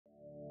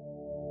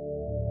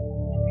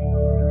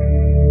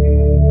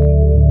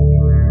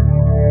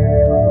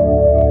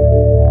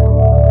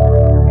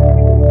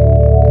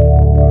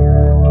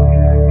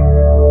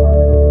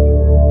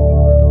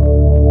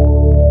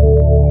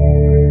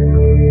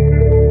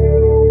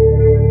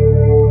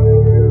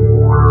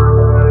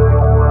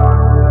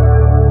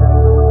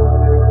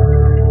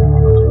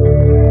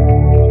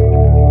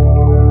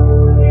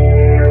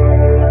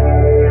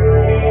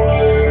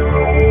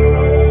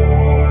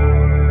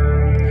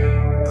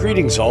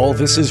all.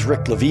 This is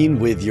Rick Levine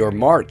with your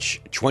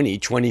March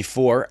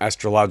 2024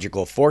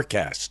 astrological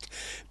forecast.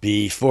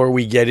 Before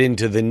we get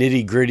into the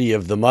nitty-gritty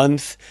of the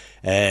month,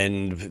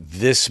 and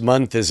this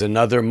month is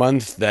another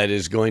month that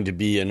is going to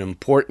be an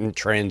important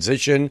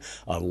transition.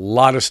 A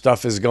lot of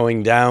stuff is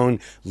going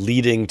down,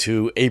 leading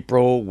to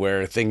April,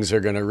 where things are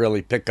going to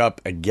really pick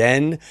up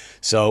again.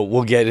 So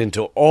we'll get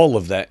into all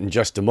of that in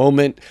just a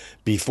moment.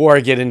 Before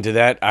I get into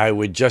that, I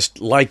would just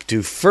like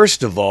to,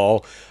 first of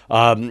all,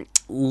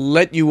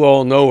 let you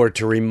all know, or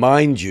to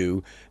remind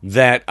you,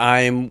 that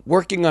I'm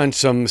working on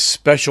some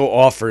special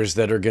offers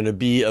that are going to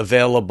be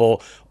available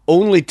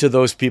only to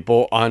those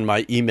people on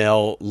my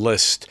email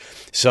list.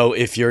 So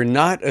if you're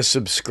not a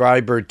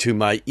subscriber to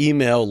my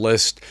email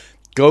list,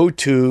 go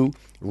to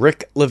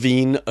Rick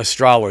Levine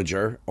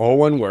Astrologer, all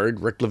one word,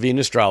 Rick Levine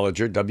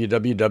Astrologer,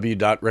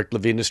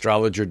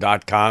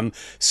 www.ricklevineastrologer.com.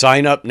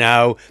 Sign up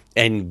now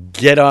and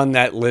get on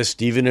that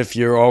list, even if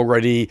you're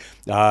already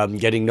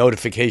getting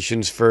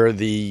notifications for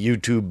the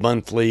YouTube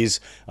monthlies.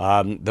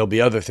 There'll be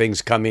other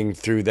things coming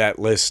through that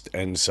list,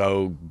 and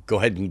so go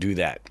ahead and do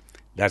that.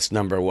 That's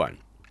number one.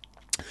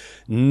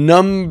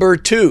 Number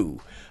two,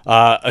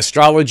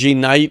 Astrology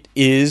Night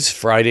is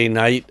Friday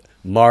night,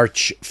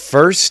 March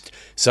 1st.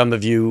 Some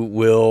of you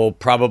will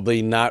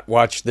probably not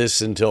watch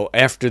this until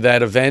after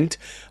that event.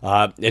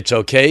 It's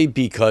okay,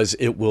 because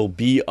it will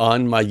be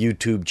on my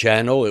YouTube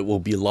channel. It will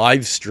be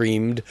live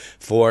streamed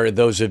for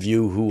those of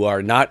you who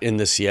are not in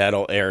the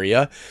Seattle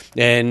area.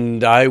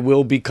 And I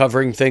will be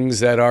covering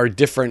things that are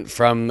different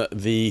from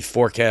the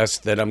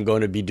forecast that I'm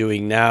going to be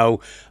doing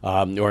now,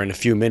 or in a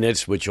few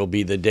minutes, which will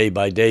be the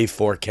day-by-day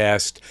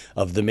forecast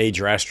of the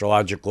major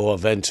astrological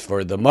events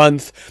for the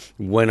month.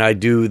 When I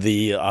do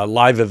the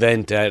live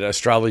event at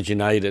Astrology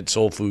Night at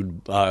Soul Food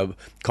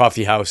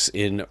Coffee House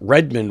in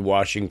Redmond,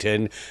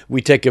 Washington,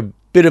 we take a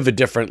bit of a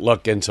different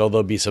look, and so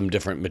there'll be some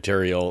different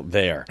material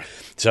there.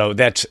 So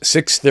that's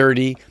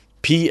 6:30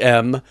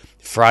 p.m.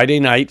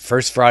 Friday night,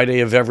 first Friday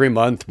of every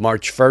month,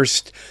 March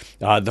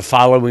 1st. The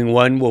following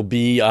one will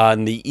be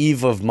on the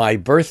eve of my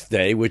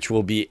birthday, which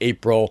will be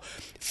April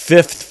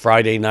 5th,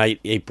 Friday night,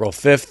 April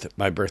 5th.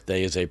 My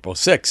birthday is April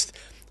 6th.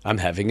 I'm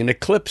having an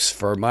eclipse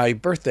for my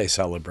birthday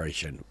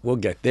celebration. We'll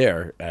get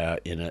there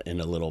in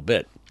a little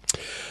bit.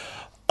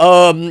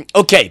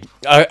 Okay,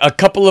 a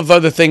couple of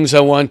other things I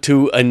want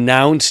to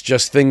announce,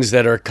 just things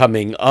that are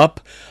coming up.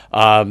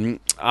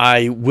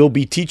 I will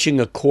be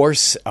teaching a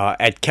course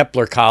at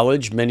Kepler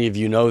College. Many of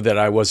you know that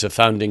I was a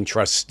founding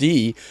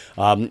trustee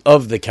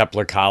of the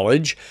Kepler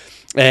College.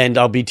 And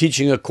I'll be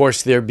teaching a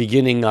course there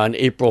beginning on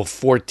April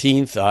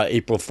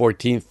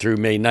 14th through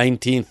May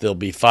 19th. There'll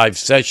be 5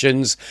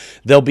 sessions.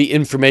 There'll be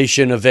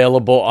information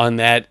available on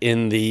that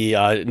in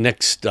the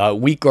next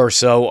week or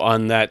so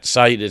on that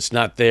site. It's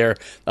not there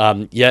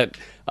yet.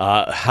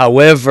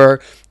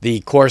 However, the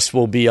course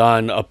will be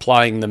on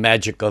applying the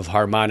magic of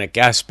harmonic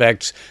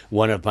aspects,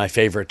 one of my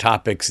favorite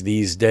topics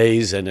these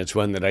days, and it's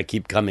one that I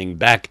keep coming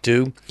back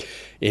to.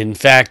 In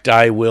fact,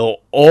 I will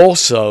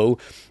also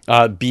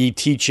be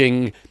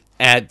teaching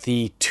at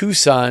the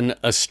Tucson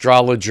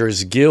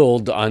Astrologers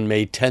Guild on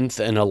May 10th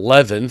and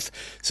 11th.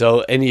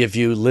 So any of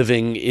you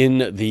living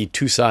in the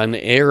Tucson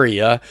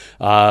area,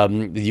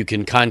 you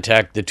can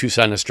contact the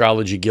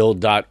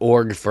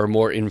TucsonAstrologyGuild.org for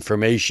more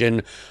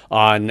information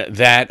on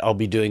that. I'll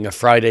be doing a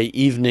Friday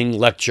evening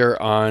lecture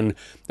on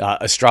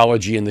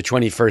astrology in the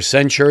 21st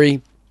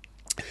century.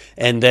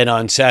 And then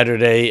on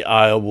Saturday,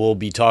 I will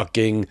be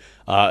doing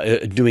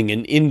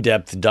an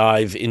in-depth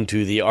dive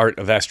into the art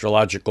of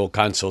astrological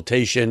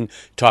consultation,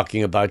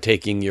 talking about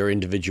taking your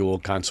individual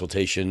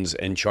consultations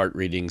and chart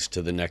readings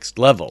to the next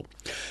level.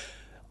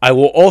 I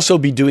will also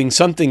be doing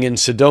something in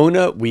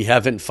Sedona. We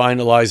haven't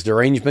finalized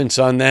arrangements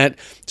on that,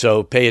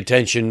 so pay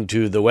attention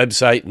to the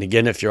website. And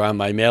again, if you're on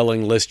my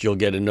mailing list, you'll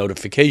get a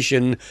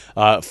notification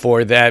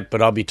for that.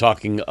 But I'll be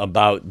talking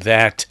about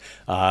that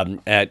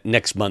at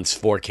next month's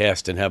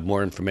forecast and have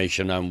more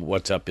information on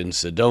what's up in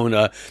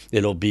Sedona.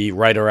 It'll be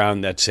right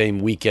around that same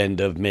weekend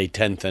of May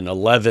 10th and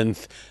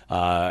 11th.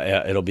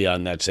 It'll be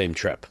on that same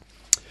trip.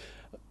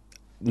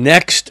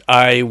 Next,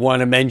 I want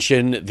to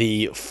mention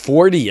the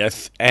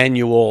 40th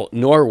annual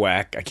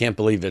NORWAC. I can't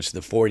believe it's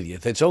the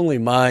 40th. It's only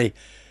my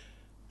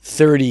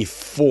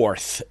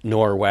 34th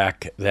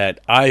NORWAC that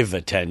I've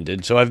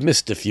attended, so I've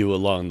missed a few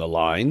along the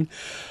line.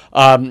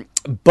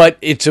 But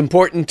it's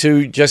important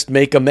to just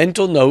make a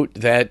mental note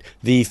that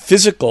the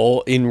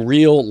physical in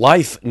real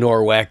life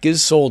NORWAC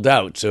is sold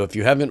out. So if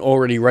you haven't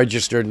already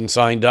registered and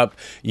signed up,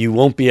 you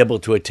won't be able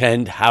to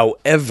attend.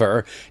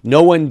 However,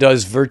 no one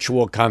does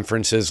virtual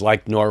conferences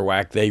like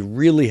NORWAC. They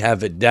really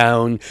have it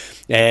down.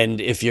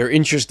 And if you're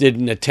interested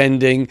in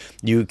attending,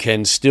 you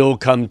can still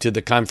come to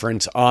the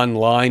conference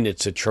online.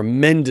 It's a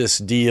tremendous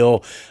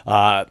deal.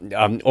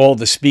 All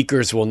the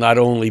speakers will not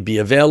only be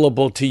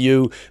available to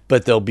you,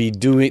 but they'll be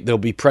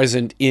present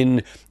present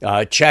in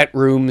chat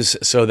rooms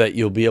so that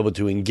you'll be able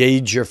to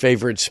engage your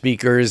favorite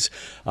speakers.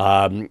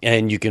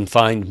 And you can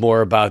find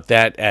more about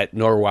that at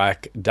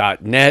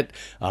norwac.net.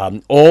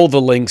 All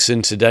the links,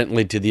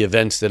 incidentally, to the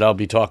events that I'll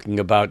be talking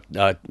about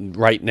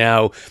right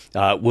now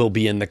will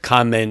be in the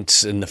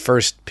comments, in the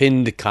first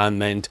pinned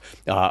comment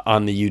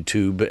on the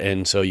YouTube,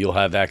 and so you'll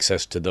have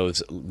access to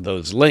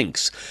those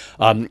links.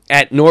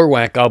 At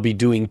NORWAC, I'll be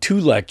doing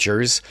 2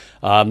 lectures.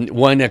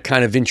 One, a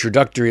kind of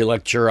introductory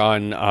lecture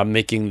on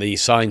making the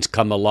signs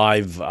come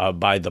alive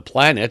by the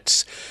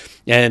planets,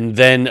 and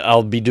then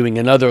I'll be doing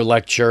another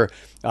lecture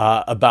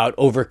about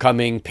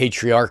overcoming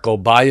patriarchal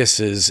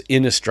biases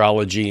in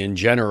astrology in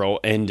general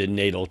and in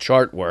natal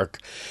chart work.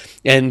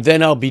 And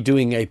then I'll be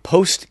doing a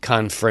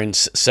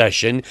post-conference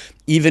session.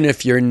 Even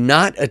if you're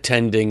not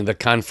attending the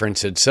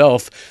conference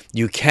itself,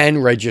 you can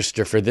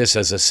register for this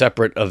as a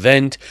separate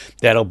event.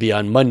 That'll be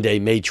on Monday,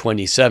 May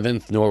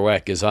 27th.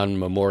 NORWAC is on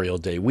Memorial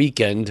Day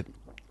weekend.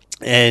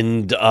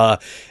 And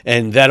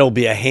that'll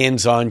be a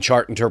hands-on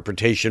chart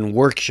interpretation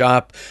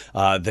workshop.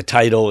 The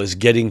title is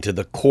Getting to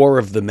the Core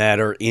of the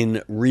Matter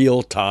in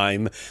Real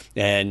Time,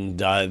 and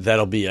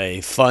that'll be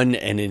a fun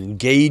and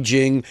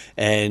engaging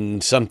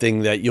and something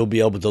that you'll be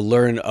able to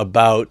learn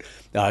about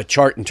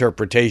chart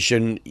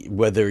interpretation,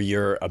 whether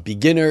you're a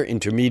beginner,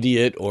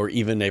 intermediate, or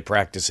even a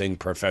practicing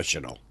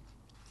professional.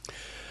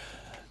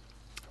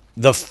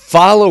 The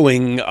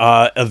following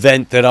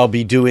event that I'll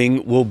be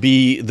doing will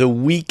be the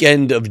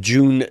weekend of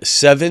June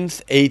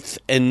 7th, 8th,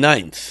 and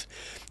 9th.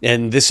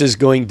 And this is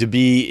going to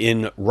be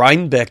in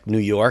Rhinebeck, New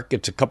York.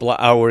 It's a couple of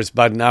hours,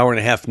 about an hour and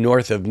a half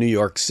north of New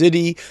York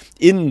City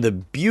in the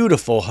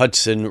beautiful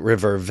Hudson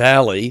River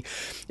Valley.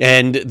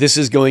 And this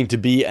is going to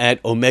be at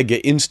Omega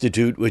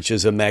Institute, which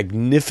is a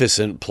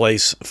magnificent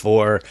place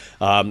for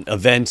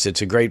events.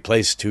 It's a great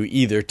place to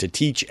either to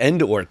teach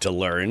and or to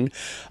learn.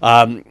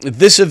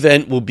 This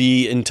event will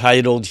be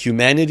entitled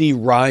Humanity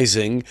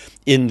Rising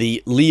in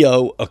the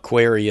Leo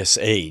Aquarius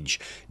Age.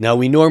 Now,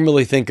 we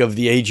normally think of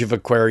the age of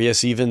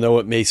Aquarius, even though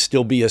it may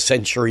still be a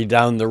century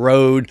down the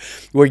road.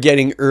 We're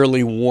getting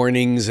early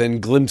warnings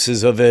and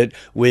glimpses of it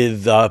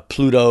with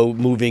Pluto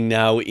moving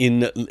now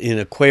in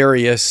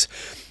Aquarius.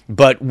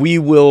 But we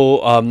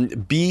will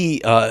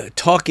be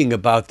talking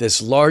about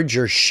this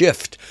larger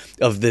shift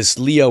of this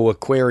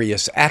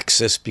Leo-Aquarius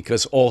axis,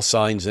 because all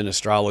signs in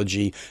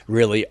astrology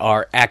really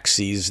are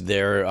axes.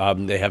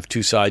 They have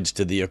 2 sides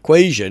to the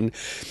equation.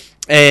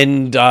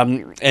 And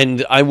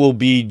I will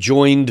be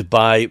joined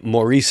by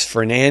Maurice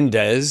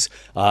Fernandez,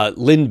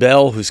 Lynn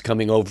Bell, who's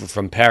coming over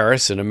from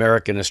Paris, an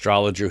American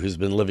astrologer who's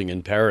been living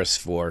in Paris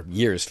for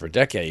years, for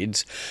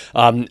decades,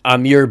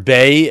 Amir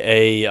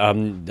Bey,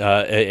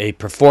 a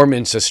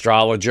performance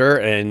astrologer,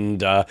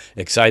 and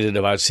excited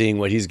about seeing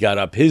what he's got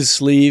up his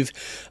sleeve.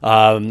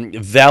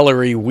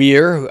 Valerie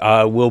Weir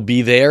will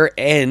be there,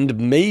 and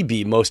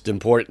maybe most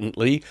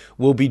importantly,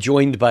 will be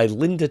joined by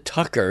Linda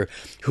Tucker,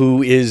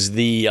 who is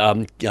the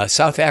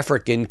South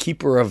African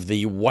keeper of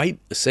the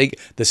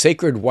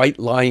sacred white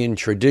lion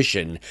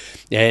tradition.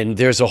 And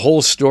there's a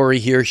whole story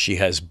here. She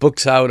has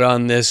books out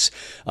on this.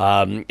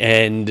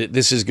 And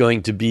this is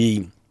going to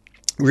be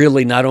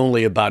really not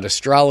only about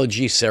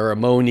astrology,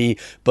 ceremony,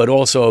 but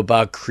also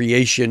about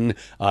creation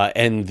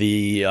and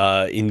the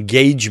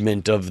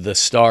engagement of the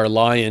star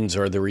lions,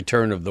 or the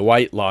return of the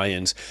white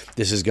lions.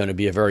 This is going to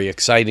be a very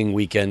exciting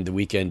weekend, the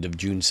weekend of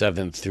June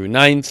 7th through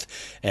 9th,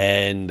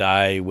 and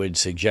I would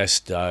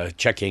suggest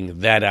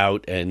checking that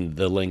out, and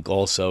the link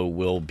also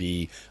will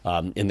be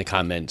in the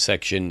comment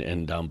section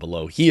and down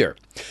below here.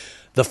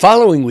 The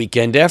following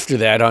weekend after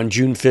that, on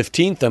June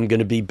 15th, I'm going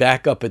to be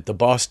back up at the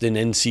Boston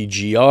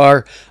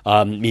NCGR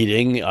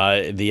meeting.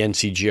 The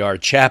NCGR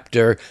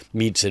chapter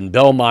meets in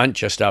Belmont,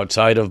 just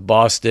outside of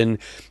Boston.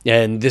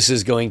 And this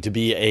is going to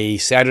be a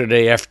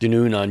Saturday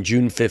afternoon on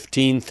June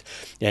 15th.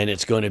 And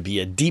it's going to be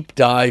a deep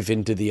dive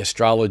into the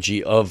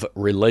astrology of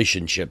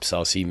relationships.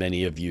 I'll see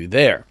many of you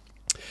there.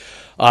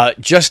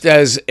 Just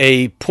as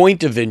a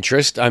point of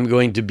interest, I'm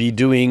going to be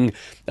doing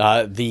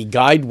the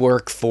guide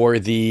work for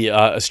the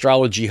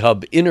Astrology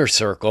Hub Inner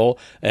Circle,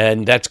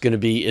 and that's going to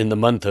be in the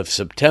month of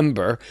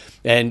September.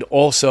 And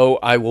also,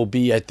 I will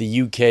be at the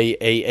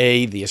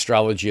UKAA, the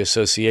Astrology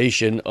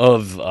Association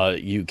of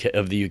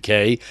the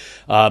UK,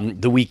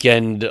 the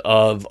weekend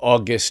of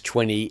August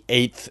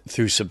 28th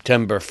through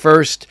September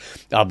 1st.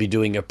 I'll be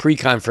doing a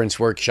pre-conference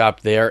workshop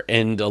there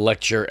and a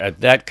lecture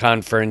at that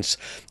conference,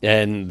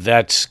 and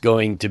that's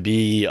going to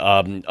be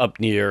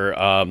up near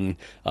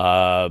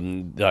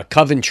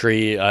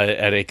Coventry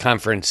at a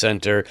conference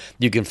center.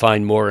 You can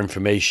find more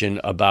information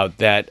about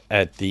that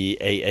at the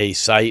AA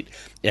site,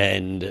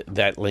 and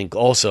that link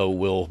also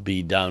will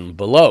be down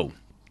below.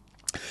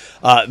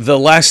 The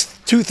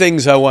last 2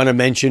 things I want to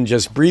mention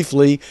just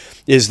briefly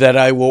is that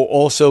I will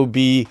also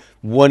be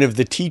one of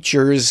the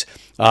teachers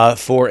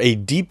for a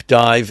deep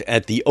dive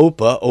at the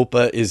OPA.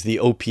 OPA is the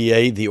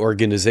OPA, the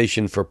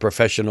Organization for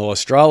Professional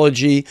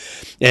Astrology,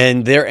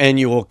 and their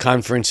annual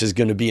conference is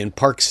going to be in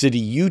Park City,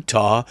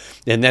 Utah,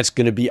 and that's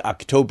going to be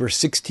October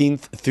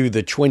 16th through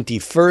the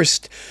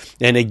 21st.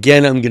 And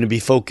again, I'm going to be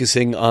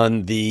focusing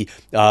on the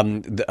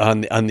on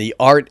the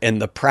art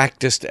and the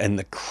practice and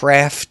the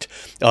craft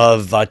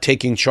of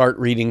taking chart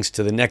readings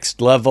to the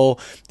next level.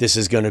 This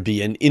is going to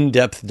be an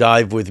in-depth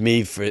dive with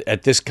me.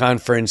 At this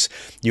conference,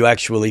 you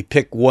actually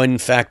pick one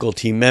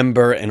faculty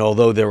member, and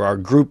although there are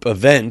group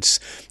events,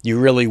 you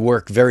really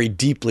work very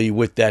deeply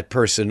with that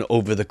person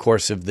over the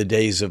course of the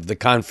days of the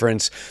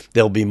conference.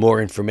 There'll be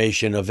more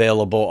information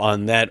available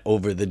on that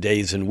over the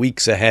days and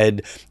weeks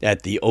ahead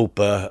at the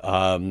OPA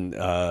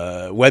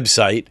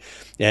website,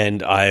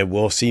 and I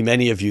will see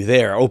many of you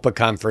there. OPA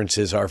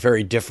conferences are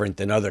very different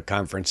than other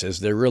conferences.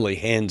 They're really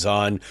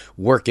hands-on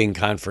working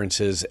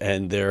conferences,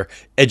 and they're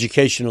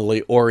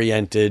educationally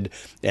oriented,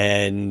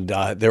 and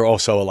they're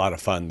also a lot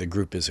of fun. The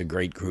group is a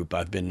great group.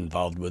 I've been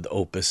involved with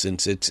OPA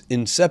since its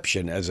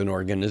inception as an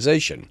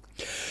organization.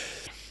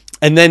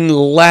 And then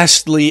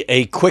lastly,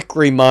 a quick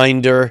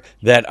reminder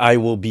that I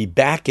will be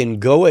back in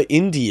Goa,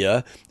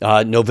 India,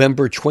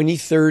 November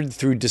 23rd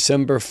through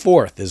December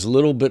 4th. Is a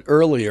little bit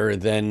earlier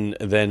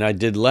than I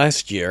did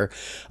last year.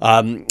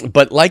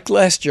 But like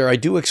last year, I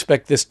do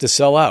expect this to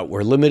sell out.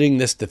 We're limiting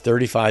this to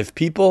 35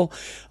 people.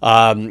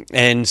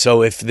 And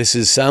so if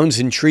this sounds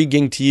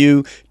intriguing to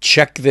you,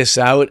 check this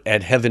out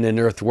at Heaven and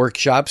Earth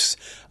Workshops.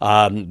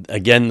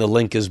 Again, the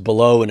link is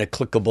below, and a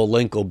clickable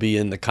link will be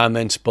in the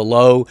comments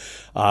below.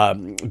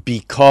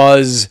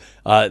 Because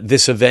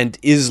this event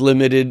is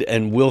limited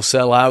and will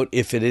sell out,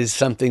 if it is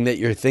something that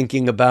you're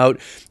thinking about,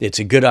 it's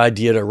a good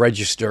idea to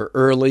register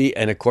early.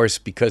 And of course,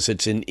 because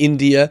it's in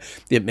India,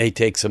 it may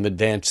take some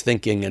advanced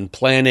thinking and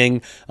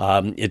planning.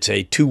 It's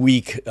a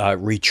 2-week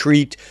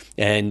retreat,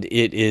 and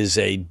it is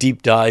a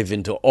deep dive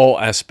into all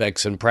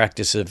aspects and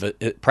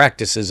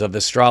practices of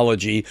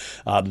astrology,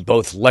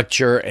 both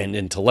lecture and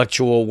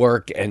intellectual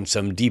work, and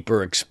some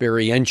deeper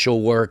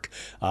experiential work.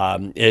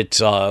 It's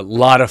a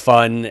lot of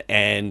fun,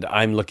 and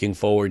I'm looking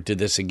forward to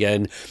this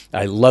again.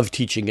 I love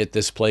teaching at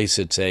this place.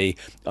 It's an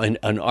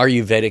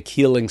Ayurvedic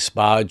healing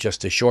spa,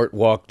 just a short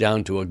walk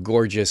down to a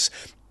gorgeous,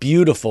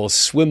 beautiful,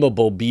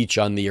 swimmable beach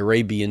on the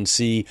Arabian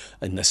Sea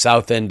in the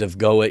south end of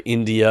Goa,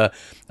 India.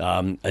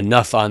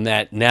 Enough on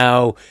that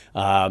now,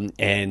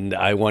 and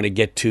I want to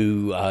get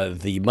to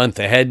the month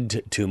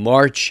ahead, to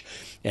March.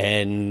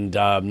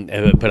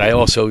 But I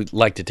also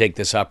like to take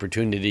this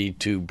opportunity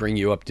to bring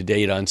you up to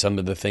date on some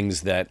of the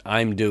things that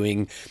I'm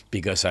doing,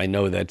 because I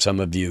know that some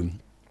of you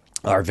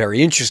are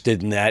very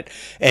interested in that.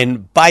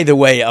 And by the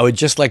way, I would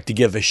just like to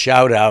give a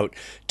shout out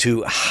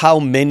to how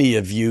many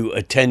of you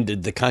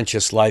attended the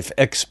Conscious Life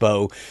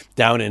Expo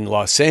down in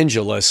Los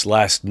Angeles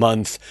last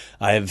month.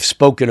 I have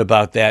spoken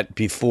about that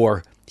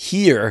before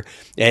here,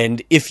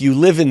 and if you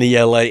live in the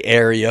LA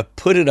area,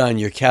 put it on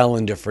your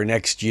calendar for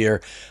next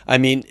year. I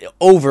mean,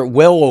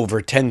 well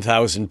over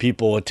 10,000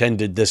 people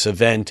attended this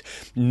event.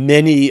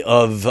 Many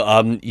of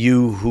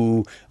you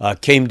who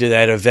came to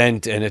that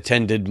event and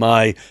attended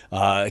my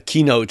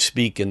keynote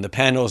speak and the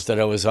panels that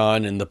I was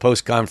on and the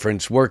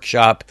post-conference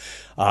workshop.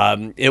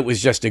 It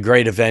was just a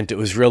great event. It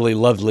was really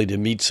lovely to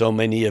meet so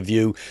many of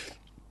you,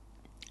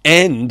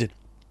 and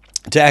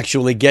to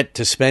actually get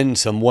to spend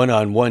some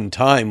one-on-one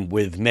time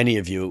with many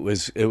of you.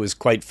 It was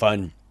quite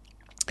fun,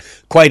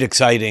 quite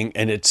exciting,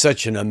 and it's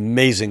such an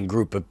amazing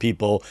group of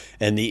people,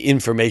 and the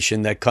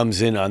information that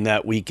comes in on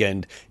that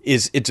weekend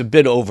it's a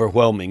bit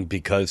overwhelming,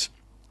 because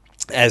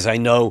as I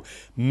know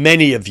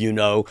many of you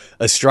know,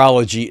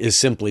 astrology is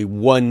simply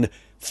one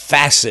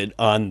facet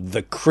on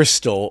the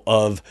crystal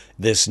of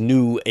this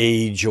new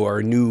age,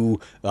 or new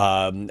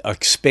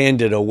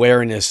expanded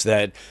awareness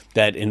that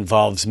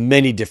involves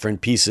many different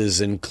pieces,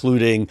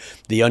 including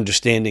the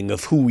understanding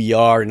of who we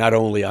are, not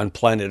only on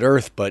planet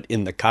Earth, but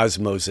in the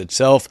cosmos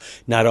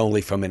itself, not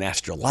only from an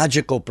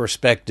astrological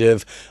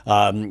perspective,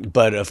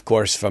 but of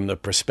course from the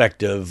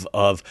perspective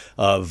of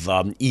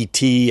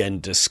ET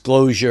and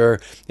disclosure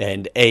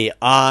and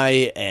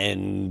AI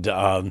and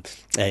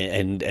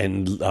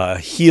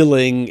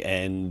healing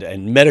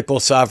and medical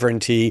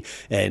sovereignty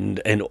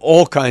and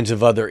all kinds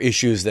of other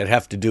issues that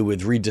have to do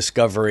with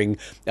rediscovering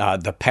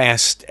the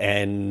past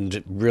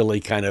and really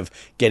kind of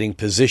getting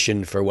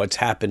positioned for what's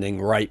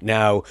happening right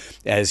now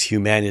as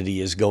humanity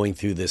is going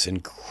through this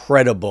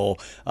incredible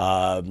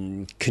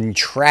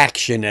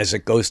contraction as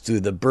it goes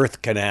through the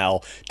birth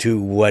canal to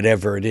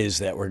whatever it is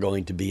that we're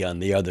going to be on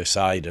the other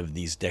side of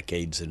these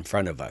decades in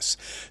front of us.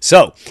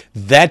 So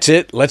that's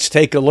it. Let's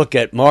take a look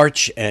at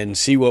March and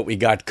see what we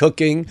got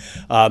cooking.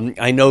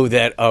 I know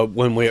that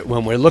when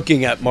we're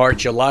looking at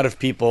March, a lot of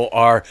people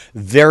are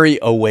very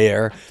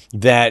aware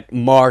that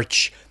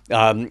March,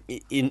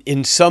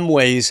 in some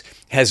ways,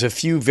 has a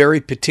few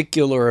very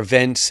particular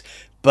events,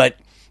 but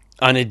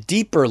on a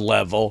deeper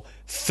level,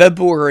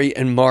 February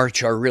and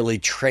March are really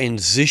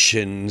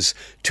transitions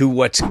to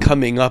what's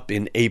coming up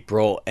in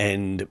April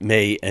and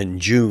May and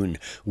June.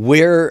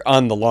 We're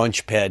on the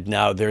launch pad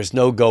now. There's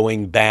no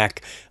going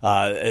back.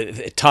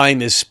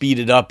 Time is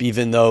speeded up,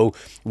 even though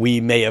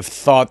we may have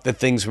thought that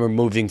things were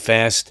moving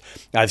fast.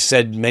 I've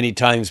said many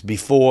times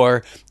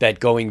before that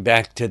going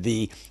back to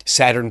the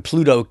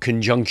Saturn-Pluto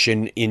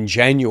conjunction in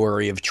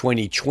January of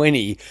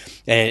 2020,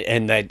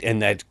 and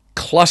that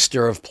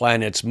cluster of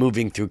planets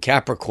moving through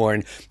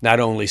Capricorn,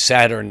 not only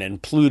Saturn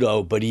and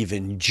Pluto, but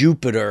even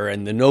Jupiter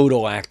and the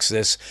nodal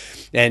axis,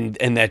 and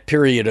that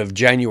period of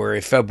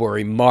January,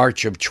 February,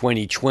 March of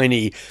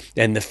 2020,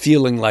 and the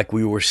feeling like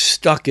we were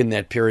stuck in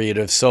that period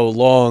of so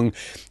long,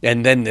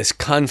 and then this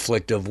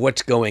conflict of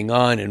what's going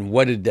on and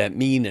what did that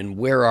mean and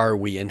where are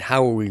we and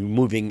how are we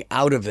moving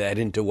out of that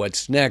into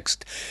what's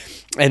next.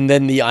 And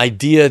then the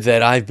idea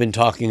that I've been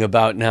talking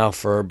about now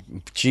for,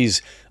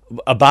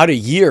 about a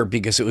year,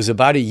 because it was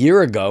about a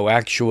year ago,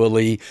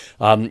 actually,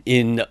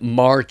 in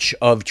March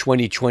of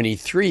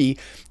 2023,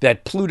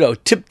 that Pluto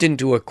tipped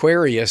into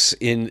Aquarius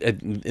in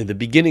the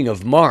beginning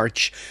of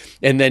March,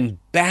 and then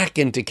back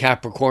into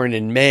Capricorn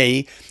in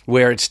May,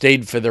 where it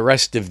stayed for the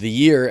rest of the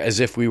year, as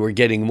if we were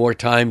getting more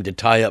time to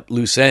tie up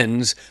loose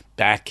ends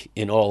back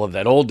in all of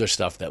that older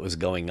stuff that was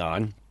going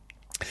on.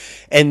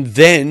 And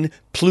then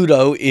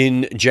Pluto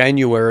in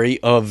January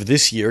of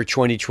this year,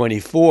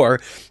 2024,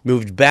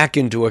 moved back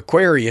into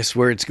Aquarius,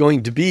 where it's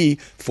going to be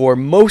for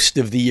most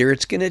of the year.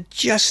 It's going to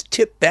just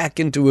tip back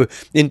into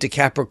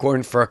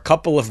Capricorn for a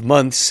couple of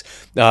months,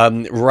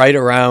 right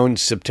around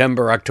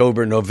September,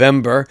 October,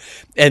 November,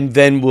 and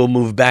then we'll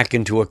move back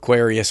into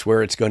Aquarius,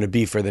 where it's going to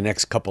be for the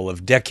next couple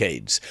of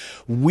decades.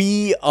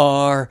 We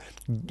are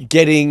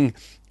getting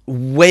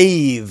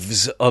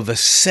waves of a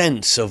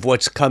sense of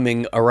what's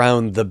coming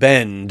around the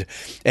bend,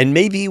 and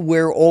maybe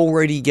we're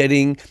already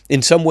getting,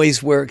 in some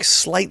ways we're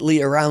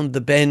slightly around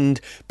the bend,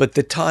 but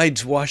the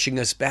tide's washing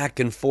us back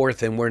and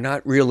forth, and we're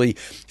not really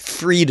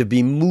free to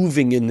be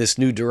moving in this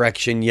new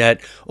direction yet,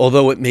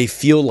 although it may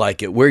feel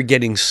like it. We're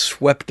getting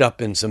swept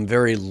up in some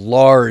very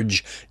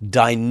large,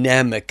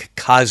 dynamic,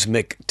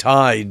 cosmic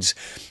tides.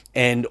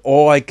 And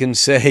all I can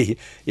say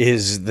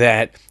is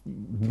that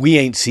we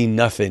ain't seen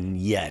nothing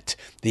yet.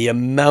 The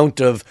amount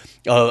of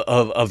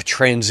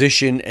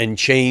transition and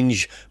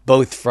change,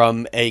 both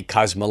from a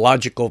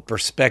cosmological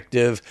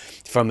perspective,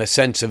 from a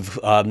sense of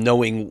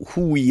knowing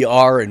who we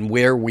are and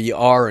where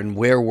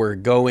we're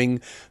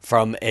going,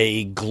 from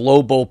a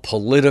global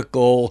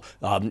political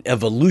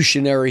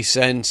evolutionary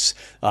sense,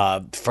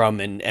 from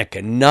an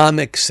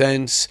economic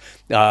sense,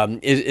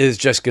 is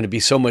just going to be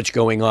so much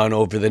going on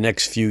over the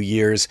next few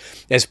years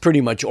as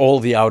pretty much all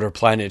the outer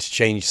planets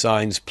change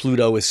signs.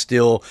 Pluto is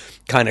still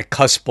kind of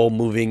cuspal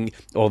moving,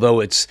 although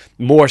it's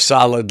more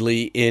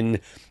solidly in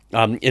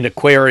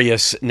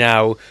Aquarius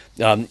now.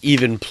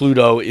 Even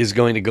Pluto is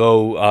going to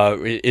go,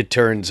 it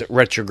turns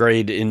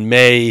retrograde in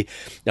May,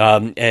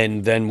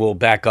 and then we'll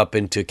back up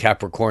into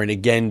Capricorn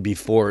again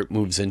before it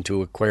moves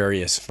into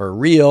Aquarius for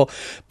real.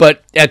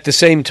 But at the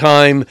same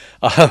time,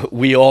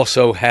 we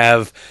also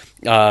have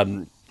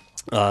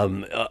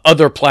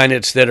other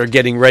planets that are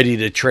getting ready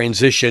to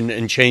transition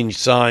and change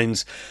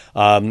signs.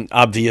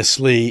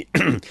 Obviously,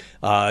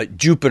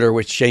 Jupiter,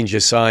 which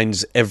changes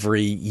signs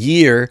every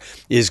year,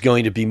 is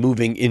going to be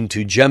moving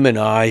into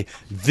Gemini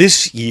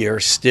this year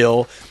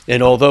still.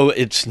 And although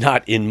it's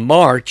not in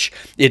March,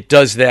 it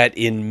does that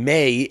in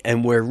May,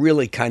 and we're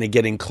really kind of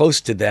getting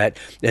close to that.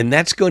 And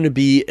that's going to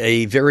be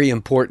a very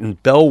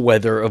important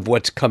bellwether of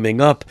what's coming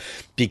up,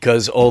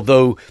 because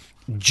although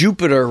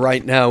Jupiter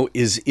right now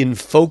is in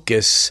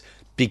focus,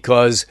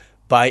 because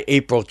by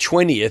April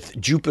 20th,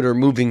 Jupiter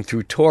moving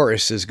through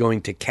Taurus is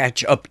going to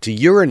catch up to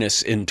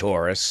Uranus in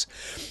Taurus.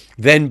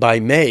 Then by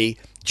May,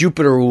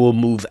 Jupiter will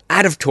move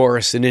out of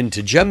Taurus and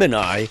into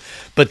Gemini.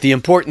 But the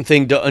important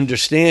thing to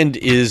understand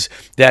is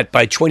that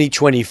by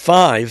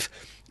 2025,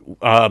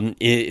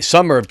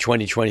 summer of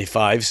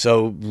 2025,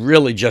 so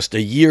really just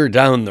a year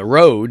down the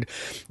road,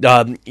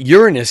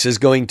 Uranus is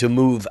going to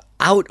move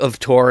out of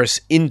Taurus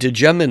into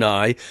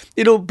Gemini.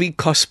 It'll be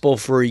cuspal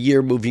for a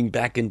year, moving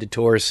back into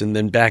Taurus and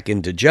then back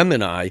into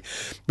Gemini.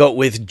 But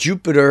with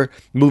Jupiter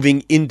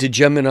moving into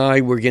Gemini,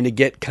 we're going to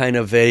get kind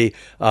of a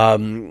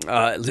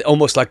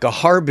almost like a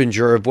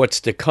harbinger of what's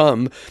to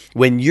come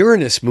when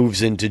Uranus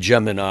moves into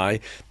Gemini,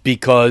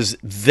 because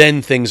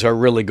then things are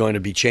really going to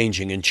be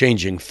changing, and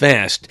changing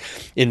fast.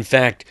 In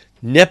fact,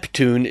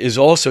 Neptune is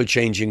also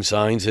changing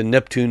signs, and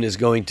Neptune is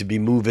going to be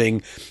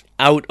moving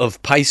out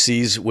of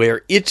Pisces,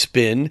 where it's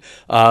been,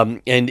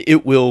 and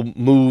it will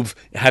move,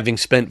 having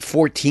spent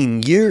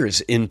 14 years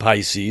in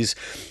Pisces.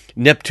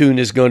 Neptune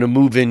is going to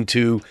move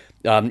into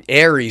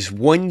Aries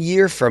 1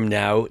 year from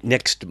now,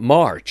 next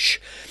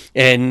March.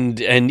 And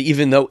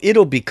even though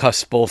it'll be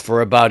cuspal for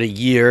about a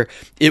year,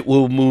 it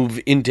will move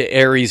into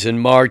Aries in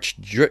March,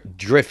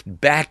 drift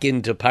back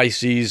into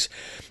Pisces,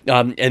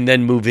 and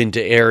then move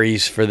into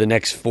Aries for the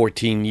next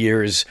 14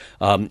 years,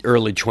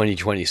 early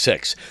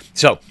 2026.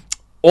 So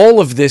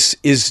all of this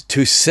is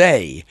to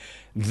say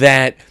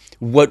that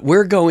what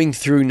we're going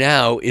through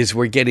now is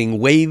we're getting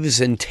waves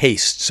and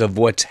tastes of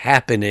what's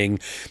happening,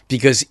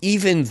 because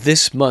even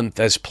this month,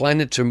 as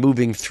planets are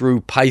moving through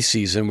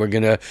Pisces, and we're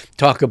going to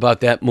talk about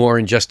that more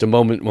in just a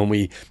moment when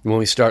we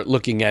start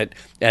looking at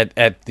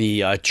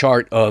the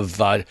chart of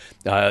March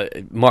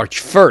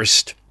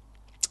 1st,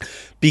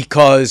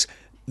 because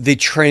the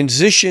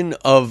transition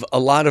of a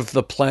lot of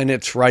the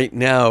planets right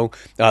now,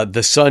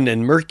 the Sun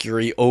and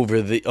Mercury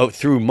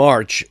through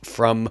March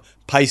from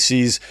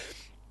Pisces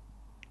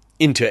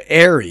into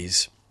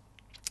Aries,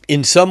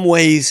 in some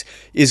ways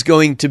is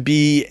going to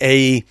be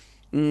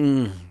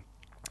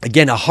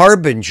again a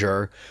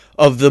harbinger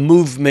of the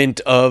movement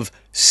of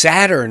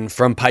Saturn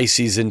from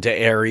Pisces into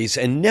Aries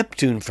and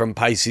Neptune from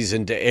Pisces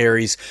into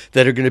Aries,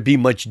 that are going to be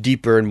much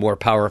deeper and more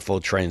powerful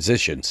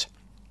transitions.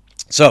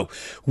 So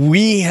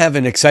we have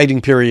an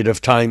exciting period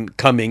of time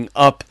coming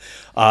up,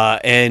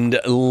 and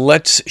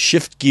let's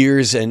shift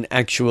gears and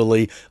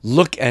actually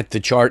look at the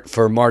chart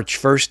for March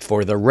 1st.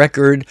 For the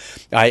record,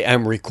 I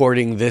am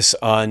recording this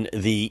on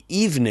the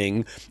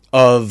evening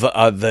of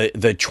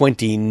the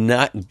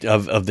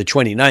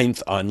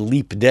 29th on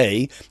Leap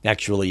Day.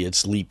 Actually,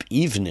 it's Leap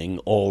Evening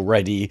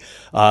already,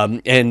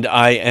 and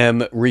I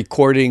am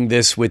recording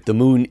this with the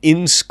moon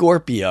in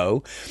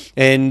Scorpio.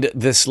 And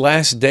this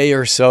last day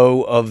or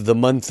so of the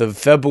month of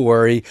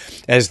February,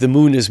 as the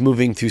moon is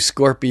moving through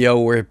Scorpio,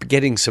 we're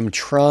getting some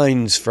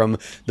trines from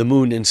the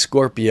moon in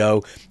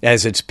Scorpio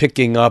as it's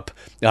picking up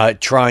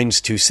trines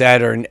to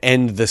Saturn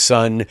and the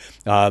Sun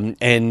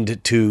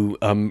and to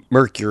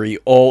Mercury,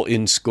 all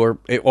in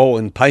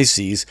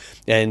Pisces,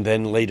 and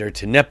then later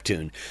to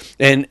Neptune.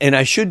 And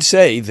I should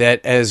say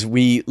that as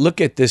we look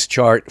at this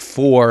chart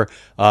for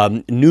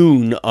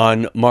noon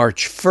on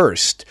March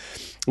 1st,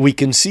 we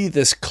can see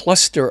this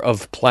cluster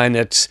of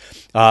planets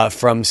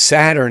from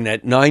Saturn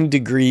at 9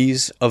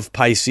 degrees of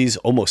Pisces,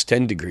 almost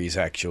 10 degrees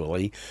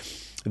actually,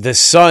 the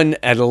Sun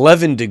at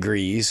 11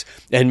 degrees,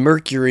 and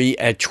Mercury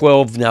at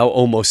 12, now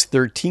almost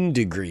 13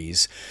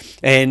 degrees.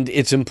 And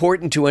it's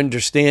important to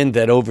understand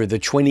that over the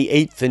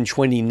 28th and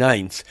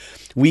 29th,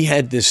 we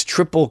had this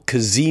triple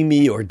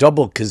cazimi or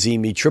double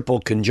cazimi,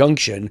 triple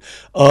conjunction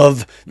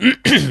of,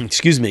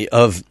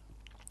 of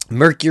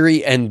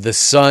Mercury and the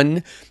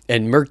Sun,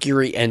 and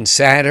Mercury and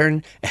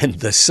Saturn, and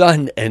the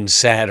Sun and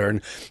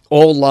Saturn,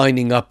 all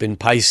lining up in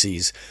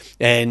Pisces.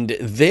 And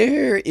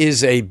there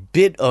is a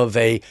bit of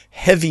a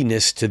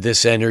heaviness to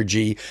this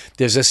energy.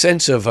 There's a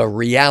sense of a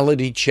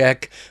reality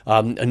check.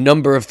 A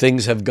number of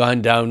things have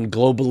gone down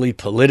globally,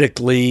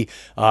 politically,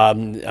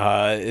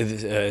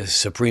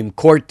 Supreme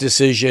Court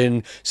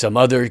decision, some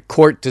other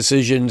court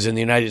decisions in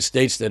the United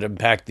States that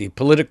impact the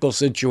political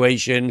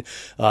situation,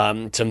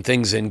 some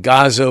things in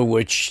Gaza,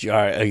 which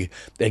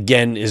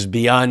again is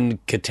beyond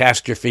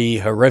catastrophe,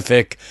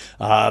 horrific,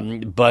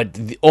 but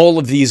all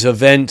of these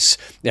events,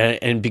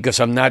 and because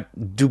I'm not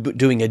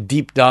doing a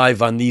deep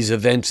dive on these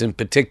events in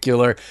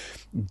particular,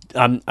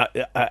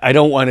 I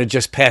don't want to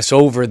just pass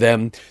over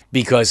them,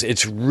 because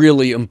it's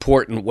really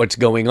important what's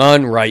going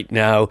on right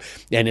now,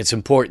 and it's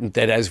important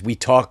that as we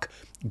talk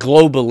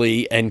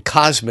globally and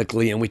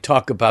cosmically, and we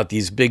talk about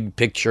these big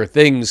picture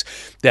things,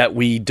 that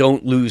we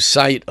don't lose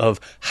sight of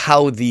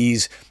how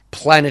these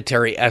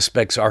planetary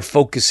aspects are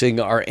focusing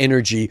our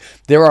energy.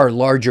 There are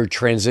larger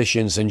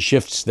transitions and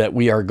shifts that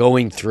we are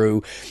going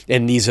through,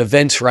 and these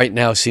events right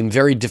now seem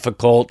very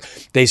difficult.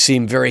 They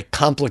seem very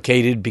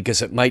complicated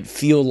because it might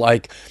feel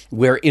like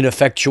we're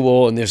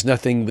ineffectual and there's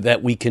nothing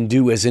that we can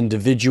do as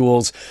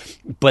individuals,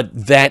 but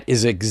that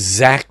is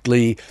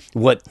exactly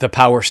what the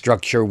power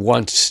structure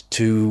wants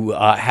to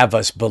have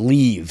us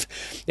believe.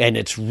 And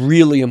it's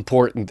really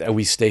important that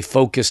we stay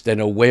focused and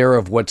aware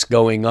of what's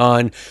going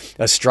on.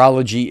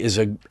 Astrology is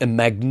a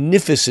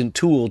magnificent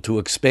tool to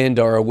expand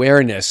our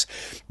awareness,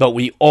 but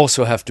we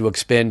also have to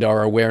expand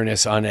our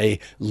awareness on a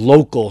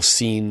local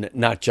scene,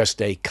 not just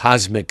a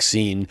cosmic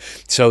scene,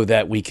 so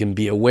that we can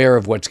be aware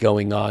of what's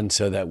going on,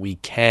 so that we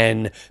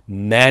can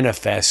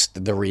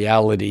manifest the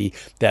reality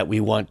that we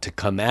want to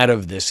come out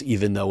of this,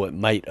 even though it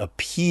might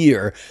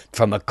appear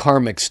from a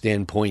karmic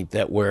standpoint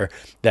that we're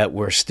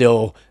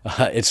still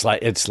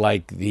it's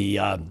like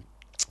the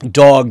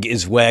dog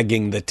is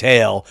wagging the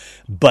tail,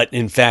 but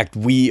in fact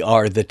we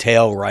are the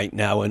tail right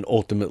now, and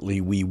ultimately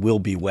we will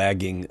be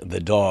wagging the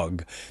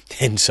dog.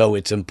 And so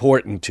it's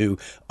important to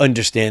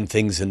understand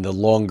things in the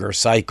longer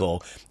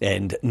cycle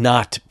and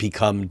not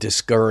become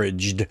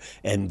discouraged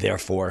and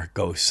therefore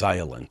go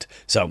silent.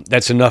 So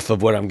that's enough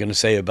of what I'm going to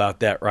say about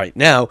that right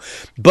now.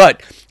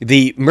 But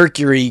the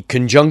Mercury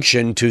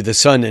conjunction to the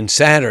Sun and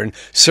Saturn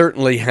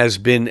certainly has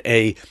been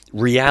a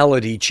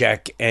reality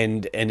check,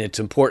 and it's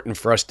important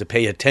for us to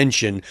pay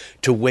attention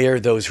to where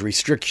those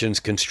restrictions,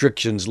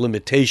 constrictions,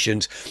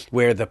 limitations,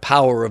 where the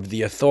power of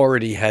the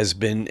authority has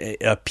been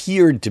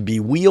appeared to be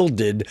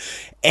wielded,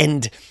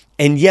 and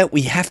yet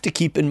we have to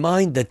keep in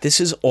mind that this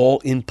is all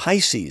in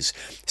Pisces.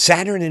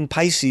 Saturn in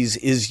Pisces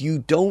is you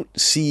don't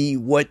see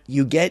what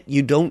you get,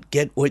 you don't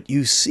get what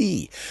you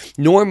see.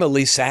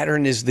 Normally,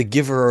 Saturn is the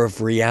giver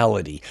of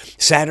reality.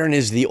 Saturn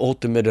is the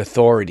ultimate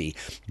authority.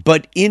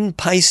 But in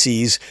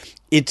Pisces,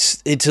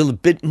 it's a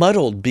bit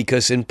muddled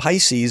because in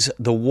Pisces,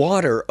 the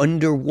water,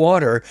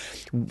 underwater,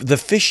 the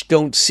fish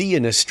don't see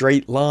in a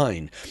straight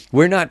line.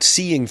 We're not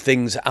seeing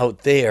things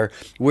out there.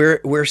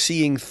 We're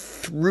seeing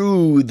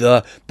through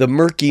the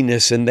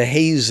murkiness and the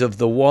haze of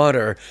the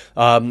water.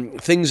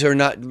 Things are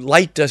not,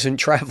 light doesn't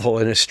travel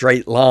in a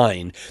straight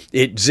line.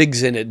 It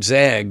zigs and it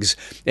zags.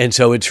 And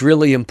so it's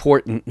really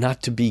important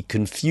not to be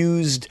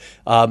confused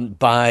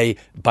by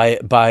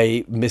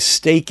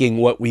mistaking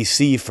what we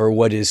see for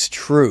what is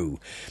true.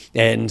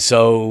 And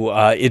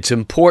so it's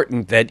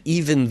important that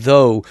even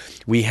though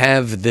we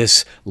have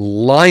this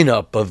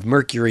lineup of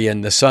Mercury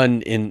and the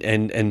Sun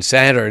and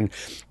Saturn,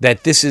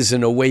 that this is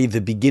in a way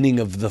the beginning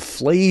of the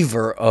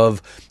flavor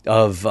of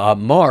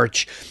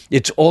March,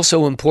 it's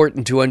also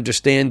important to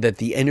understand that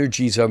the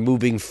energies are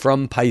moving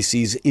from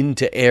Pisces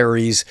into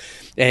Aries.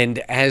 And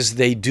as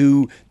they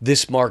do,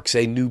 this marks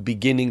a new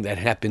beginning that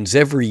happens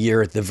every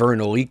year at the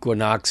vernal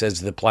equinox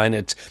as the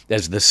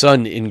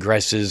Sun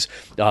ingresses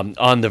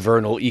on the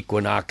vernal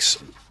equinox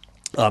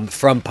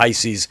from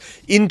Pisces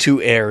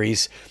into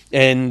Aries,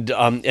 and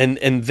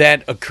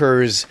that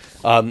occurs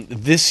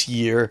this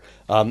year.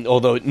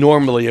 Although it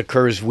normally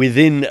occurs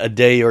within a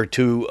day or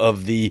two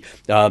of the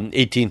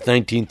 18th,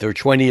 19th, or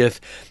 20th,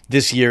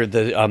 this year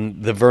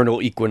the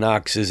vernal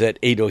equinox is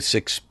at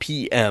 8:06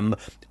 p.m.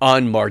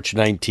 on March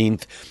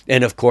 19th.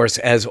 And of course,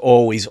 as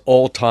always,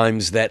 all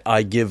times that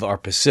I give are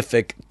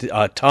Pacific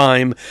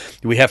time.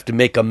 We have to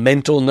make a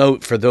mental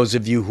note for those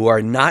of you who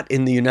are not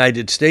in the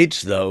United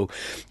States, though,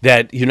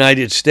 that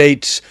United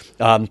States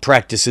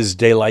practices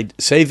daylight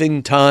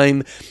saving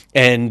time,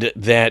 and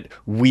that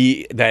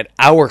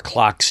our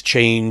clocks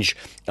change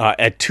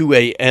at 2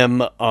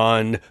 a.m.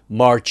 on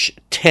March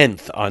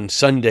 10th, on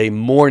Sunday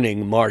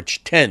morning,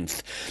 March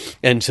 10th.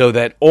 And so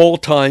that all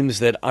times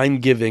that I'm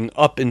giving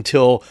up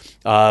until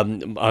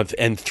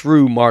and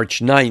through March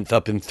 9th,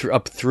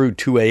 up through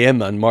 2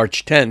 a.m. on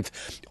March 10th,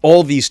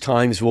 all these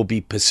times will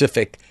be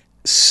Pacific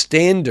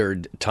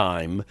Standard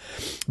Time.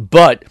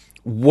 But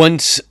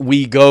once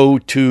we go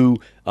to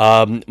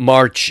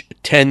March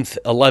 10th,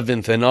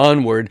 11th, and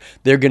onward,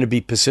 they're going to be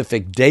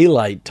Pacific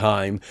Daylight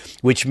Time,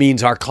 which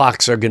means our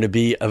clocks are going to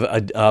be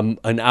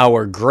an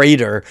hour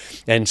greater.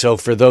 And so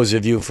for those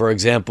of you, for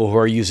example, who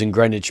are using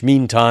Greenwich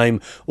Mean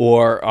Time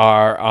or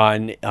are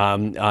on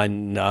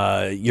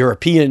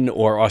European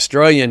or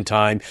Australian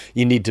time,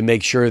 you need to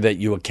make sure that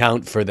you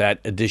account for that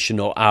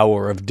additional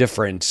hour of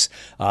difference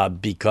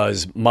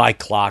because my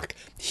clock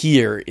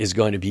here is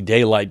going to be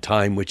daylight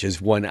time, which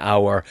is 1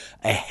 hour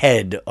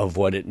ahead of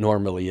what it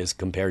normally is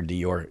compared to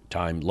your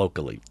time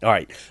locally. All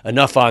right,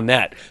 enough on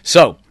that.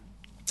 So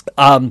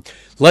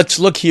let's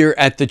look here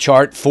at the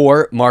chart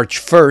for March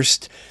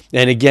 1st.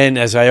 And again,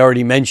 as I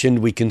already mentioned,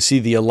 we can see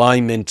the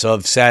alignment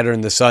of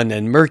Saturn, the Sun,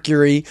 and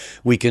Mercury.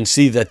 We can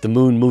see that the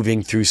moon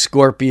moving through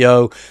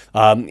Scorpio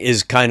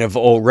is kind of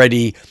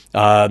already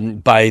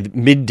by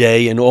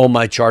midday, and all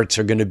my charts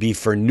are going to be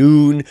for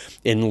noon,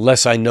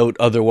 unless I note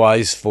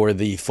otherwise for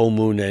the full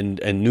moon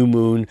and new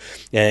moon.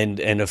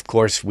 And of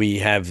course, we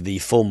have the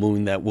full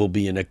moon that will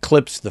be an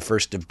eclipse, the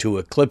first of two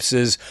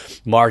eclipses.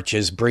 March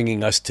is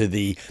bringing us to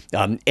the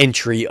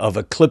entry of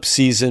eclipse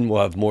season.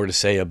 We'll have more to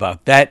say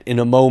about that in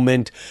a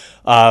moment.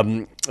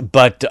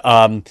 But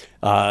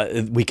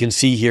we can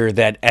see here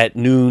that at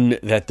noon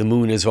that the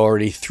moon is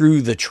already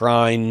through the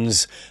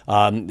trines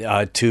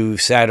to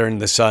Saturn,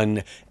 the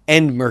Sun,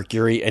 and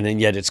Mercury, and then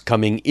yet it's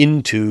coming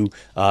into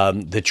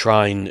the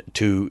trine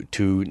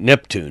to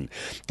Neptune.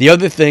 The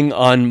other thing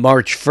on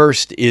March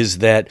 1st is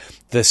that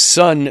the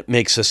Sun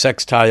makes a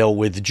sextile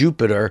with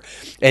Jupiter,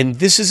 and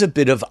this is a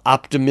bit of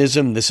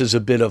optimism. This is a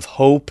bit of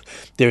hope.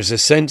 There's a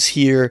sense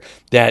here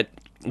that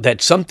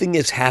something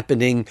is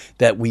happening,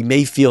 that we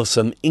may feel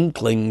some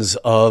inklings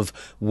of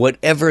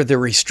whatever the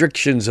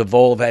restrictions of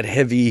all that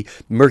heavy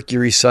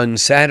Mercury, Sun,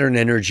 Saturn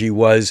energy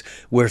was.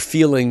 We're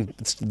feeling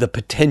the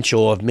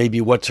potential of maybe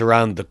what's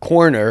around the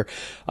corner.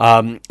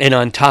 And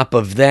on top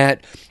of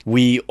that,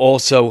 we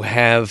also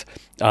have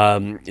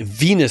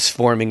Venus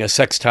forming a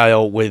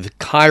sextile with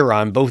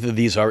Chiron. Both of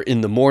these are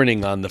in the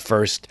morning on the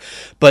 1st.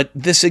 But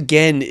this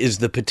again is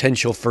the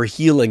potential for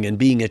healing and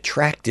being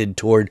attracted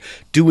toward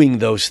doing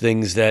those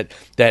things that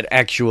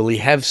actually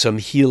have some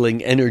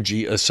healing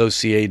energy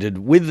associated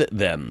with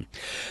them.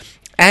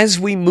 As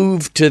we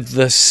move to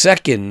the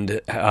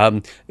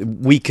 2nd,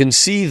 we can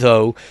see,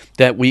 though,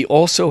 that we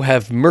also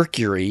have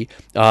Mercury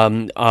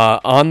on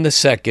the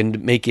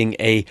 2nd making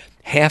a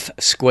half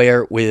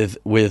square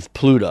with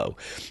Pluto.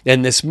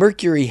 And this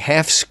Mercury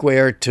half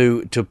square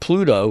to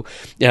Pluto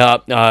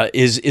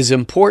is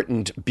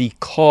important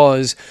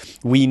because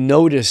we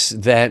notice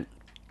that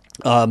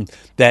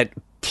that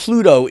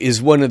Pluto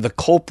is one of the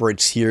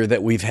culprits here,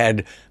 that we've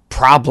had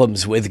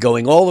problems with,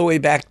 going all the way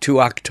back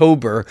to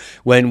October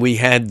when we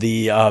had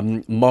the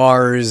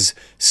Mars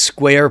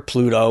square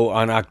Pluto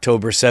on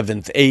October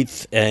 7th,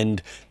 8th,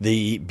 and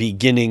the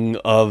beginning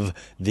of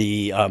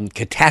the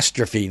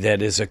catastrophe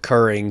that is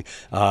occurring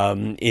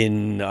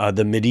in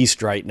the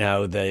Mideast right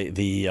now,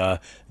 the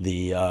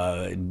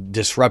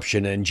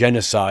disruption and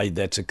genocide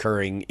that's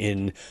occurring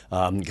in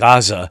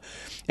Gaza.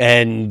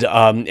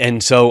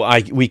 And so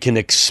we can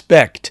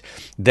expect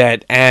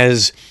that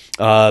as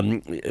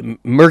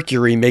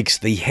Mercury makes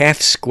the half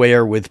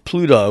square with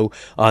Pluto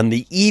on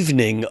the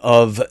evening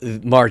of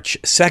March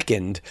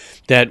 2nd,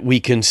 that we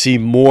can see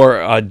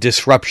more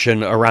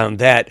disruption around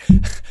that,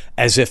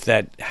 as if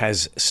that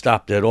has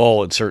stopped at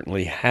all. It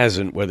certainly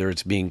hasn't, whether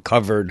it's being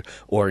covered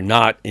or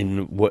not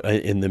in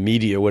the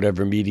media,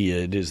 whatever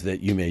media it is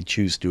that you may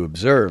choose to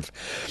observe.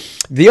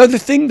 The other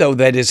thing, though,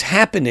 that is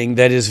happening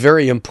that is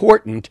very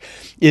important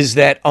is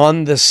that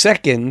on the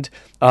 2nd,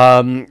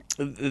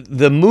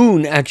 the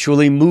moon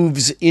actually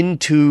moves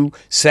into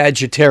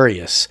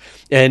Sagittarius.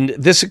 And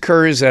this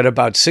occurs at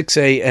about 6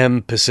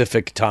 a.m.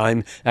 Pacific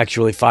time,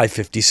 actually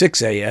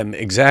 5:56 a.m.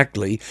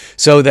 exactly,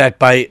 so that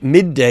by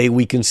midday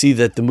we can see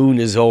that the moon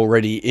is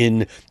already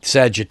in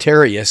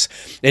Sagittarius.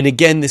 And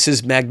again, this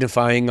is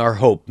magnifying our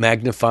hope,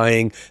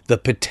 magnifying the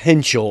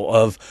potential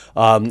of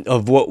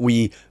what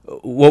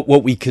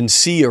we can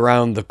see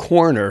around the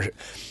corner.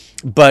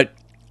 But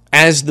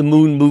as the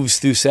moon moves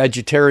through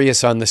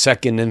Sagittarius on the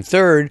 2nd and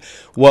 3rd,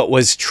 what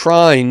was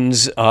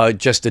trines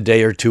just a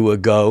day or two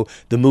ago,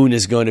 the moon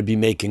is going to be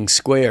making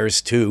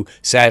squares to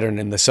Saturn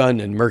and the Sun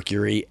and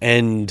Mercury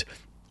and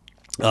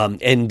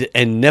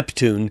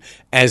Neptune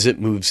as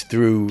it moves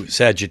through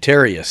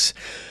Sagittarius.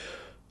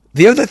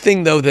 The other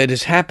thing, though, that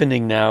is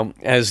happening now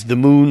as the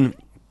moon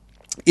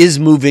is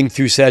moving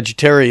through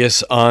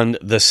Sagittarius on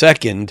the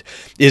 2nd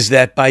is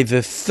that by the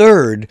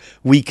 3rd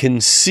we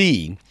can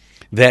see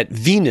that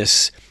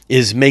Venus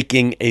is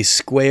making a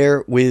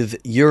square with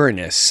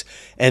Uranus,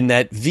 and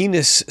that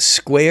Venus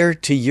square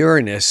to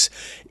Uranus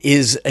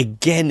is,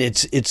 again,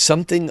 it's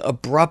something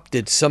abrupt.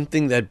 It's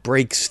something that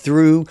breaks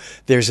through.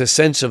 There's a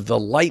sense of the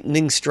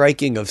lightning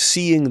striking, of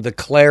seeing the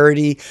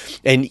clarity.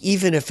 And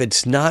even if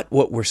it's not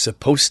what we're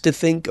supposed to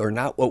think, or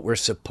not what we're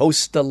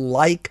supposed to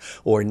like,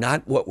 or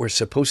not what we're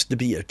supposed to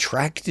be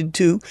attracted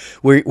to,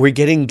 we're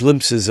getting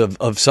glimpses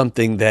of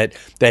something that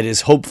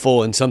is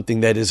hopeful and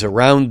something that is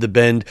around the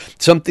bend.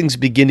 Something's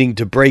beginning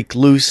to break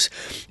loose.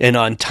 And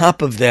on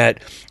top of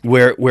that,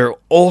 we're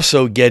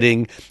also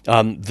getting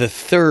the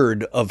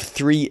third of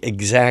 3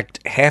 exact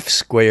half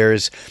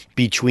squares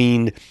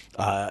between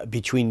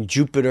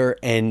Jupiter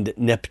and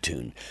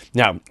Neptune.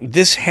 Now,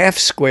 this half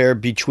square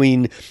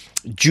between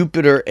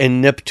Jupiter and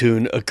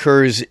Neptune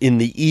occurs in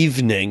the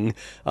evening.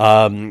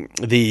 The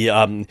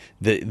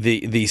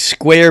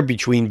square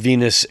between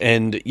Venus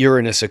and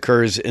Uranus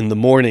occurs in the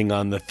morning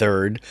on the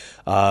 3rd.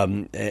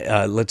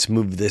 Let's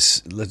move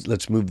this.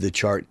 Let's move the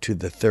chart to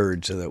the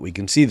 3rd so that we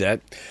can see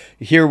that.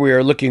 Here we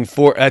are looking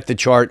at the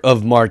chart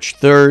of March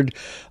 3rd.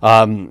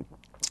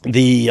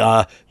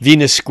 The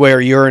Venus square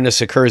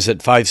Uranus occurs at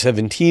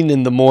 5:17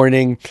 in the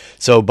morning,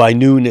 so by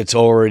noon it's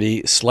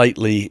already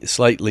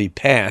slightly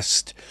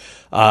past.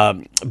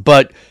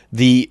 But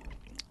the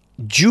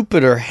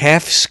Jupiter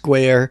half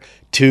square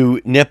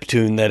to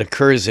Neptune that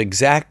occurs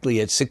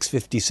exactly at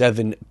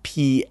 6:57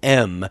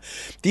 p.m.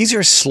 These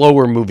are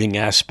slower moving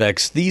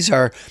aspects. This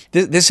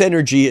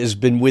energy has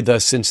been with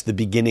us since the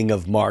beginning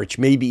of March,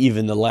 maybe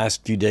even the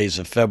last few days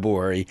of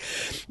February.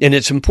 And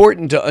it's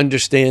important to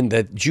understand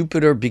that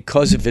Jupiter,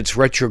 because of its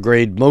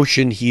retrograde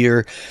motion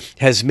here,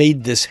 has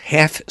made this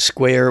half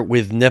square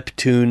with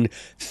Neptune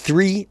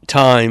 3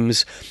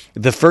 times.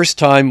 The first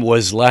time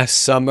was last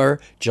summer,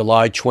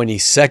 July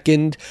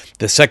 22nd.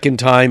 The second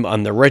time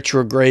on the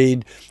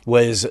retrograde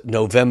was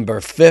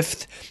November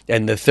 5th.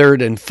 And the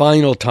third and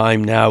final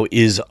time now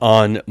is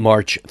on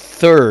March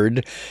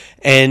 3rd.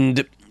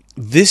 And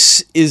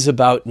this is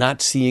about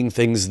not seeing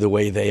things the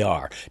way they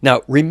are.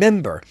 Now,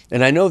 remember,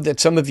 and I know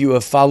that some of you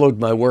have followed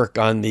my work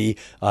on the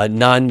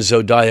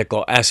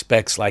non-zodiacal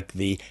aspects like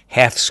the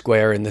half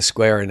square and the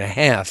square and a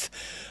half.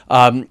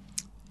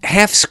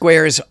 Half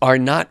squares are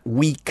not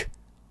weak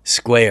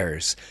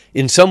squares.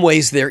 In some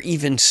ways, they're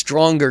even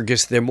stronger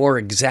because they're more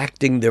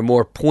exacting, they're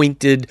more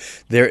pointed,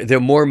 they're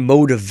more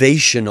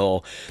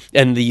motivational.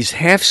 And these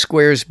half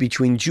squares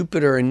between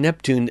Jupiter and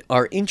Neptune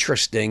are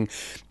interesting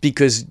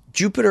because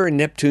Jupiter and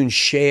Neptune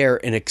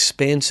share an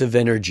expansive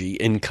energy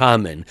in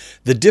common.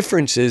 The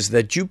difference is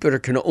that Jupiter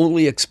can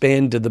only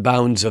expand to the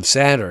bounds of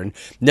Saturn.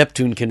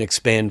 Neptune can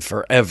expand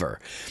forever.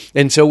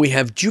 And so we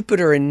have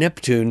Jupiter and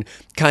Neptune,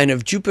 kind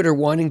of Jupiter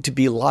wanting to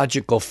be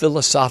logical,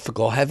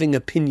 philosophical, having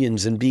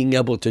opinions and being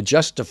able to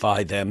justify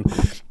them,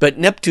 but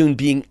Neptune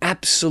being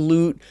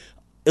absolute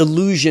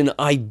illusion,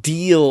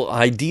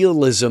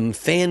 idealism,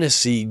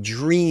 fantasy,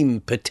 dream,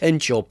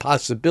 potential,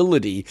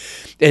 possibility.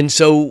 And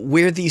so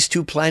where these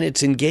two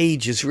planets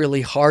engage is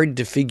really hard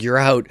to figure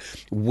out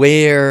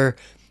where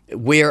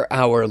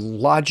our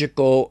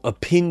logical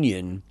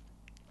opinion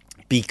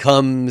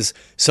becomes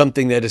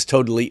something that is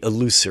totally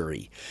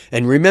illusory.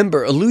 And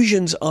remember,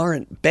 illusions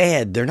aren't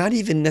bad. They're not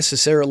even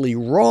necessarily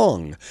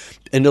wrong.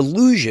 An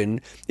illusion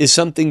is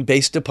something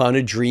based upon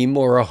a dream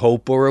or a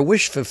hope or a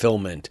wish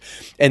fulfillment.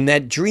 And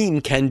that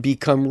dream can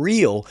become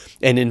real.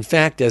 And in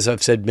fact, as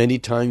I've said many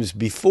times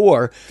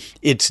before,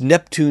 it's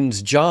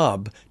Neptune's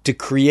job to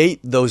create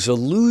those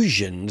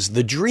illusions,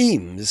 the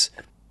dreams,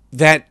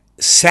 that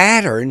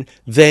Saturn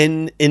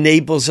then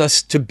enables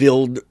us to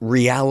build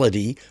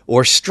reality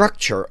or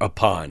structure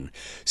upon.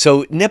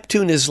 So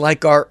Neptune is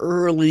like our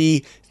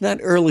early, not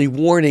early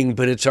warning,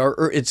 but it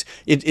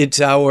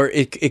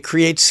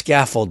creates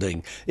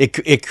scaffolding.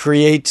 It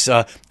creates.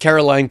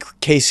 Caroline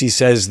Casey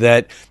says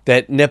that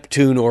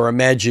Neptune, or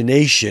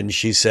imagination,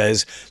 she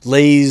says,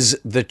 lays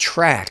the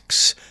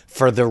tracks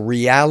for the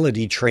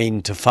reality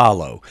train to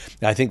follow.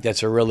 I think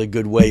that's a really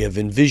good way of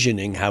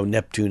envisioning how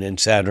Neptune and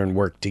Saturn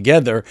work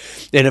together.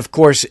 And of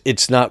course,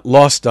 it's not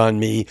lost on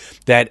me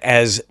that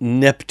as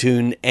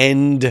Neptune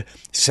and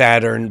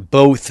Saturn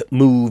both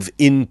move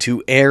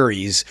into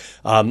Aries,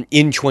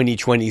 in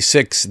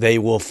 2026, they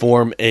will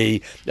form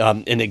an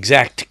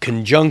exact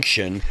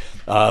conjunction.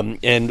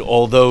 And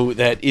although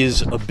that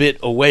is a bit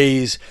a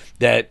ways,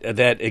 that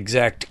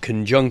exact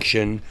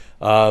conjunction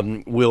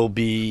will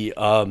be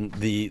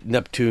the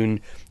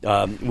Neptune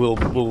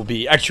will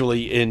be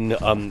actually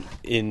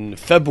in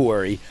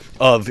February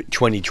of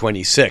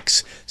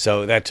 2026.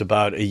 So that's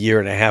about a year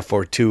and a half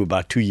or two,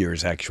 about 2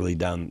 years actually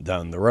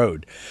down the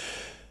road.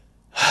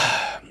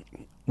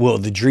 Will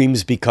the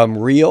dreams become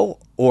real,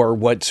 or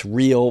what's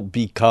real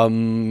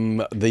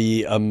become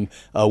the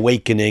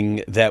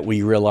awakening that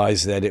we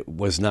realize that it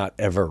was not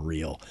ever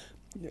real?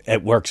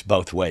 It works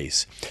both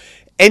ways.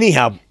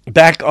 Anyhow,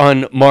 back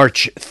on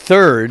March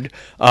 3rd,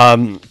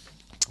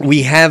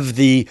 we have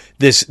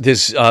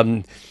this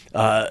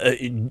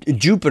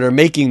Jupiter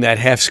making that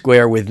half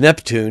square with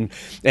Neptune,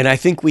 and I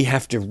think we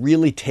have to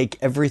really take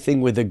everything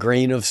with a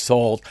grain of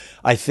salt.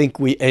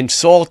 And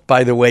salt,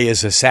 by the way,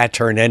 is a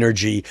Saturn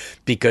energy,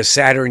 because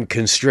Saturn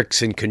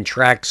constricts and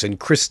contracts and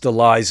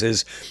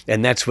crystallizes,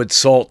 and that's what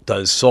salt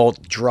does.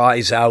 Salt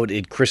dries out,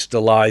 it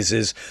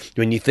crystallizes.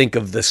 When you think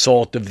of the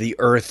salt of the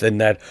earth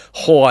and that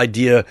whole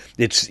idea,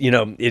 it's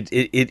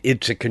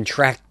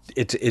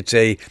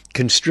a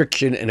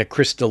constriction and a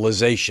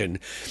crystallization.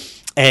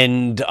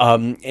 And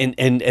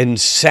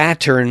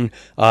Saturn,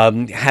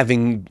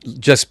 having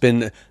just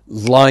been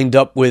lined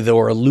up with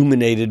or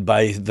illuminated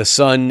by the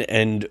sun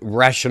and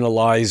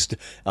rationalized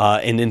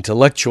and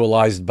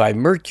intellectualized by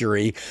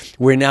Mercury,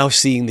 we're now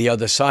seeing the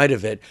other side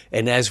of it.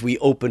 And as we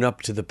open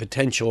up to the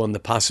potential and the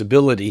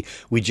possibility,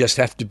 we just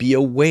have to be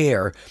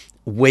aware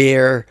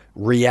where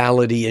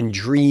reality and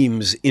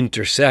dreams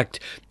intersect,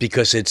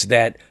 because it's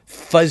that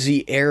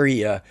fuzzy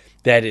area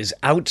that is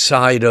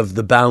outside of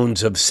the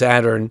bounds of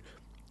Saturn.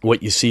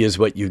 What you see is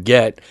what you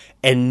get,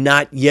 and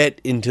not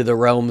yet into the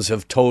realms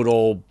of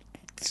total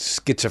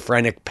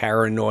schizophrenic,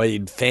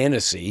 paranoid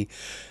fantasy.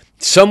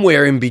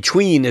 Somewhere in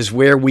between is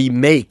where we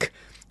make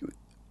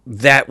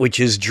that which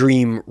is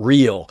dream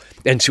real.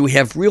 And so we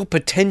have real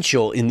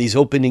potential in these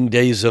opening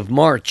days of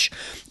March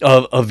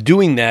of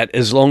doing that,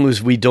 as long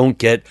as we don't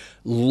get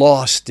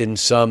lost in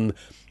some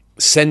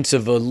sense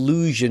of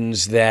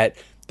illusions that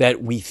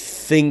we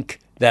think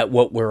that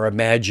what we're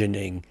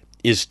imagining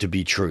is to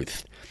be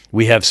truth.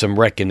 We have some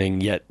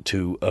reckoning yet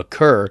to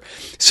occur.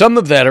 Some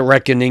of that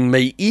reckoning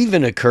may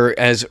even occur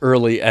as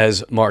early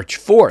as March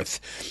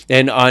 4th.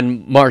 And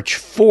on March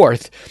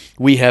 4th,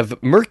 we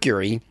have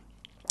Mercury,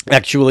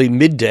 actually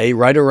midday,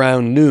 right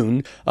around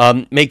noon,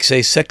 makes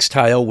a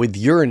sextile with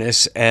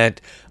Uranus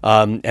at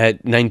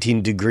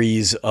 19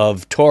 degrees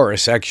of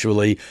Taurus.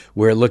 Actually,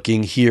 we're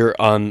looking here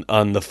on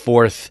the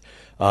 4th,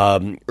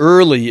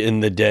 early in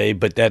the day,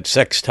 but that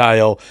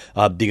sextile,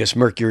 because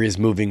Mercury is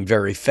moving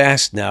very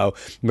fast now,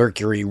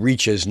 Mercury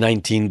reaches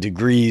 19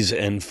 degrees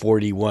and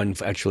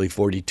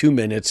 42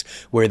 minutes,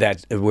 where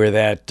that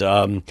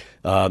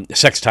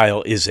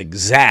sextile is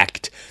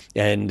exact,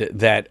 and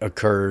that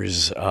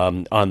occurs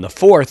on the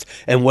 4th.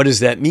 And what does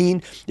that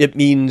mean? It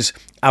means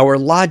our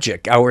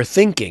logic, our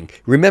thinking.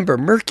 Remember,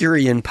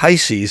 Mercury in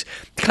Pisces,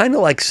 kind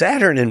of like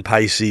Saturn in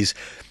Pisces,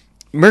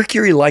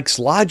 Mercury likes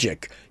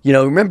logic.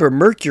 Remember,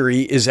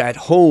 Mercury is at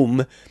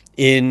home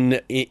in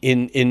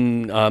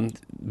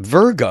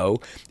Virgo,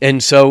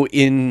 and so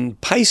in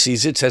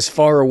Pisces, it's as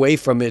far away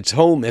from its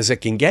home as it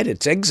can get.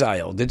 It's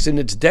exiled. It's in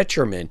its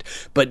detriment.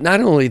 But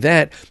not only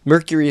that,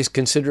 Mercury is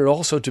considered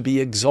also to be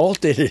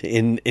exalted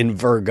in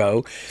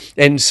Virgo,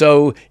 and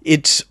so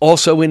it's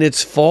also in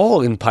its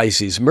fall in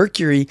Pisces.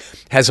 Mercury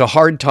has a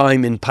hard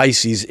time in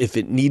Pisces if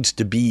it needs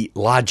to be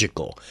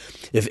logical,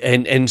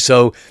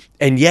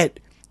 and yet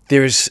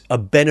there's a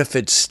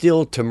benefit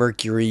still to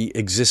Mercury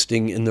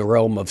existing in the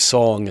realm of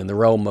song, in the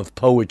realm of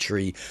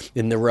poetry,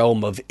 in the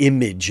realm of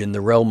image, in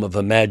the realm of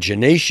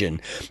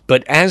imagination.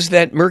 But as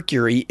that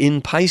Mercury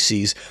in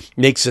Pisces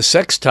makes a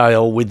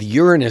sextile with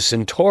Uranus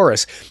and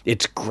Taurus,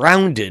 it's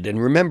grounded.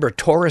 And remember,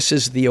 Taurus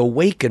is the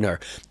awakener.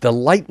 The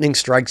lightning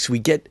strikes,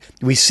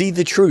 we see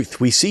the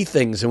truth, we see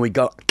things, and we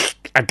go,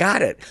 I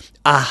got it.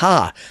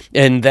 Aha.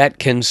 And that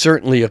can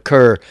certainly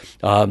occur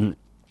on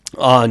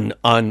the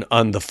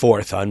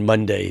 4th, on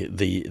Monday,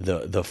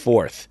 the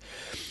 4th.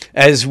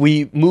 As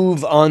we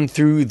move on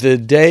through the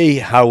day,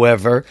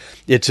 however,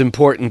 it's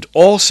important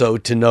also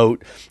to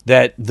note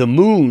that the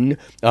moon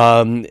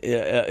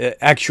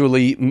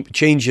actually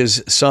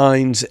changes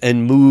signs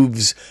and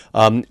moves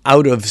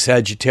out of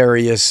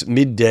Sagittarius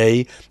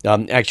midday,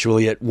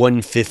 actually at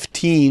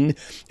 1:15,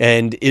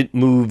 and it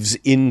moves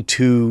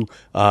into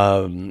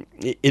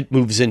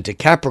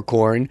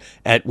Capricorn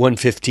at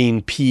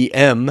 1:15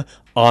 p.m.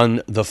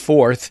 on the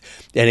 4th,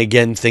 and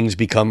again things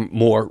become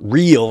more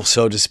real,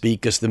 so to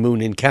speak, as the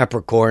moon in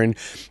Capricorn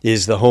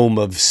is the home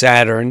of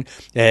Saturn,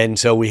 and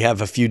so we have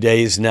a few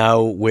days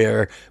now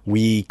where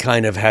we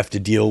kind of have to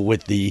deal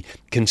with the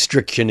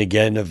constriction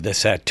again of the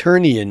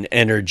Saturnian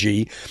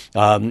energy,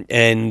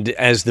 and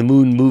as the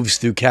moon moves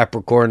through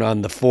Capricorn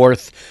on the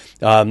 4th,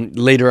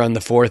 later on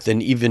the 4th,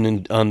 and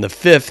even on the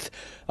 5th,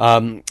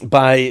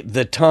 by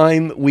the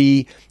time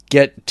we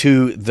get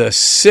to the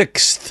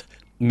 6th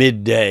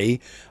midday,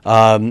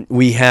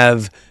 we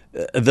have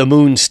the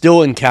moon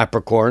still in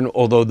Capricorn,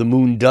 although the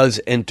moon does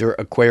enter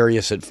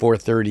Aquarius at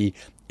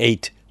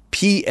 4:38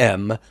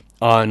 p.m.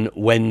 on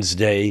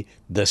Wednesday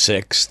the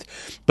 6th.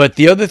 But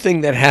the other thing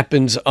that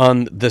happens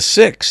on the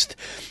 6th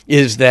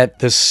is that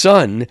the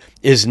sun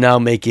is now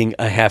making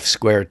a half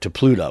square to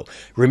Pluto.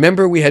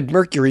 Remember, we had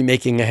Mercury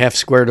making a half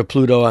square to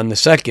Pluto on the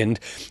 2nd,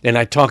 and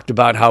I talked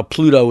about how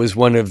Pluto is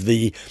one of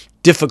the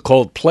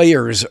difficult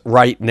players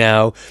right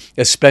now,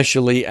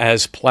 especially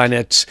as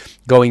planets,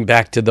 going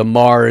back to the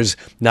Mars,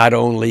 not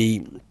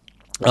only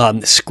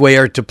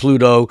square to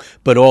Pluto,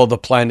 but all the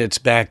planets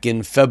back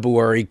in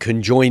February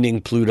conjoining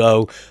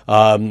Pluto,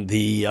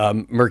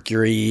 the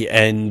Mercury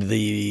and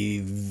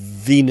the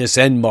Venus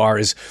and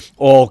Mars,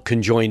 all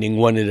conjoining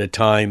one at a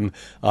time,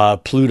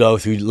 Pluto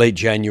through late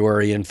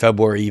January and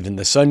February, even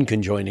the Sun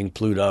conjoining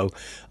Pluto.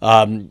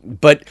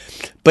 But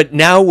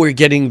now we're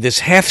getting this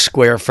half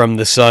square from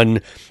the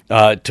Sun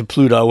to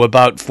Pluto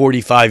about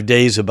 45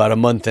 days, about a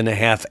month and a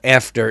half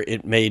after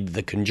it made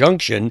the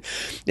conjunction.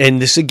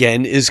 And this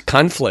again is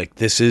conflict.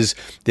 This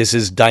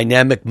is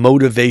dynamic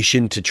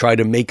motivation to try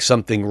to make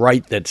something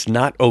right that's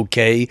not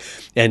okay.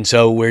 And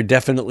so we're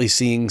definitely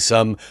seeing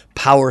some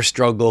power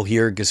struggle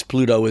here, because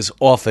Pluto is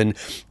often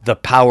the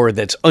power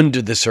that's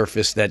under the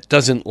surface, that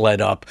doesn't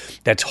let up,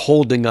 that's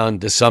holding on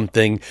to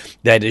something,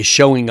 that is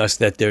showing us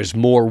that there's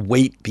more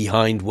weight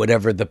behind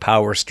whatever the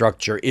power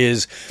structure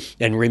is.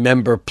 And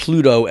remember,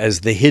 Pluto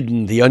as the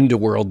hidden, the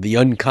underworld, the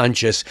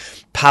unconscious,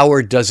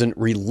 power doesn't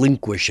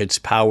relinquish its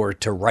power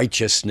to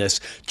righteousness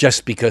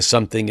just because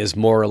something is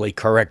morally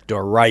correct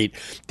or right.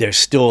 There's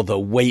still the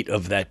weight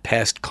of that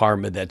past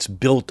karma that's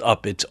built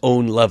up its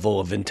own level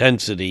of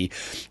intensity,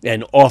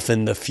 and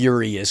often the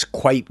fury is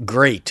quite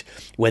great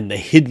when the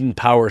hidden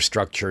power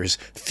structures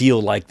feel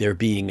like they're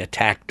being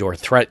attacked or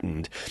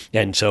threatened.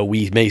 And so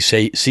we may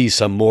see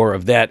some more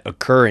of that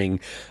occurring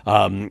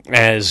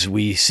as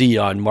we see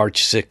on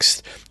March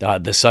 6th,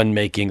 the Sun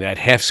making that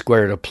half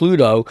square to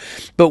Pluto.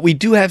 But we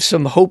do have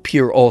some hope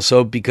here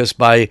also, because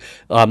by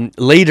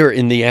later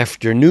in the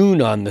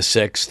afternoon on the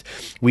 6th,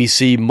 we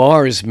see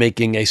Mars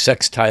making a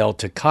sextile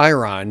to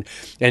Chiron.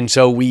 And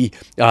so we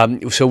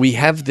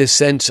have this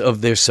sense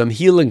of there's some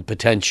healing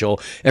potential.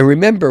 And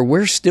remember,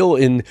 we're still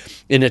in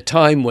a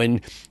time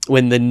when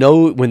the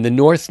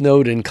North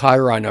Node and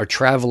Chiron are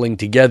traveling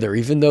together,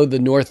 even though the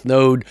North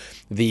Node,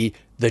 the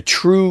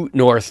true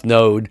North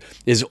Node,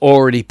 is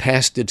already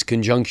past its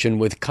conjunction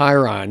with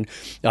Chiron.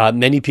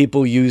 Many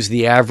people use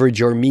the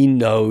average or mean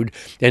node,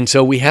 and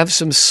so we have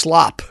some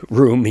slop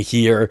room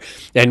here,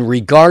 and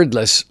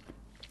regardless,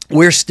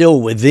 we're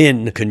still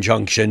within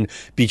conjunction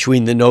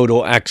between the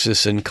nodal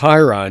axis and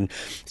Chiron.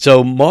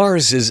 So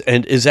Mars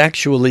is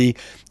actually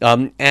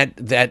at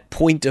that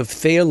point of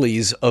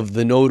Thales of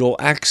the nodal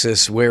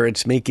axis, where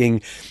it's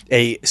making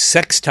a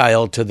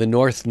sextile to the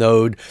north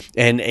node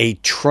and a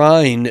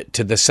trine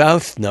to the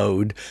south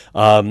node.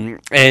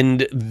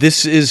 And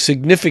this is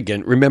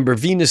significant. Remember,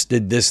 Venus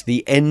did this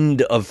the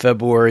end of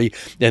February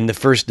and the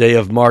first day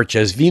of March,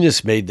 as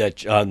Venus made that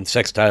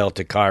sextile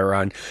to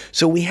Chiron.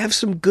 So we have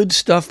some good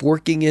stuff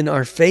working in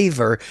our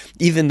favor,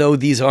 even though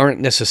these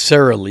aren't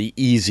necessarily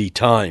easy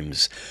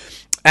times.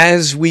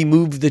 As we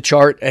move the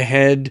chart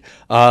ahead,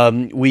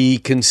 we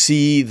can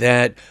see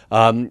that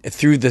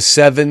through the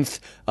 7th,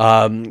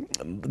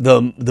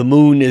 the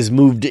moon is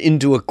moved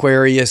into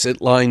Aquarius.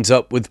 It lines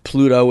up with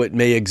Pluto. It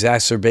may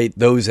exacerbate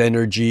those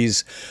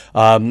energies.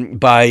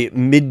 By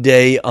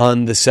midday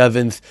on the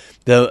 7th,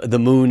 the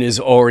moon is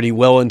already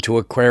well into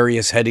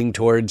Aquarius, heading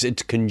towards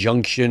its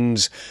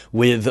conjunctions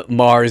with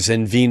Mars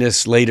and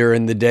Venus later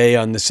in the day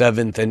on the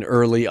 7th and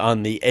early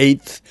on the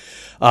 8th.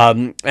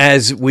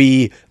 As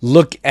we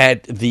look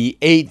at the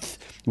 8th,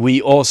 we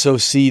also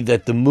see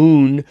that the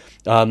moon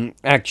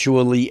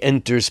actually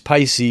enters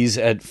Pisces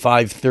at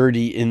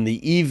 5:30 in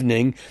the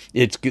evening.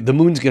 The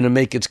moon's going to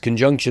make its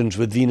conjunctions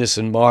with Venus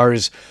and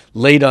Mars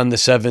late on the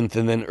 7th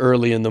and then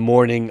early in the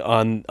morning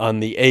on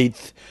the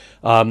 8th.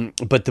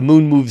 but the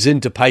moon moves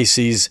into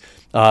Pisces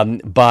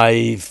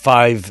by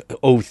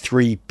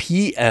 5:03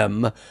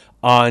 p.m.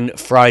 on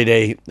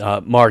Friday,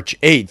 March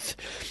 8th.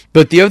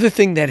 But the other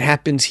thing that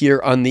happens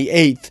here on the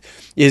 8th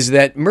is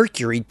that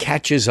Mercury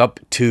catches up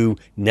to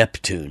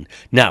Neptune.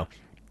 Now,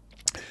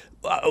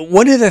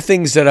 one of the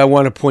things that I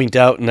want to point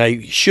out, and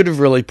I should have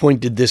really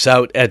pointed this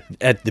out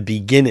at the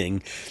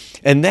beginning,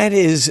 and that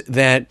is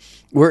that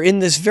we're in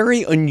this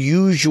very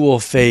unusual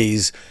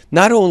phase,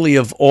 not only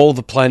of all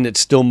the planets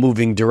still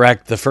moving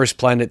direct. The first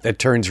planet that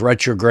turns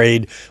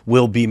retrograde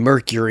will be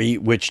Mercury,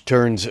 which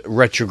turns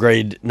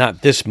retrograde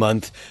not this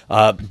month,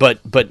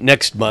 but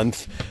next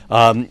month.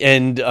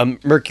 And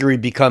Mercury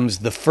becomes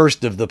the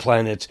first of the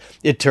planets.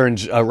 It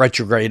turns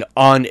retrograde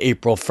on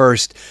April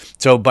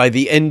 1st. So by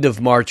the end of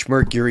March,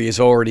 Mercury is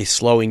already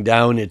slowing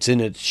down. It's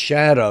in its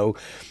shadow.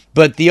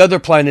 But the other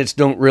planets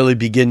don't really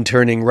begin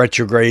turning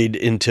retrograde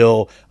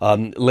until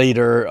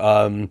later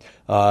in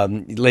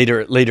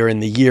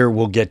the year.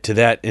 We'll get to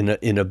that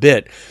in a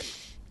bit.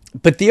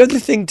 But the other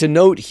thing to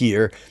note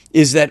here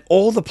is that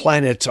all the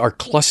planets are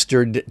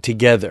clustered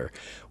together.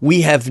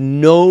 We have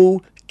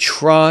no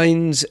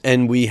trines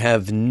and we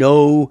have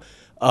no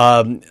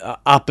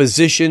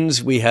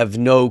oppositions, we have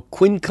no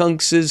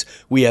quincunxes,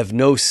 we have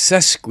no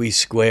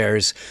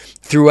sesquisquares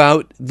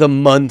throughout the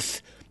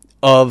month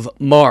of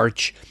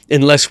March,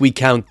 unless we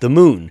count the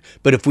moon.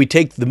 But if we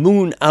take the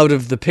moon out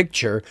of the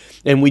picture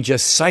and we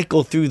just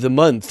cycle through the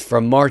month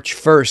from March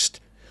 1st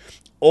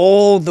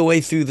all the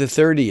way through the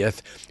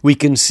 30th, we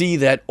can see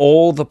that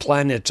all the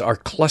planets are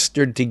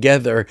clustered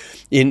together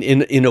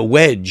in a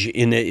wedge,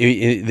 in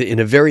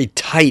a very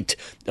tight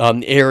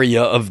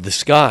area of the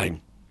sky,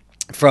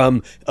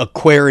 from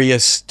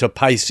Aquarius to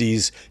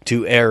Pisces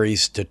to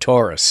Aries to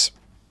Taurus.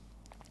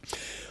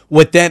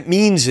 What that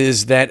means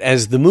is that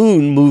as the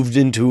moon moved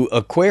into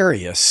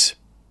Aquarius,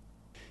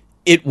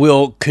 it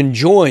will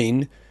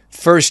conjoin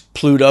first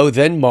Pluto,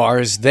 then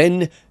Mars,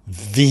 then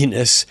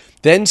Venus,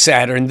 then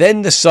Saturn,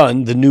 then the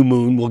Sun, the new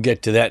moon, we'll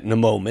get to that in a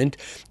moment,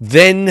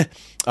 then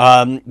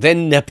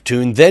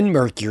Neptune, then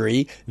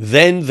Mercury,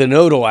 then the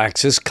nodal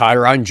axis,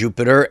 Chiron,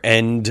 Jupiter,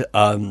 and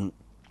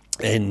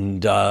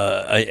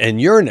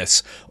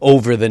Uranus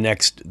over the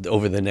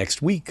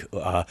next week,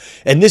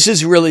 and this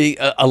is really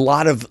a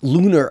lot of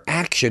lunar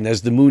action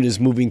as the moon is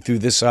moving through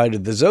this side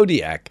of the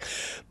zodiac.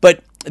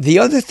 But the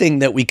other thing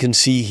that we can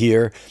see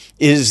here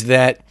is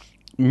that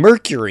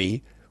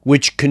Mercury,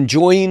 which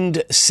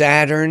conjoined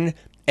Saturn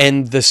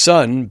and the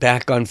Sun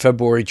back on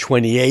February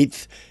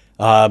 28th,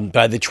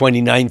 by the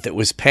 29th it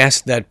was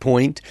past that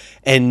point,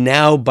 and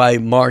now by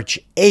March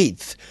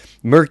 8th,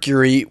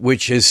 Mercury,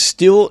 which is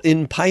still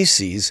in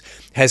Pisces,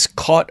 has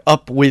caught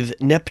up with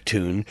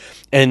Neptune,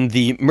 and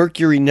the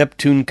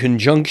Mercury-Neptune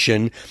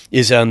conjunction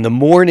is on the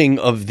morning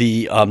of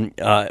the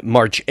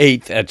March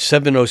 8th at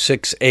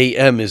 7:06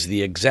 a.m. is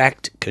the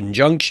exact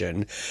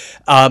conjunction.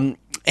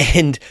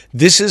 And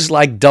this is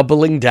like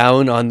doubling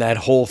down on that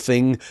whole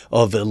thing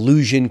of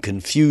illusion,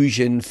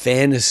 confusion,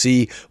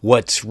 fantasy,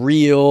 what's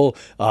real,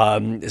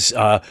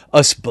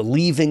 us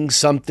believing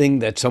something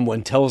that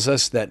someone tells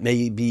us that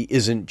maybe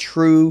isn't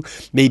true.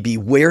 Maybe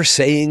we're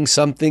saying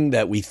something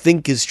that we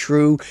think is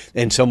true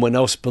and someone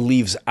else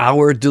believes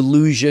our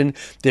delusion.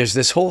 There's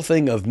this whole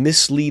thing of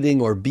misleading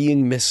or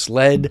being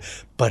misled.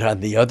 But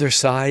on the other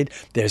side,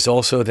 there's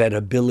also that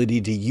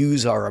ability to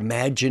use our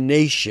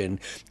imagination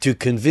to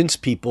convince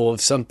people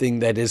of something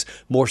that is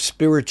more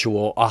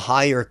spiritual, a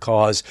higher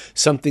cause,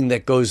 something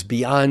that goes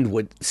beyond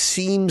what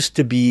seems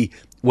to be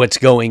what's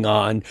going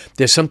on.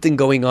 There's something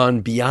going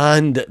on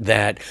beyond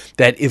that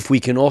if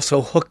we can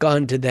also hook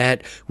onto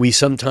that, we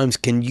sometimes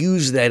can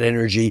use that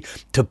energy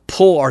to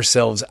pull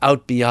ourselves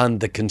out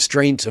beyond the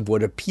constraints of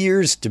what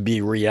appears to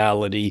be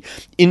reality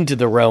into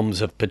the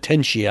realms of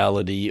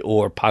potentiality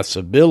or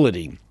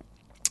possibility.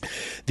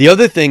 The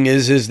other thing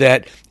is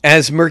that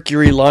as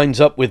Mercury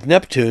lines up with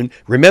Neptune,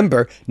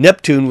 remember,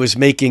 Neptune was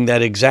making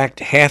that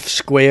exact half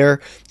square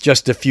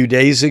just a few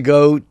days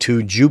ago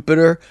to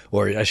Jupiter,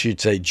 or I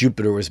should say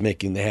Jupiter was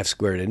making the half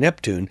square to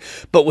Neptune.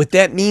 But what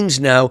that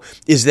means now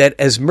is that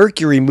as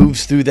Mercury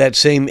moves through that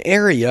same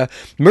area,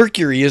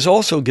 Mercury is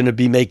also going to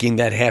be making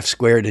that half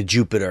square to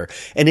Jupiter.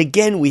 And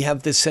again, we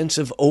have this sense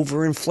of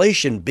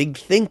overinflation, big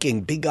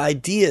thinking, big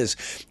ideas.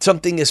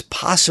 Something is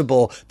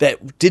possible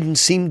that didn't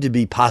seem to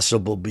be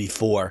possible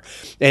before.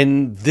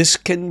 And this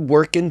can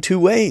work in two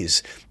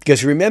ways.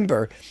 Because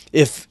remember,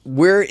 if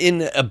we're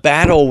in a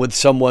battle with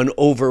someone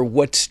over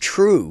what's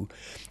true,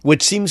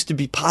 what seems to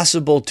be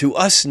possible to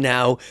us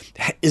now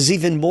is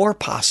even more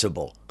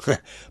possible.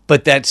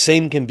 But that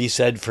same can be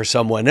said for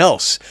someone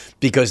else,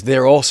 because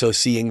they're also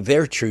seeing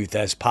their truth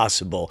as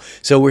possible.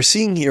 So we're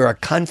seeing here a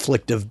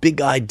conflict of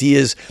big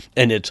ideas,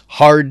 and it's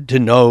hard to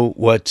know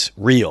what's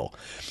real.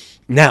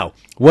 Now,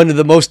 one of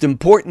the most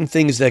important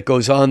things that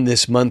goes on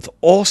this month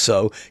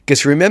also,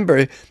 because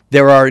remember,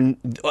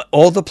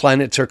 all the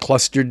planets are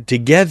clustered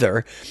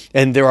together,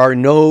 and there are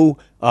no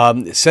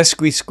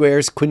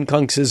sesquisquares,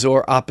 quincunxes,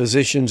 or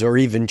oppositions, or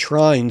even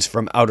trines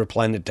from outer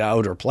planet to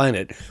outer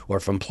planet, or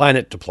from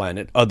planet to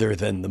planet, other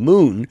than the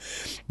moon.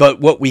 But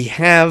what we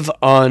have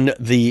on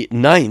the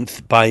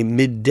 9th, by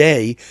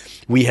midday,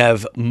 we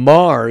have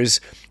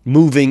Mars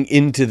moving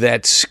into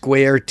that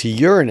square to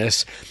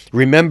Uranus.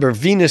 Remember,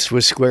 Venus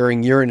was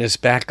squaring Uranus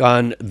back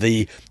on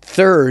the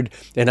 3rd,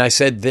 and I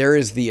said there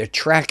is the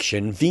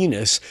attraction,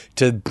 Venus,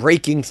 to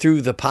breaking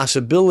through the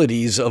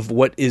possibilities of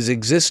what is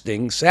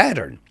existing,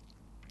 Saturn.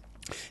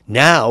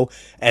 Now,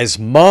 as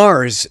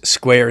Mars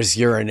squares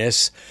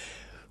Uranus,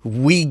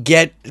 we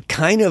get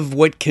kind of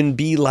what can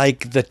be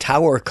like the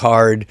Tower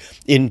card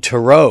in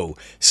Tarot.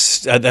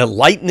 The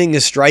lightning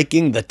is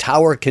striking, the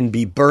tower can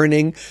be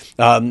burning,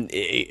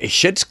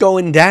 shit's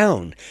going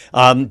down,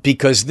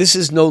 because this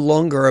is no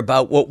longer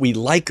about what we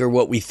like or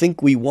what we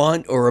think we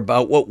want or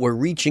about what we're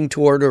reaching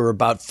toward or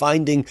about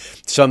finding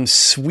some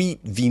sweet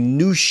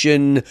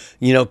Venusian,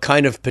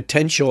 kind of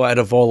potential out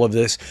of all of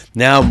this.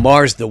 Now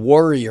Mars, the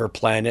warrior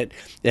planet,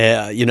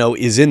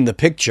 is in the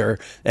picture,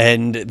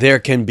 and there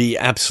can be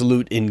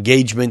absolute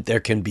engagement, there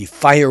can be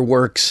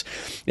fireworks,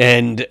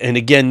 and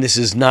again, this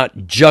is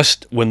not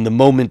just when the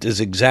moment is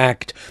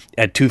exact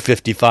at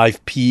 2:55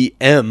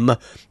 p.m.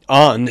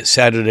 on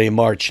Saturday,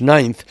 March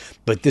 9th,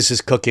 but this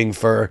is cooking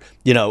for,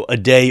 a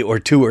day or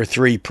two or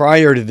three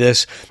prior to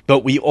this.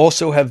 But we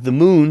also have the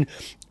moon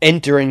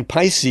entering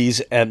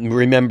Pisces,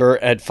 remember,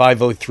 at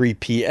 5:03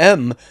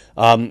 p.m.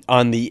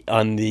 On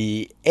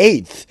the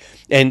 8th,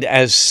 and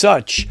as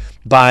such,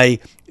 by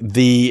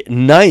the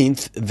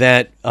 9th,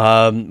 that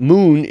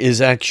moon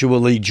is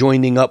actually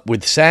joining up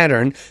with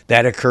Saturn.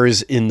 That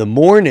occurs in the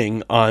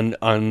morning on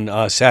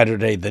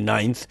Saturday the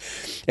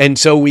 9th. And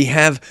so we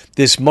have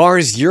this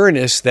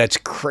Mars-Uranus that's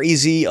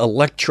crazy,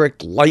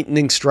 electric,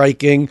 lightning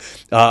striking,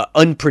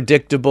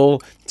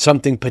 unpredictable,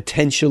 something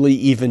potentially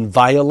even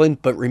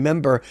violent. But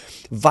remember,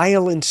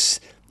 violence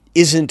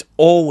isn't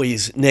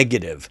always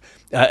negative.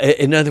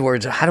 In other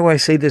words, how do I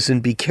say this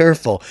and be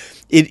careful?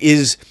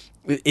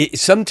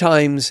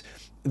 Sometimes,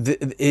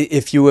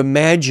 if you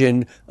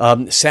imagine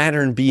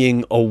Saturn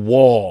being a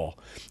wall,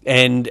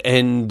 and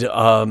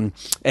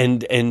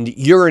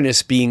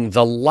Uranus being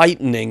the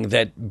lightning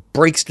that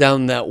breaks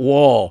down that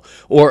wall,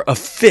 or a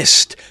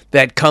fist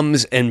that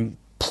comes and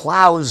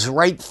plows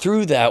right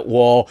through that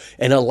wall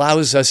and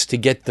allows us to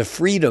get the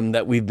freedom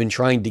that we've been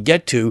trying to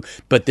get to,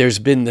 but there's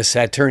been the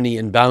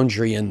Saturnian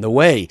boundary in the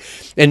way.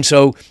 And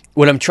so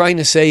what I'm trying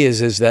to say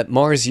is that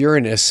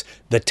Mars-Uranus,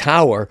 the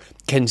tower,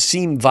 can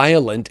seem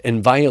violent,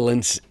 and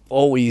violence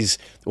always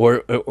or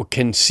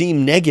can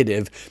seem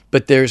negative,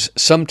 but there's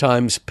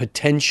sometimes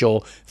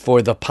potential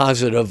for the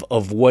positive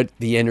of what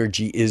the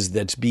energy is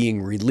that's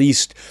being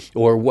released,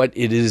 or what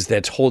it is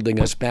that's holding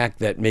us back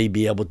that may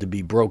be able to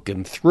be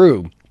broken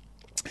through.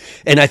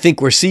 And I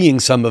think we're seeing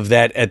some of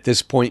that at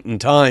this point in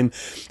time,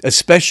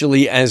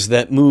 especially as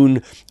that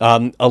moon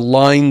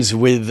aligns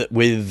with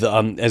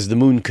as the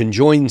moon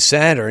conjoins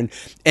Saturn,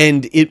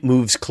 and it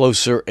moves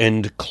closer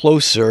and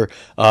closer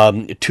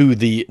to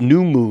the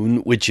new moon,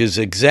 which is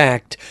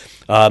exact,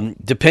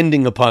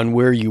 depending upon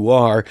where you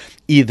are,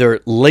 either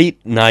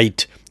late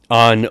night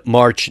on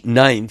March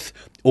 9th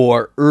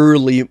or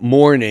early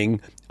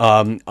morning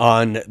on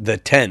the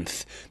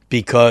 10th.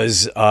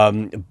 Because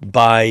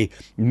by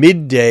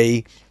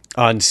midday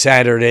on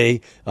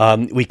Saturday,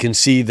 we can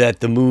see that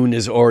the moon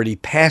is already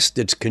past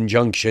its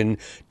conjunction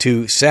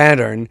to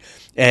Saturn,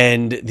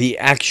 and the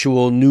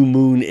actual new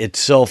moon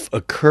itself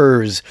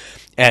occurs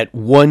at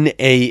 1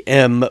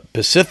 a.m.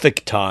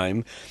 Pacific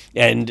time.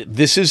 And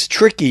this is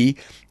tricky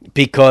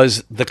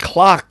because the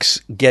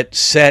clocks get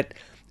set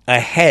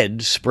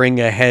ahead, spring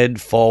ahead,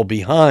 fall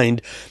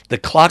behind. The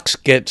clocks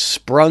get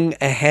sprung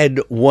ahead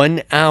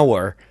 1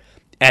 hour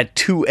at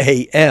 2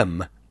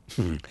 a.m.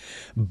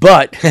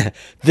 But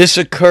this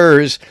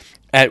occurs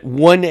at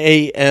 1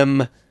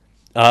 a.m.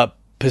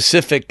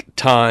 Pacific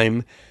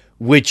time,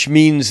 which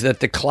means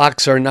that the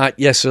clocks are not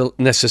yet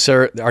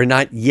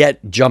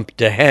jumped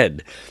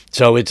ahead.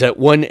 So it's at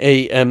 1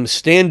 a.m.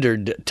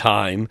 standard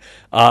time,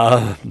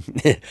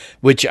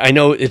 which I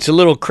know it's a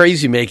little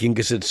crazy making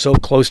because it's so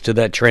close to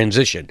that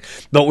transition.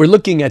 But we're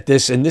looking at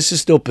this, and this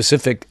is still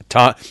Pacific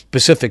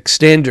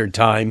Standard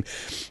Time.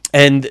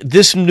 And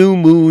this new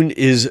moon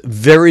is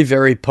very,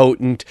 very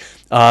potent.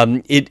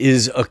 It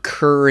is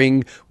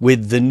occurring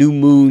with the new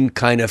moon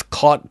kind of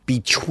caught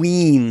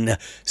between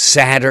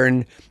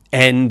Saturn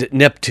and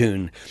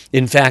Neptune.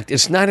 In fact,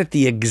 it's not at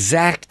the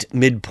exact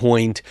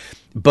midpoint,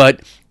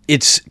 but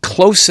it's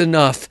close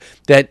enough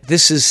that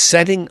this is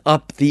setting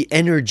up the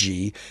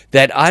energy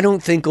that I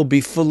don't think will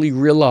be fully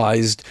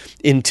realized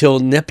until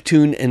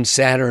Neptune and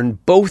Saturn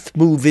both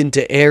move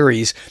into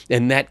Aries,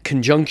 and that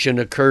conjunction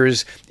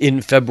occurs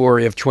in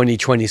February of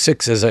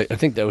 2026, as I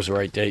think that was the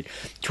right date.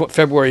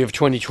 February of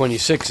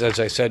 2026, as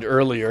I said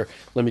earlier.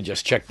 Let me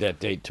just check that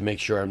date to make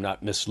sure I'm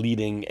not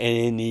misleading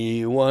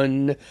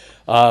anyone.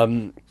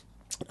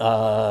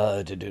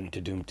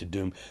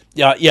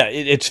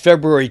 It's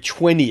February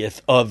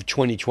 20th of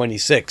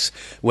 2026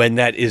 when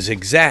that is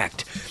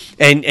exact.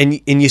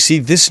 And you see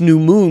this new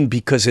moon,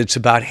 because it's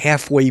about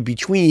halfway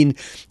between,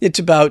 it's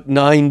about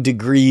 9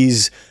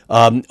 degrees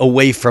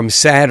away from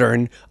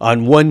Saturn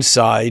on one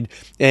side,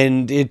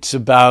 and it's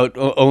about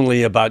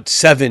only about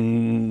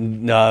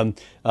 7.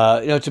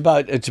 About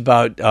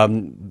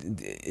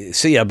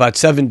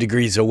 7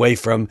 degrees away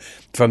from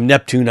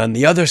Neptune on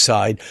the other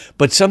side.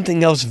 But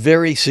something else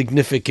very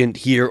significant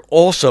here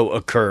also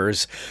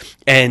occurs,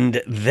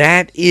 and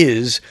that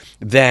is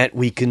that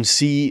we can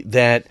see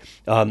that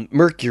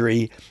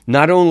Mercury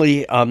not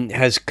only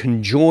has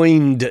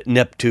conjoined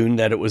Neptune,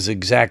 that it was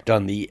exact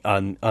on the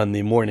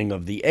morning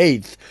of the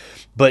 8th,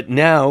 but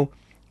now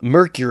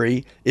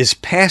Mercury is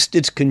past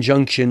its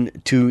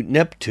conjunction to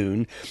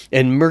Neptune,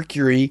 and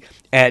Mercury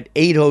at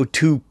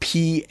 8:02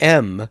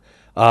 p.m.,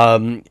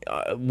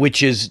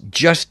 which is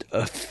just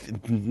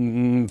 8,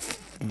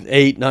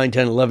 9,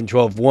 10, 11,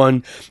 12,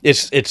 1.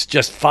 It's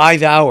just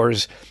 5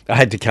 hours. I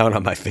had to count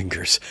on my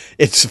fingers.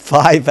 It's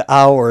 5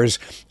 hours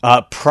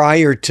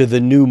prior to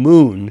the new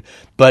moon,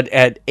 but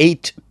at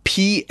 8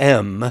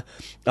 p.m.,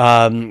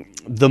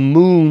 the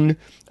moon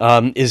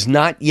is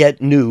not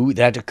yet new.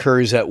 That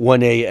occurs at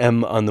 1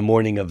 a.m. on the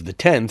morning of the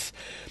 10th.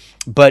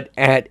 But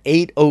at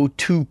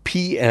 8:02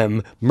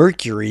 p.m.,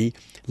 Mercury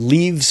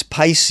leaves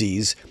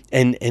Pisces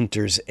and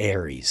enters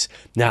Aries.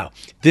 Now,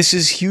 this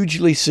is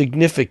hugely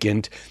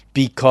significant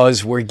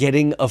because we're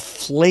getting a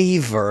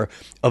flavor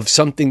of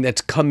something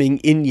that's coming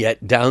in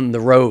yet down the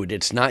road.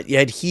 It's not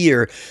yet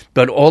here,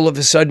 but all of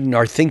a sudden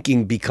our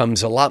thinking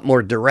becomes a lot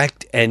more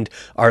direct and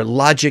our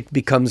logic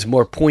becomes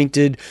more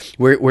pointed.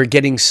 We're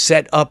getting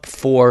set up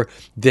for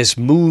this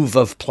move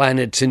of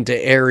planets into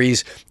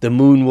Aries. The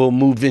moon will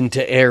move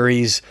into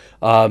Aries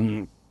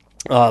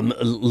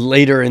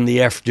later in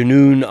the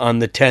afternoon on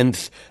the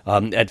 10th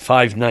at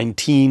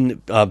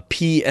 5:19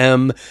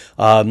 p.m.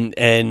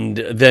 And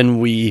then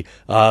we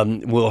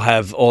will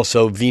have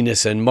also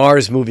Venus and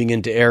Mars moving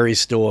into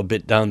Aries still a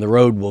bit down the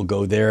road. We'll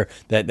go there.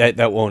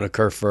 That won't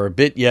occur for a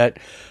bit yet.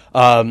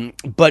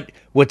 But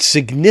what's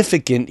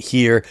significant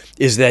here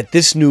is that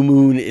this new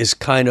moon is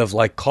kind of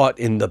like caught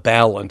in the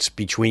balance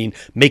between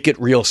make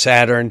it real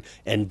Saturn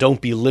and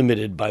don't be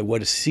limited by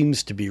what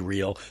seems to be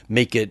real.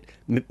 Make it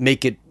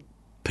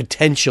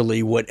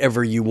potentially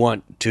whatever you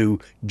want to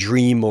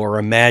dream or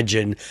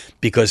imagine,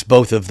 because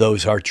both of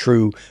those are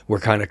true.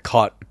 We're kind of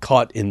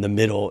caught in the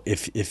middle,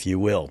 if you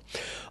will.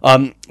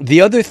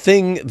 The other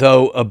thing,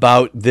 though,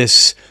 about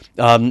this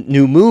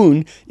new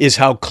moon is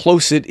how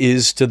close it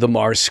is to the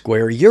Mars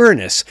square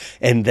Uranus,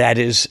 and that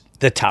is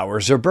the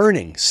towers are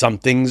burning.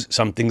 Something's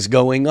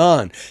going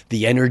on.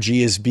 The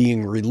energy is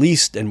being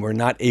released, and we're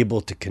not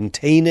able to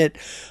contain it.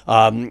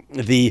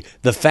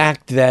 The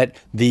fact that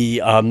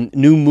the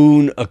new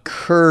moon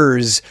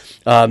occurs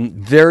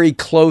very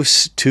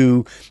close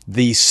to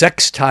the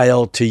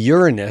sextile to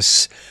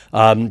Uranus,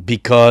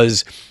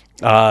 because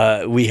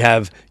we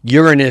have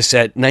Uranus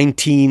at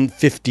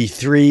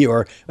 1953,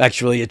 or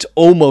actually it's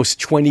almost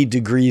 20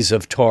 degrees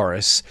of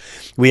Taurus.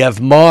 We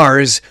have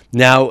Mars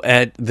now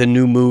at the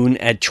new moon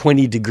at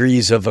 20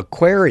 degrees of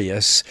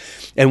Aquarius.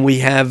 And we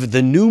have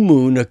the new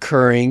moon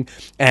occurring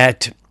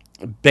at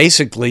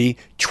basically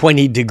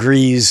 20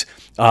 degrees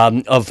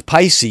of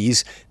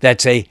Pisces.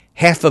 That's a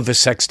half of a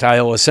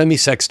sextile, a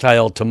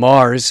semisextile to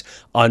Mars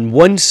on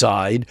one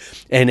side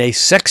and a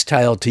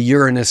sextile to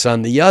Uranus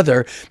on the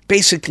other,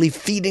 basically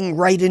feeding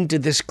right into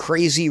this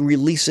crazy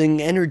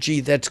releasing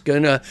energy that's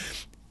going to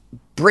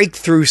break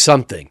through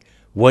something.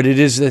 What it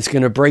is that's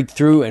going to break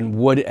through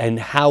and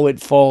how it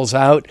falls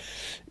out,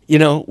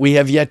 we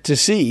have yet to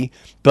see.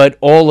 But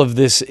all of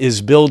this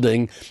is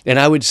building, and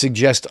I would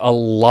suggest a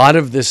lot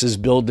of this is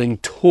building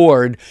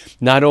toward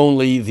not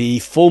only the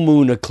full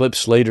moon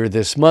eclipse later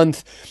this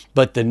month,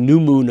 but the new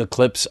moon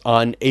eclipse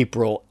on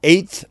April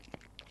 8th.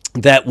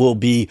 That will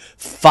be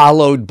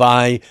followed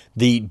by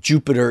the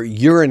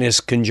Jupiter-Uranus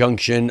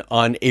conjunction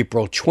on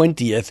April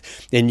 20th.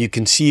 And you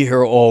can see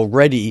here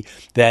already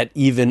that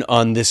even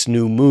on this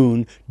new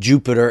moon,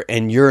 Jupiter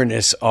and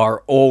Uranus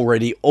are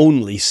already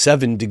only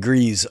 7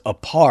 degrees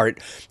apart.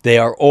 They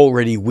are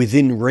already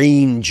within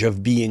range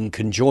of being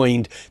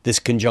conjoined. This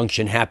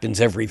conjunction happens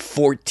every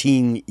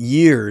 14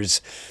 years.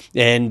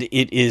 And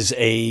it is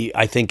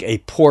I think a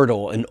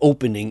portal, an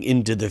opening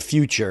into the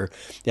future.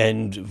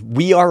 And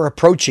we are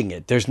approaching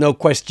it. There's no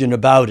question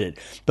about it.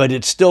 But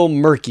it's still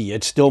murky.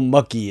 It's still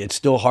mucky. It's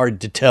still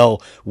hard to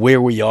tell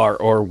where we are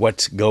or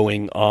what's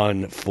going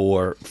on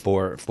for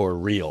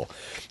real.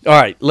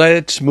 All right,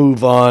 let's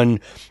move on.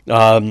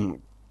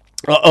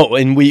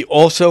 And we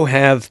also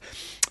have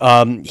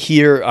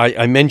here,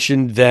 I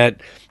mentioned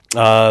that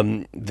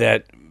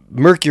that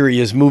Mercury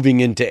is moving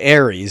into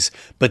Aries,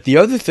 but the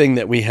other thing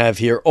that we have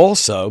here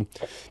also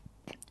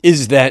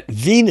is that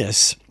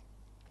Venus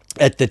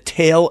at the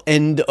tail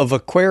end of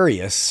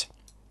Aquarius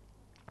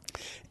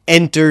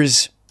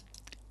enters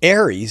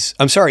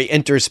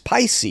enters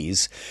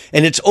Pisces,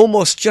 and it's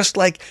almost just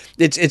like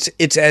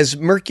it's as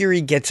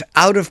Mercury gets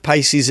out of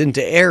Pisces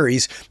into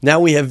Aries. Now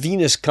we have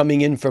Venus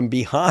coming in from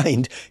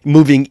behind,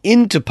 moving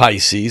into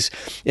Pisces,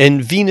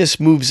 and Venus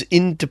moves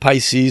into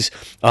Pisces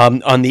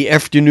on the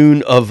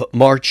afternoon of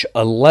March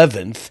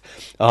 11th,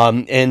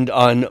 and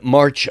on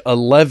March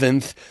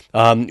 11th.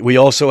 We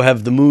also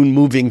have the moon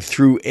moving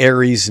through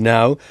Aries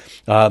now.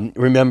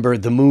 Remember,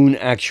 the moon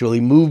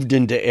actually moved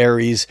into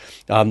Aries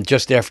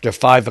just after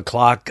 5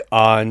 o'clock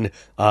on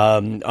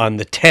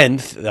the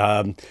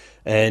 10th,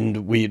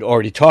 and we'd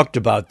already talked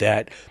about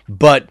that.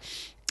 But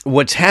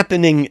what's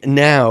happening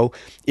now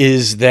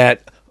is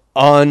that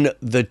on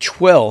the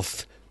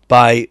 12th,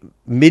 by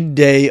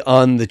midday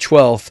on the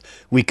 12th,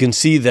 we can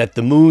see that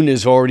the moon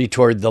is already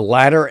toward the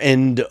latter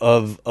end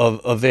of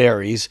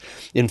Aries.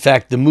 In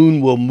fact, the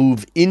moon will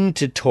move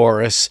into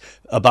Taurus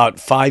about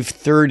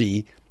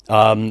 5:30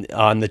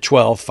 on the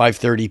 12th,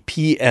 5:30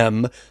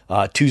 p.m.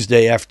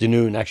 Tuesday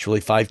afternoon.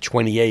 Actually,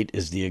 5:28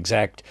 is the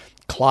exact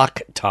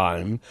clock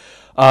time.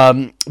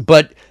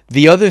 But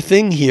the other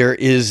thing here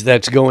is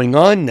that's going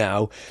on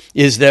now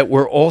is that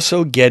we're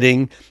also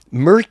getting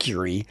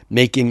Mercury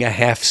making a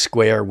half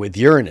square with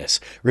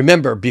Uranus.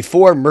 Remember,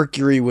 before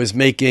Mercury was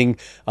making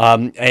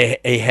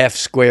a half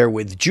square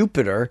with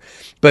Jupiter,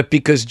 but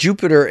because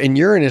Jupiter and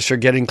Uranus are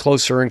getting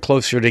closer and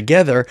closer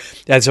together,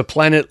 as a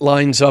planet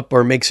lines up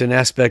or makes an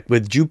aspect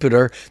with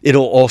Jupiter,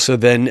 it'll also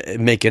then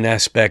make an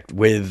aspect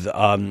with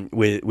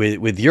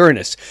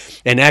Uranus.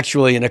 And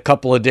actually, in a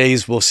couple of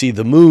days, we'll see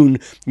the moon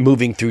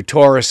moving through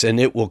Taurus, and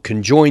it will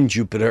conjoin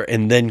Jupiter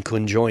and then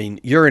conjoin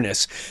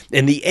Uranus.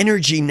 And the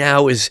energy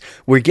now is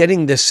we're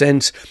getting the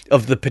sense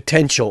of the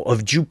potential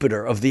of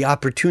Jupiter, of the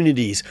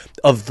opportunities,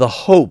 of the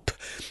hope.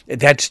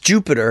 That's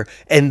Jupiter.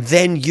 And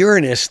then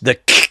Uranus,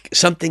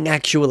 something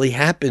actually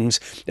happens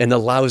and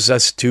allows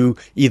us to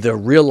either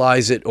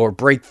realize it or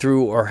break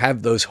through or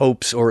have those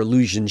hopes or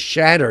illusions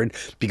shattered,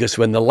 because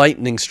when the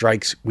lightning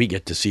strikes, we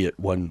get to see it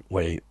one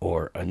way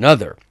or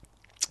another.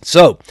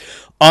 So,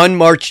 on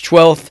March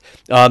 12th,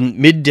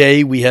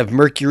 midday, we have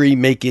Mercury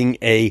making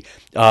a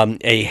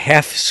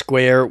half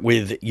square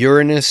with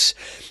Uranus.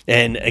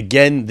 And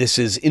again, this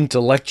is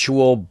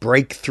intellectual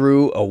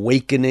breakthrough,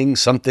 awakening,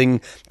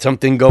 something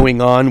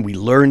going on. We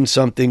learn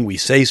something, we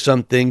say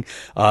something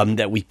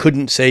that we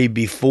couldn't say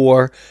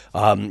before.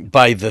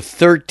 By the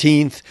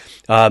 13th,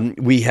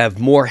 we have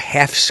more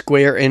half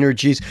square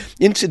energies.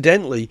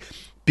 Incidentally,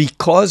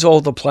 because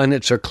all the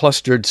planets are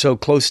clustered so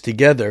close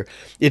together,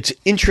 it's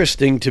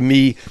interesting to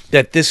me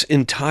that this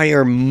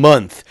entire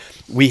month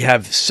we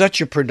have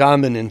such a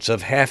predominance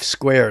of half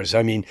squares.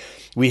 I mean,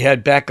 we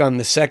had back on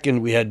the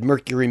 2nd, we had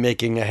Mercury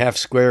making a half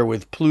square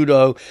with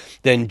Pluto,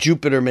 then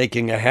Jupiter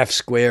making a half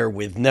square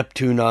with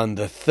Neptune on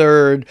the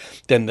 3rd,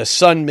 then the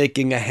Sun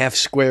making a half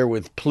square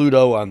with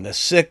Pluto on the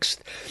 6th,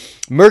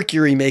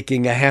 Mercury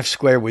making a half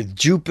square with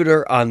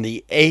Jupiter on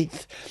the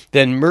 8th,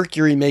 then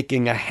Mercury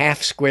making a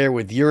half square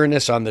with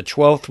Uranus on the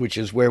 12th, which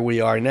is where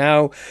we are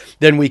now.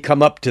 Then we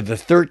come up to the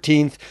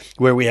 13th,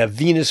 where we have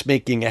Venus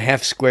making a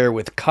half square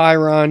with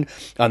Chiron.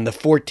 On the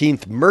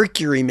 14th,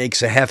 Mercury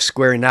makes a half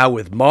square now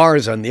with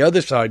Mars on the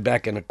other side,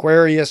 back in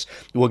Aquarius.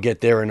 We'll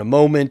get there in a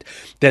moment.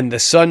 Then the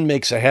Sun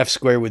makes a half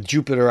square with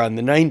Jupiter on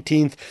the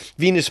 19th.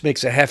 Venus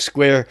makes a half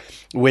square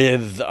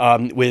with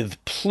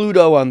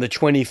Pluto on the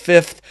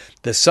 25th.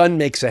 The Sun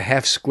makes a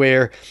half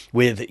square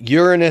with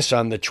Uranus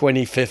on the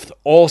 25th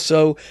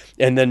also,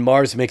 and then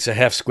Mars makes a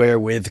half square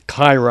with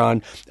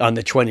Chiron on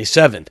the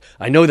 27th.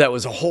 I know that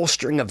was a whole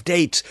string of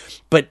dates,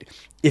 but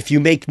if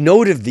you make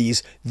note of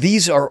these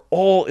are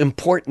all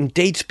important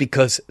dates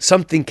because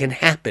something can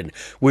happen.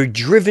 We're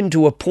driven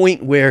to a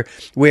point where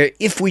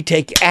if we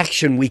take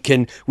action, we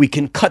can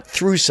cut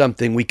through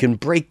something, we can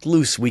break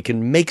loose, we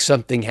can make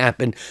something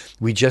happen.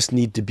 We just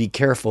need to be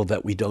careful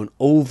that we don't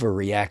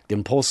overreact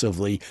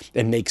impulsively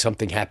and make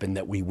something happen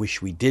that we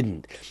wish we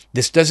didn't.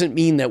 This doesn't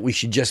mean that we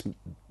should just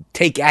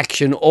take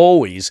action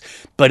always,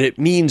 but it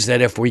means that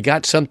if we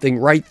got something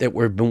right that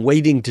we've been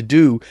waiting to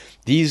do,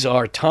 these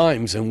are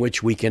times in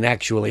which we can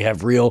actually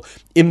have real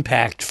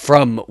impact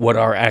from what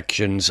our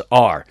actions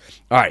are.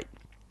 All right.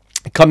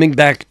 Coming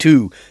back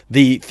to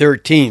the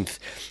 13th,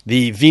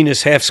 the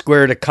Venus half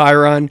square to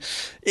Chiron.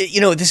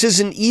 This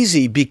isn't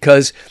easy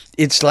because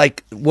it's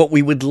like what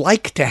we would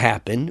like to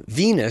happen.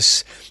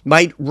 Venus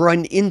might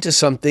run into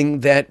something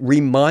that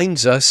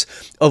reminds us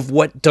of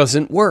what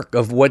doesn't work,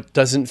 of what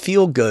doesn't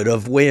feel good,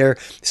 of where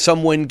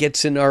someone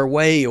gets in our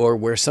way or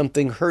where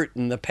something hurt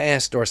in the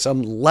past or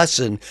some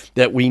lesson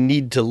that we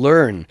need to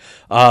learn.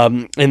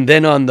 And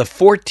then on the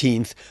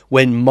 14th,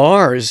 when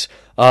Mars...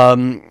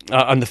 on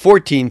the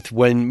 14th,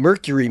 when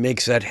Mercury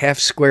makes that half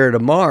square to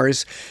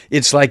Mars,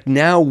 it's like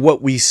now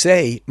what we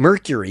say,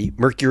 Mercury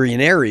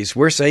in Aries,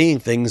 we're saying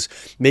things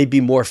maybe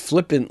more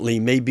flippantly,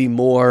 maybe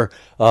more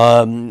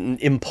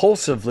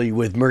impulsively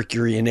with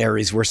Mercury in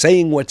Aries. We're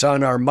saying what's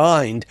on our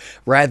mind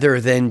rather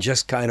than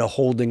just kind of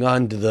holding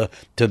on to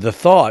the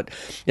thought.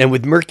 And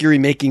with Mercury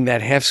making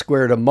that half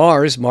square to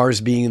Mars, Mars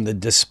being the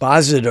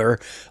dispositor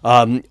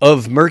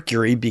of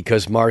Mercury,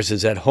 because Mars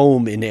is at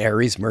home in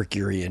Aries,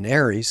 Mercury in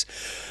Aries,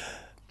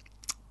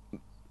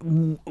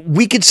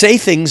 we could say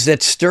things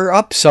that stir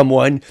up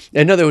someone.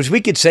 In other words, we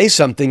could say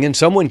something and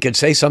someone could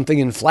say something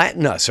and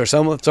flatten us, or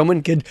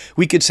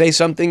we could say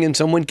something and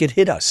someone could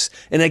hit us.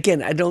 And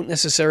again, I don't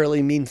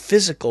necessarily mean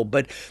physical,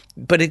 but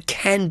it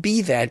can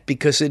be that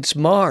because it's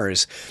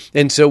Mars.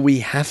 And so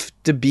we have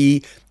to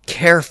be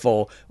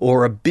careful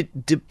or a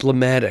bit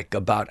diplomatic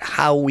about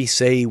how we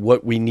say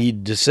what we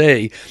need to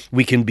say.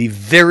 We can be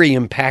very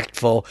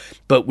impactful,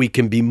 but we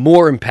can be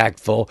more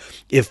impactful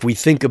if we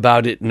think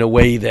about it in a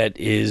way that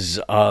is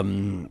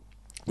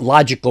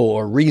logical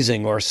or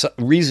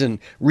reason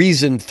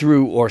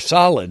through or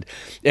solid.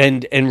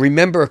 And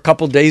remember, a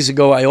couple days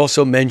ago I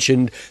also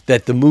mentioned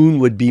that the moon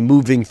would be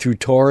moving through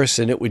Taurus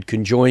and it would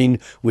conjoin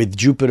with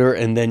Jupiter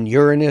and then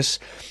Uranus.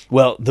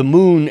 Well, the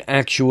moon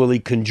actually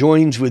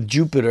conjoins with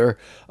Jupiter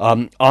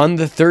on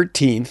the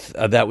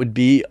 13th. That would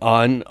be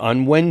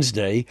on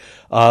Wednesday.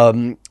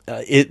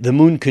 The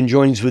moon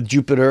conjoins with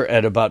Jupiter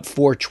at about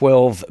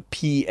 4:12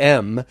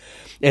 p.m.,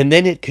 and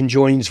then it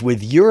conjoins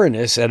with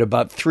Uranus at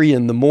about 3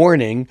 in the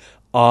morning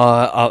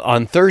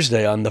on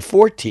Thursday, on the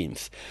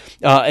 14th.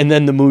 And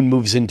then the moon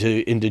moves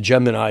into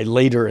Gemini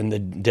later in the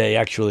day,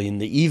 actually in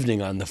the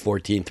evening on the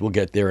 14th. We'll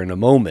get there in a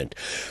moment.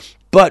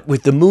 But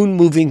with the moon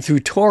moving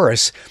through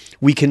Taurus,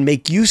 we can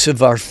make use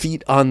of our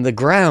feet on the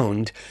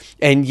ground,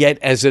 and yet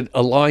as it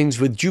aligns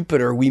with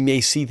Jupiter, we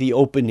may see the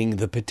opening,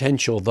 the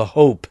potential, the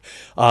hope.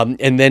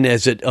 And then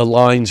as it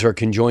aligns or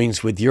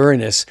conjoins with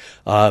Uranus,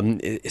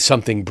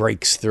 something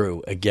breaks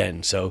through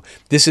again. So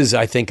this is,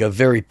 I think, a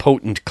very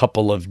potent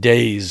couple of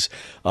days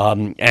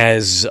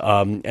as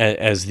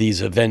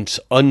these events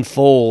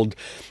unfold,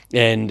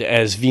 and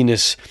as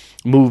Venus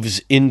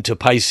moves into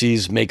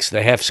Pisces, makes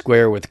the half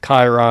square with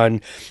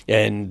Chiron,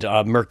 and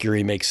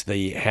Mercury makes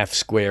the half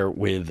square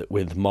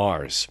with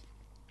Mars.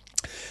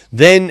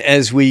 Then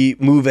as we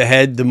move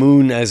ahead, the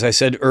moon, as I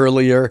said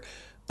earlier,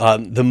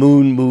 the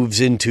moon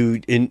moves into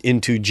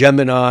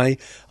Gemini,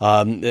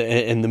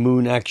 and the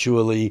moon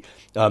actually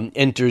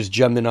enters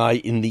Gemini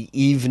in the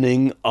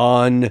evening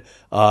on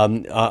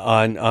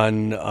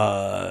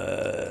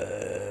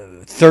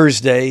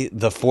Thursday,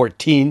 the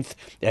 14th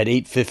at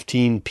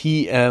 8:15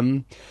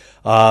 p.m.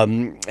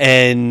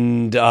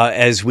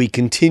 As we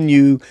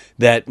continue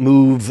that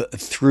move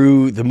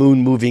through the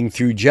moon moving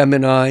through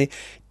Gemini,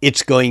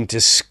 it's going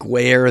to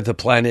square the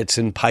planets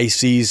in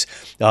Pisces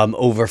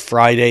over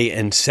Friday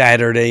and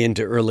Saturday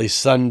into early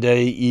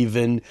Sunday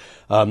even.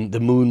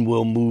 The moon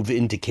will move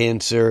into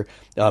Cancer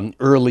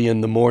early in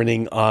the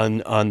morning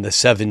on the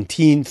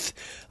 17th,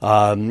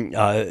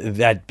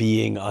 that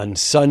being on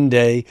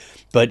Sunday.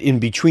 But in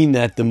between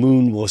that, the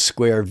moon will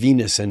square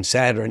Venus and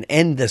Saturn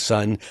and the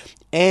Sun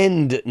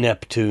and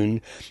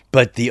Neptune.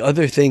 But the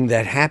other thing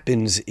that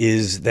happens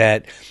is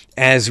that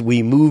as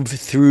we move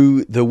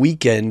through the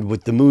weekend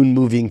with the moon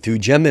moving through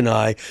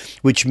Gemini,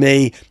 which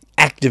may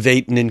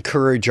activate and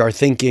encourage our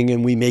thinking,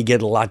 and we may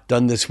get a lot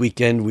done this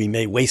weekend. We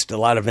may waste a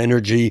lot of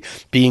energy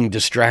being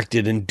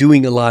distracted and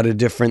doing a lot of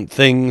different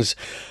things.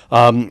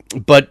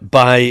 But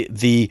by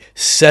the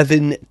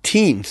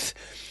 17th,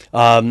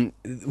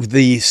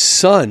 the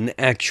sun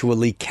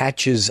actually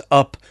catches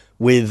up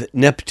with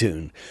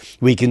Neptune.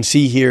 We can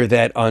see here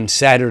that on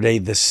Saturday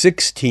the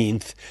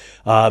 16th,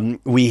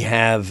 we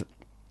have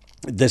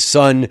the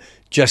sun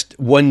just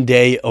 1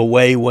 day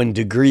away, 1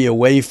 degree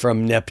away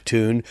from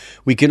Neptune.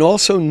 We can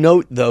also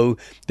note, though,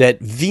 that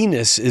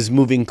Venus is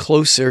moving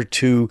closer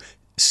to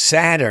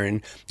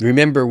Saturn.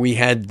 Remember, we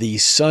had the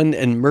Sun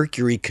and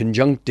Mercury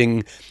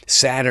conjuncting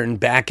Saturn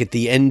back at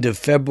the end of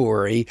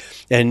February,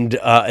 and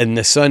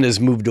the Sun has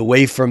moved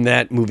away from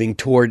that, moving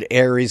toward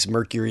Aries.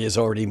 Mercury has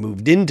already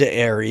moved into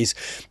Aries,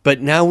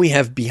 but now we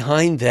have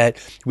behind that,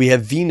 we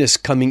have Venus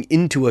coming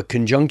into a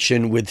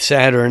conjunction with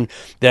Saturn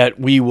that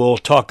we will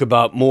talk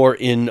about more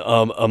in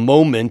a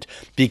moment,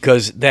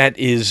 because that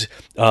is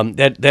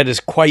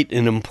quite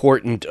an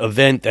important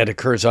event that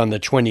occurs on the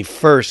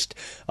 21st,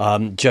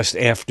 just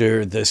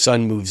after the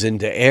sun moves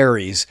into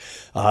Aries.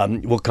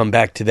 We'll come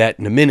back to that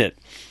in a minute.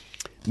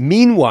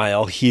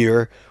 Meanwhile,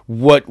 here,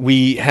 what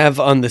we have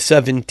on the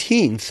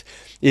 17th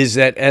is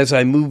that as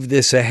I move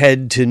this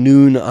ahead to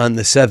noon on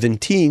the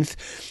 17th,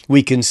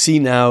 we can see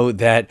now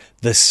that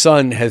the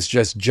sun has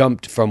just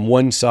jumped from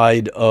one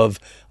side of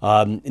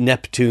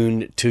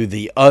Neptune to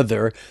the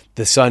other.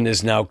 The sun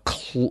is now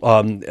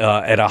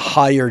at a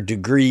higher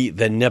degree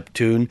than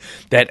Neptune.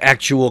 That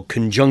actual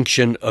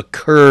conjunction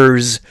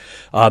occurs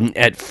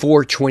at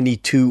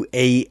 4:22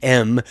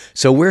 a.m.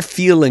 So we're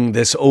feeling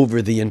this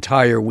over the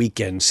entire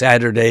weekend,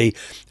 Saturday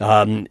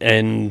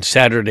and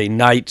Saturday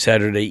night,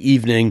 Saturday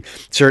evening,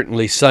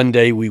 certainly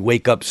Sunday. We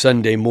wake up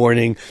Sunday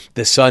morning.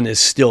 The sun is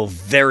still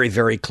very,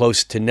 very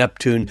close to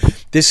Neptune.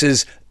 This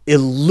is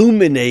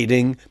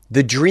illuminating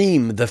the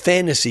dream, the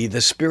fantasy,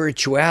 the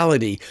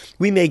spirituality.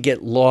 We may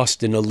get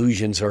lost in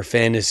illusions or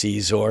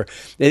fantasies, or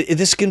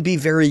this can be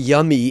very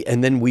yummy,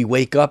 and then we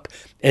wake up,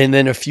 and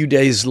then a few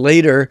days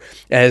later,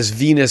 as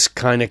Venus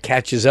kind of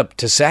catches up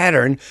to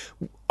Saturn,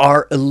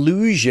 our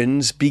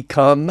illusions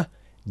become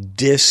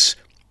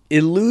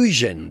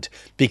disillusioned,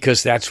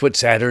 because that's what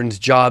Saturn's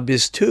job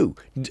is to.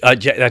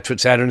 That's what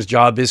Saturn's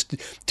job is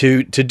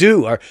to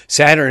do.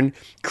 Saturn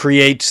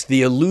creates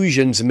the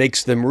illusions,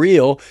 makes them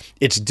real.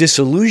 It's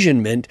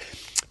disillusionment,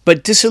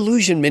 but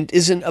disillusionment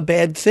isn't a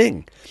bad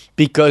thing,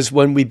 because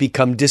when we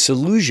become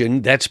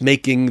disillusioned, that's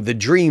making the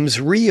dreams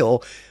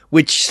real,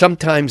 which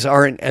sometimes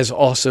aren't as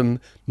awesome.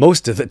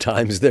 Most of the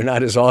times they're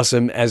not as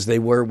awesome as they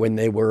were when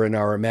they were in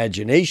our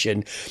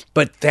imagination.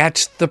 But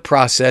that's the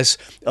process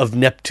of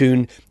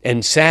Neptune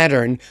and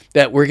Saturn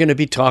that we're going to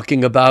be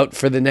talking about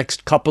for the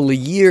next couple of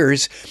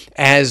years,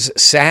 as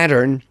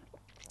Saturn,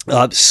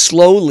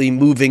 slowly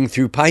moving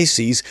through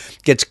Pisces,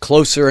 gets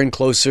closer and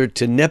closer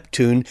to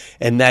Neptune,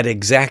 and that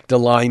exact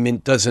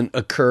alignment doesn't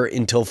occur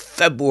until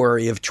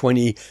February of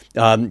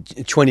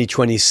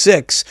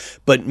 2026.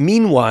 But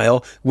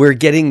meanwhile, we're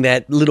getting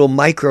that little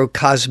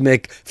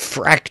microcosmic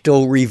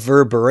fractal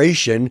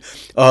reverberation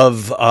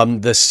of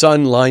the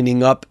sun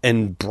lining up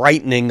and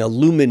brightening,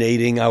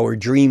 illuminating our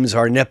dreams,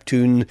 our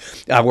Neptune,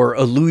 our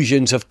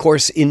illusions. Of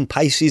course, in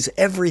Pisces,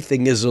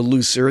 everything is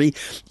illusory.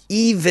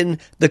 Even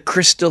the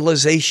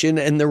crystallization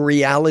and the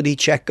reality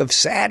check of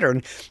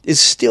Saturn is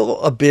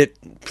still a bit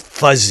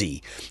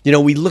fuzzy. You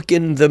know, we look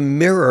in the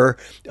mirror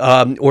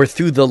or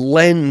through the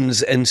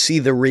lens and see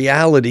the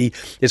reality.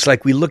 It's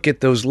like we look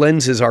at those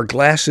lenses, our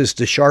glasses,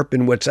 to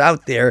sharpen what's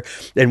out there,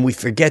 and we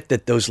forget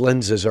that those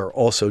lenses are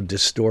also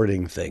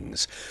distorting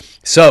things.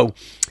 So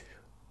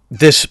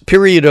this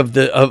period of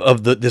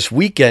this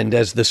weekend,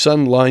 as the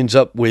sun lines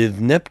up with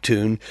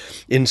Neptune,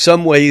 in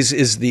some ways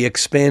is the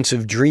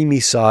expansive, dreamy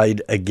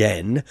side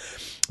again.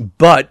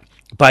 But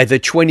by the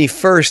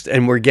 21st,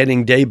 and we're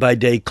getting day by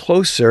day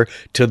closer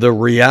to the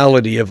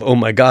reality of, oh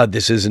my God,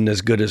 this isn't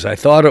as good as I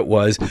thought it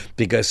was,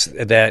 because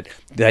that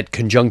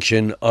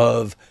conjunction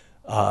of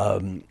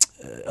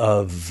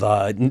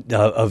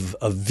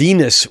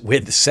Venus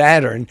with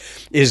Saturn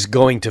is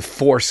going to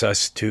force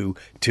us to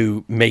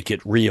make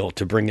it real,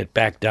 to bring it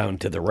back down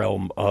to the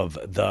realm of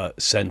the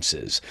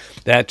senses.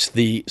 That's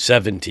the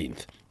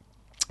 17th.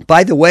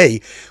 By the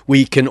way,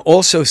 we can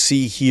also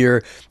see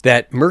here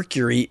that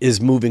Mercury is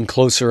moving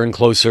closer and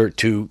closer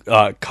to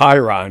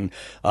Chiron.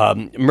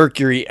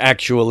 Mercury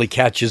actually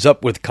catches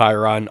up with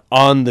Chiron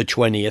on the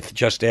 20th,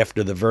 just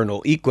after the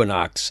vernal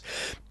equinox.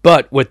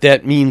 But what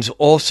that means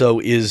also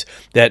is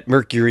that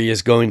Mercury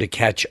is going to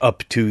catch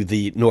up to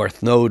the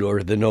North Node,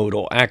 or the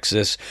nodal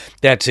axis.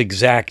 That's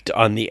exact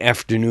on the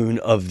afternoon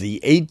of the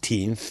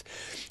 18th.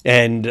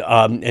 And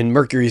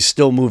Mercury is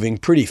still moving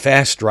pretty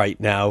fast right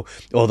now,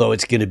 although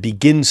it's going to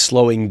begin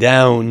slowing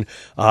down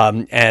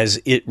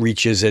as it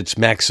reaches its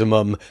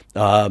maximum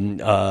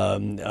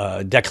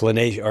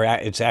declination, or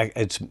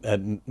its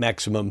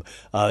maximum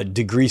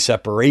degree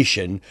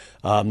separation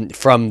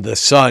from the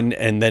sun,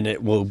 and then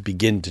it will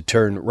begin to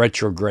turn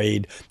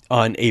retrograde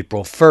on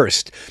April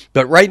 1st.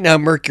 But right now,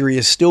 Mercury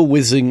is still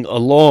whizzing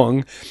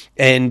along,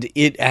 and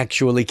it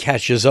actually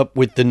catches up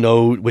with the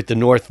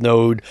North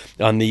Node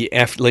on the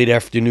late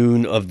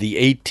afternoon of the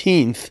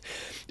 18th,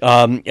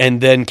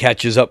 and then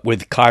catches up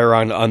with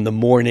Chiron on the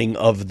morning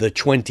of the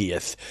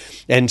 20th.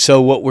 And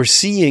so what we're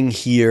seeing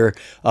here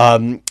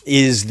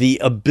is the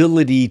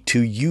ability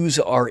to use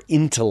our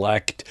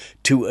intellect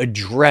to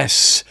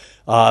address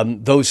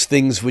those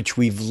things which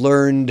we've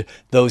learned,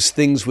 those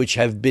things which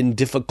have been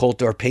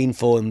difficult or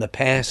painful in the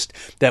past,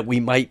 that we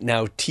might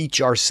now teach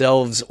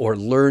ourselves or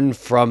learn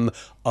from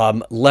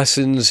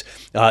lessons,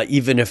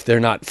 even if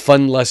they're not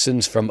fun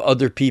lessons, from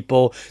other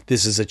people.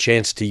 This is a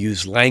chance to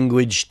use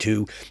language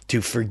to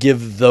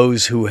forgive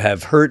those who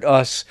have hurt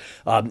us,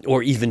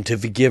 or even to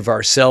forgive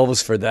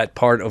ourselves for that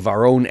part of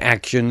our own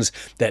actions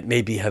that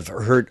maybe have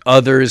hurt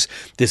others.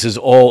 This is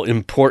all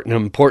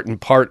important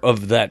part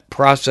of that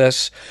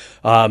process.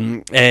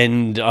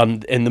 And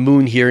the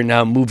moon here,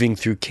 now moving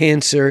through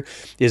Cancer,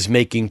 is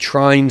making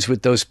trines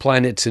with those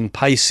planets in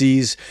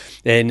Pisces,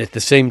 and at the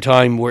same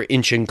time we're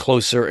inching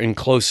closer and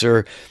closer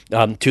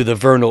to the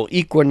vernal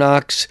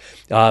equinox.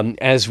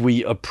 As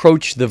we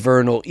approach the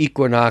vernal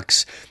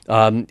equinox,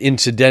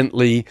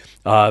 incidentally,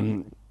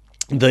 the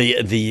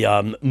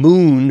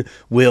moon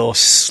will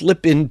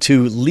slip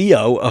into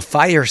Leo, a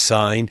fire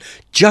sign,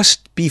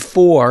 just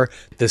before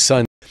the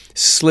sun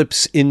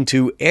slips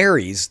into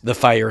Aries, the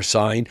fire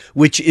sign,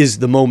 which is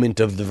the moment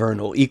of the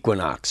vernal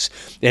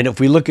equinox. And if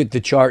we look at the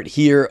chart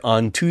here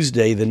on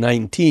Tuesday, the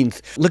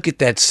 19th, look at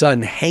that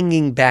sun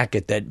hanging back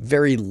at that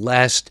very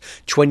last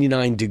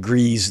 29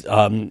 degrees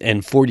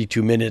and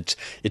 42 minutes.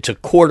 It's a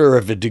quarter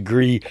of a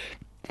degree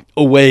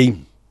away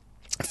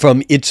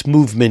from its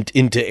movement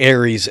into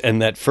Aries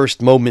and that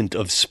first moment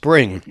of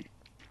spring,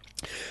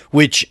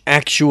 which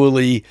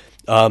actually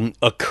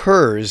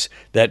occurs,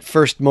 that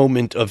first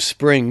moment of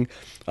spring,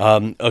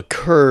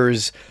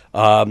 occurs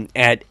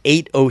at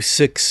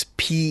 8:06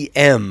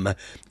 p.m.,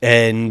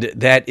 and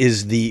that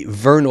is the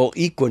vernal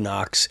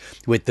equinox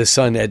with the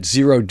sun at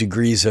 0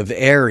 degrees of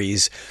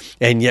Aries,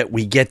 and yet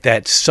we get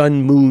that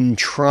sun-moon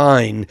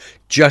trine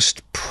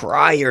just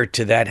prior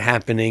to that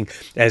happening,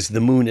 as the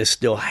moon is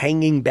still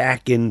hanging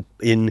back in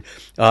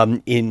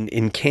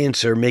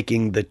Cancer,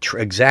 making the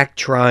exact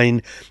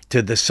trine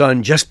to the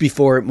sun just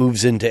before it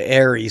moves into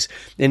Aries.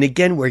 And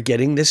again, we're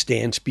getting this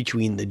dance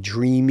between the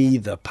dreamy,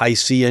 the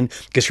Piscean,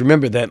 because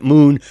remember that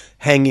moon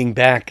hanging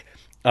back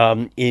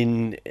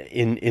in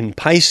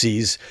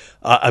Pisces,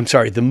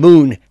 the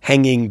moon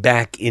hanging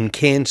back in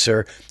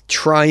Cancer,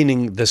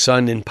 trining the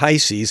sun in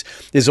Pisces,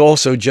 is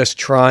also just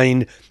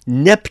trine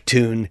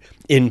Neptune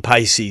in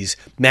Pisces,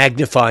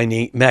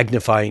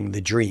 magnifying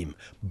the dream.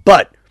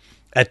 But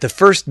at the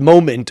first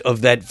moment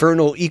of that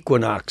vernal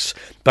equinox,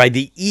 by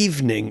the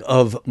evening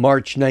of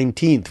March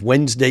 19th,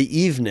 Wednesday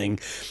evening,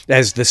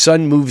 as the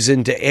sun moves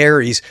into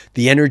Aries,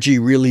 the energy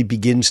really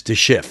begins to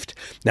shift.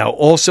 Now,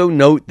 also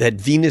note that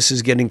Venus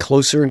is getting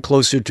closer and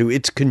closer to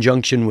its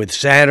conjunction with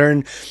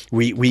Saturn.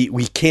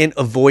 We can't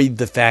avoid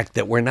the fact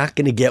that we're not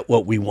going to get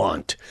what we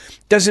want.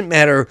 Doesn't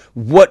matter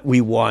what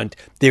we want,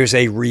 there's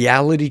a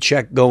reality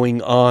check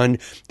going on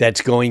that's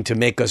going to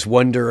make us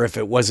wonder if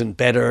it wasn't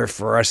better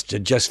for us to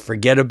just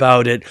forget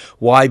about it.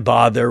 Why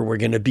bother? We're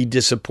going to be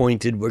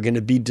disappointed. We're going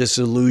to be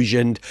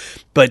disillusioned.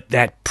 But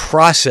that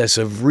process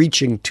of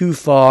reaching too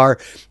far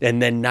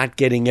and then not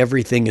getting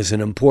everything is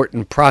an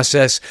important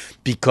process,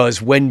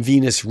 because when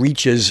Venus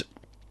reaches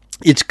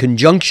its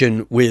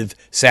conjunction with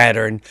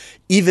Saturn,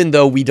 even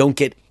though we don't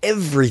get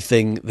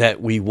everything that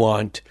we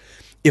want,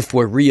 if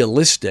we're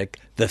realistic,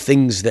 the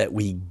things that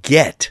we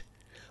get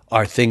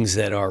are things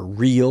that are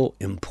real,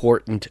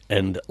 important,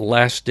 and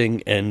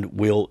lasting and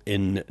will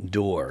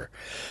endure.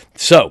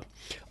 So,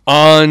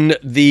 on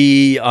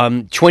the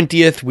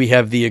 20th, we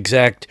have the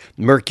exact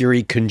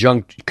Mercury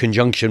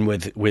conjunction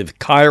with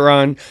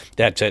Chiron.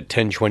 That's at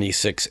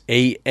 10:26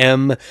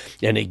 a.m.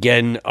 And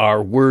again,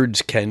 our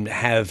words can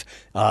have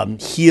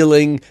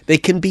healing. They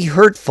can be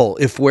hurtful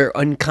if we're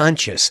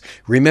unconscious.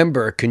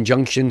 Remember,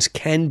 conjunctions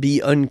can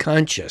be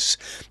unconscious.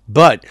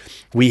 But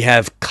we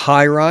have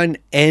Chiron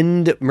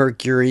and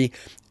Mercury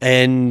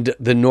and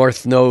the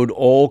North Node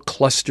all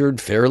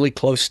clustered fairly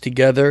close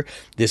together.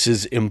 This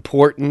is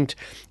important.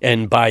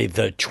 And by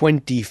the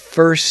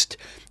 21st,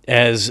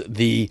 as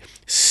the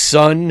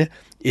sun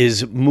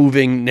is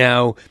moving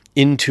now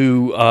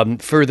into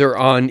further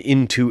on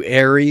into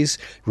Aries.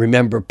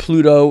 Remember,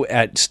 Pluto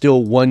at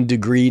still 1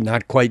 degree,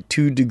 not quite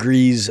 2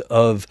 degrees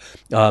of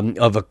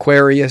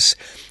Aquarius.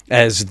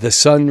 As the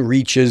sun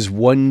reaches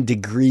 1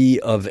 degree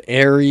of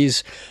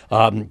Aries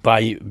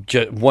by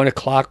 1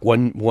 o'clock,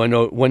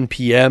 1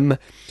 p.m.,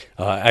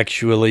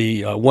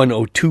 actually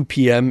 1:02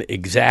 p.m.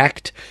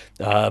 exact,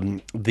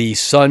 the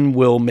sun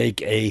will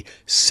make a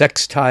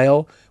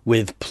sextile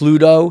with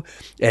Pluto,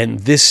 and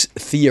this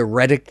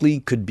theoretically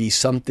could be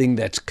something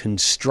that's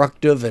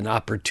constructive, an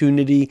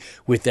opportunity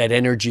with that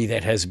energy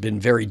that has been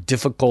very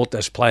difficult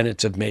as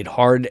planets have made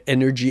hard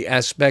energy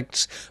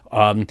aspects,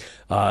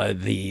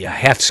 the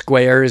half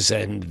squares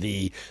and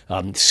the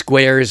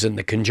squares and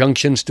the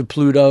conjunctions to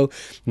Pluto.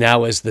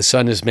 Now, as the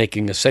sun is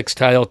making a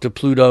sextile to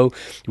Pluto,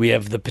 we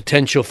have the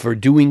potential for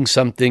doing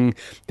something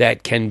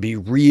that can be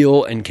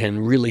real and can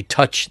really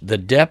touch the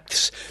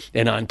depths.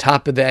 And on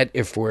top of that,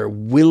 if we're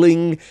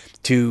willing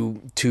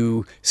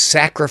to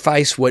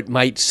sacrifice what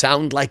might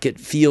sound like it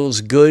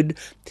feels good,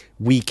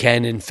 we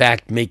can in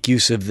fact make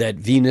use of that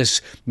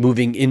Venus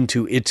moving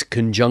into its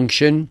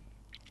conjunction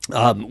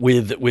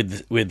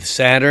with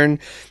Saturn.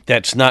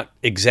 That's not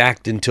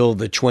exact until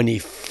the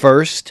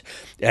 21st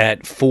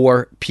at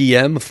 4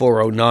 p.m.,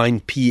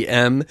 4:09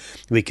 p.m.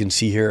 We can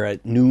see here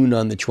at noon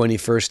on the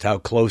 21st how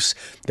close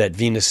that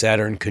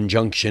Venus-Saturn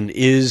conjunction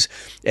is,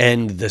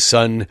 and the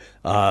sun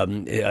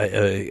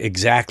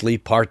exactly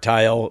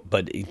partile,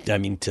 but I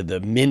mean to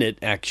the minute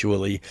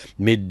actually,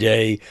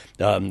 midday,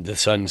 the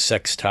sun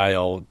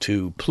sextile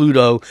to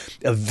Pluto.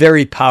 A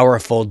very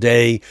powerful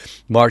day,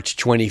 March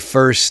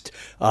 21st.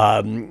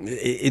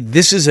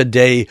 This is a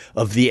day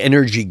of the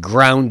energy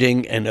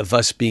grounding and of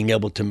us being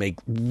able to make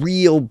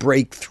real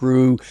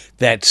breakthrough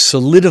that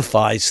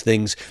solidifies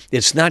things.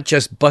 It's not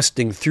just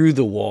busting through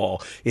the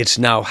wall. It's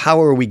now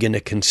how are we going to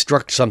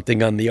construct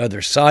something on the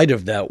other side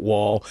of that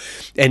wall.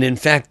 And in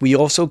fact, we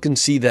also can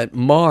see that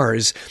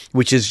Mars,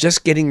 which is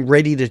just getting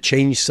ready to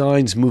change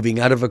signs, moving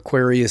out of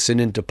Aquarius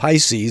and into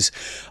Pisces,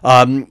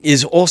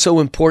 is also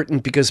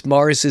important because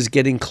Mars is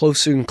getting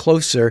closer and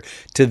closer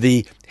to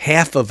the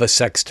half of a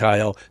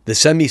sextile, the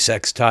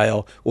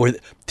semisextile, or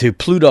to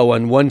Pluto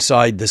on one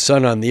side, the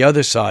sun on the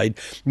other side,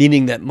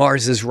 meaning that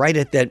Mars is right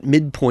at that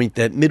midpoint,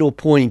 that middle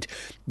point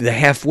the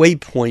halfway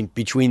point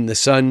between the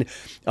Sun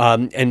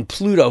and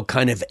Pluto,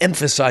 kind of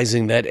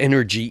emphasizing that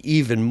energy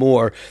even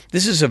more.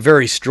 This is a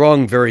very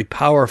strong, very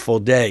powerful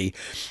day.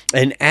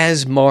 And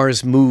as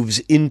Mars moves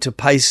into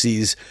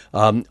Pisces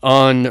on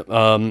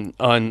the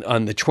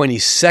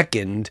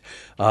 22nd,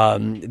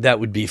 that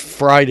would be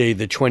Friday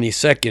the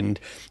 22nd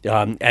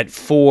at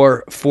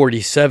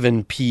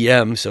 4:47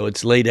 p.m., so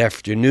it's late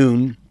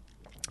afternoon.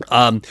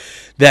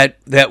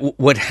 That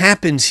what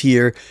happens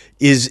here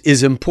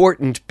is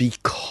important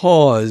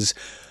because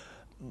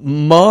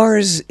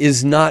Mars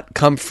is not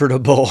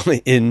comfortable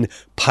in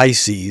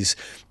Pisces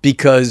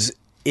because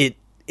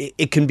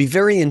it can be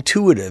very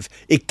intuitive.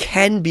 It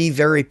can be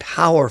very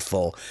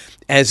powerful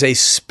as a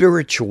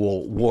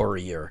spiritual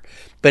warrior,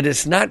 but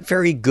it's not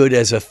very good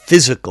as a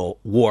physical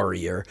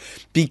warrior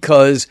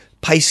because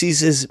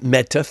Pisces is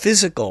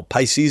metaphysical.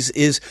 Pisces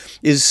is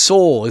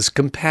soul, is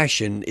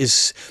compassion,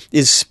 is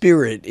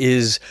spirit,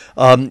 is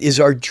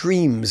our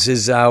dreams,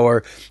 is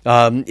our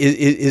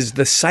is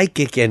the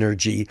psychic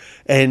energy.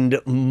 And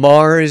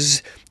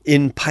Mars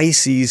in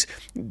Pisces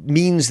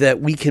means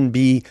that we can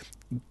be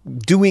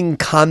doing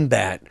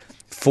combat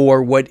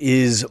for what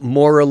is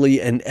morally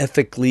and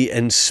ethically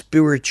and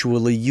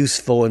spiritually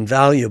useful and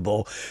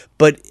valuable.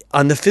 But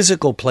on the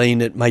physical plane,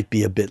 it might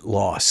be a bit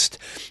lost.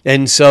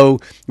 And so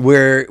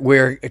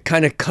we're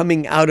kind of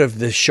coming out of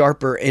the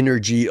sharper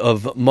energy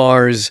of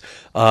Mars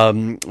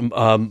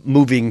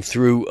moving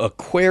through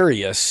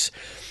Aquarius.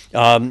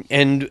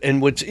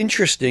 And what's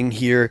interesting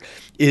here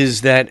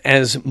is that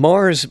as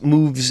Mars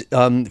moves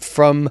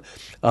from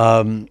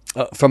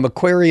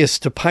Aquarius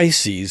to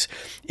Pisces,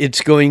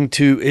 it's going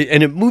to,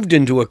 and it moved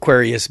into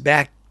Aquarius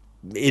back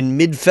in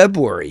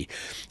mid-February.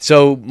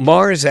 So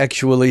Mars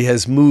actually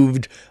has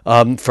moved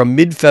from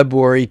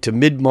mid-February to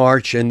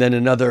mid-March, and then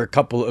another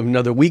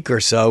week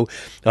or so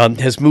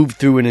has moved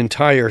through an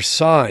entire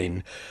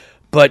sign.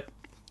 But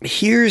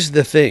here's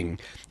the thing,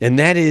 and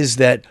that is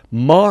that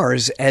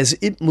Mars, as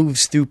it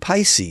moves through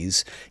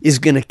Pisces, is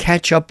going to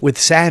catch up with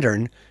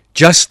Saturn,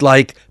 just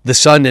like the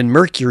Sun and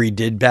Mercury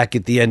did back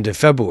at the end of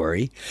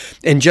February,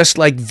 and just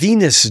like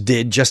Venus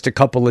did just a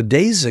couple of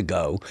days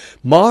ago.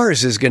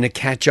 Mars is going to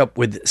catch up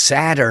with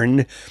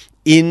Saturn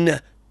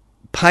in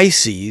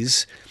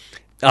Pisces,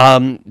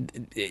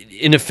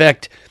 in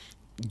effect,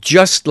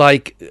 just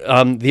like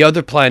the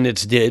other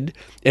planets did,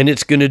 and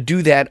it's going to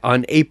do that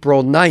on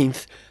April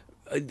 9th,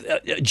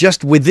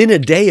 just within a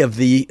day of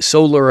the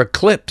solar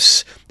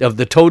eclipse, of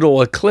the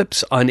total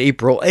eclipse on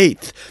April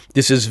 8th.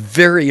 This is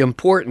very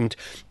important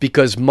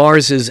because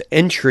Mars's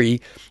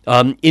entry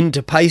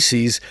into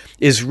Pisces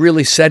is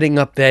really setting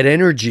up that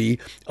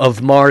energy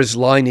of Mars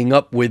lining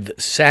up with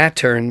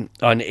Saturn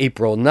on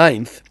April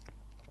 9th.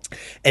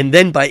 And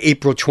then by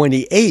April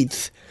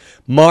 28th,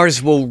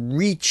 Mars will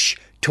reach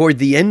toward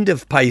the end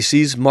of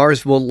Pisces.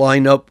 Mars will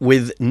line up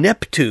with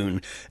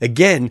Neptune.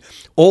 Again,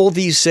 all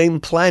these same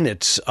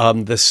planets,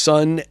 the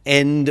Sun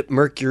and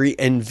Mercury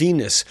and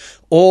Venus,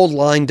 all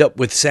lined up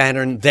with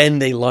Saturn. Then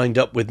they lined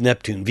up with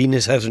Neptune.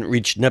 Venus hasn't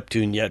reached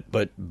Neptune yet,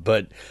 but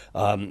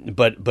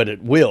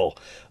it will.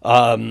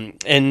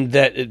 And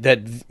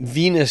that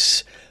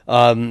Venus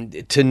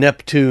to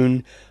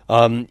Neptune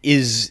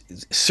is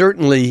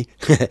certainly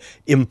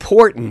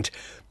important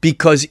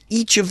because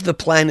each of the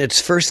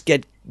planets first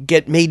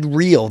get made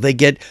real. They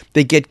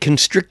get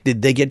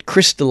constricted. They get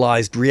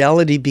crystallized.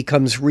 Reality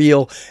becomes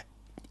real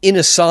in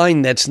a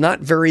sign that's not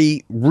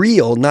very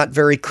real, not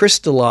very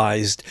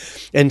crystallized.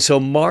 And so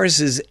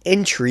Mars's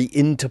entry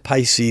into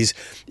Pisces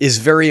is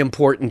very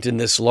important in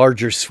this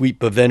larger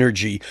sweep of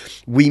energy.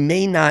 We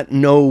may not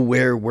know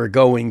where we're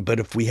going, but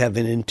if we have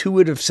an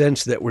intuitive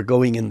sense that we're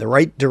going in the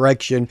right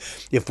direction,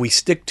 if we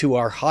stick to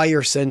our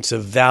higher sense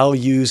of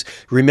values,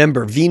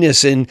 remember,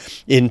 Venus in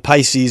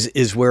Pisces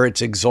is where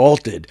it's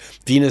exalted.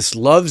 Venus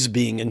loves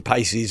being in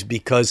Pisces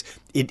because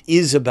it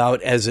is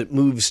about, as it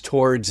moves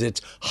towards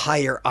its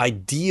higher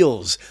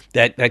ideals,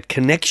 that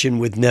connection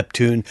with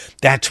Neptune,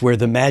 that's where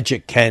the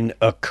magic can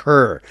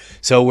occur.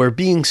 So we're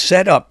being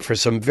set up for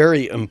some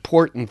very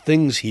important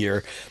things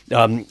here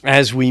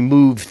as we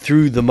move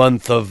through the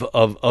month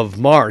of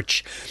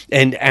March,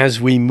 and as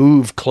we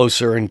move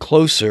closer and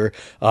closer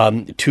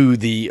to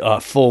the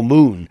full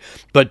moon.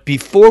 But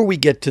before we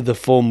get to the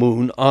full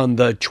moon, on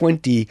the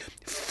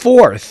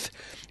 24th,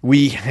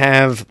 we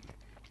have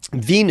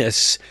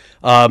Venus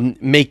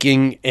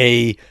making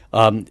a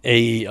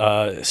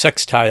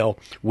sextile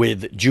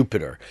with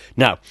Jupiter.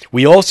 Now,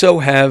 we also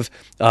have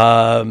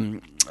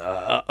the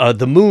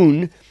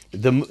moon.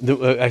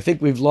 I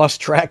think we've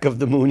lost track of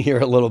the moon here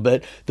a little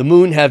bit. The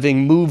moon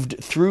having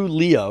moved through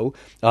Leo.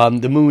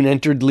 The moon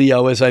entered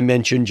Leo, as I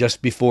mentioned,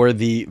 just before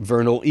the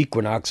vernal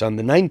equinox on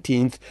the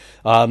 19th,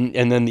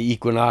 and then the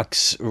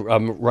equinox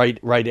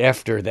right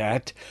after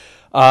that.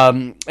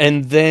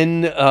 And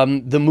then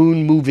the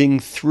moon moving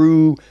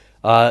through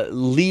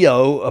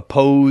Leo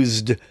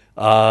opposed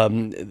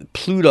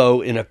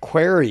Pluto in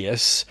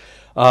Aquarius.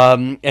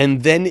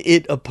 and then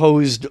it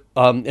opposed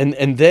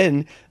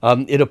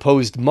it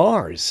opposed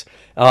Mars.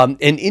 And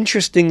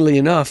interestingly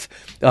enough,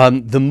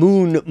 the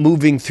moon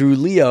moving through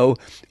Leo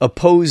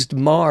opposed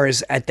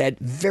Mars at that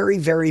very,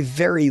 very,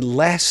 very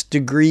last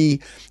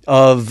degree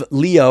of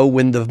Leo,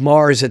 when the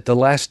Mars at the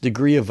last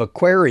degree of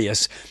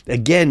Aquarius,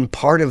 again,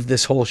 part of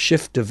this whole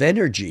shift of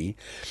energy.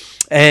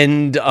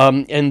 And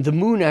the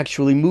moon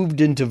actually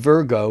moved into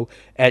Virgo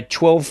at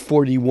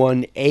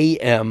 12:41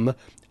 a.m.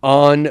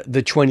 on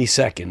the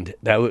 22nd.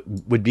 That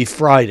would be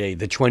Friday,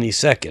 the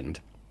 22nd.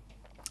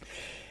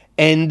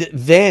 And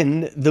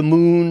then the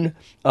moon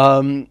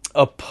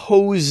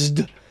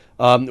opposed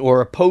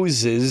or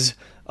opposes,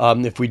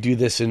 if we do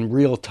this in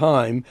real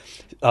time,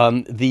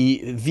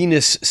 the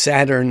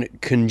Venus-Saturn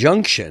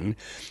conjunction,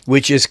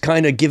 which is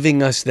kind of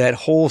giving us that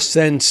whole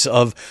sense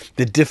of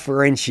the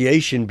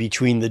differentiation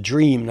between the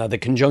dream. Now, the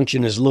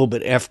conjunction is a little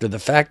bit after the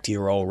fact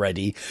here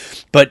already,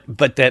 but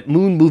that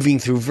moon moving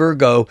through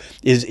Virgo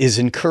is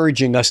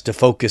encouraging us to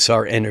focus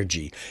our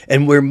energy.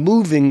 And we're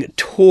moving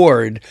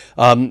toward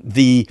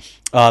the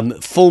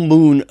full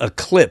moon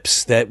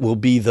eclipse that will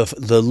be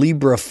the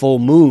Libra full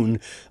moon.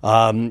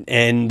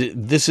 And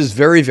this is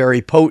very,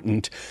 very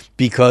potent,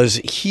 because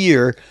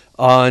here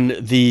on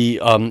the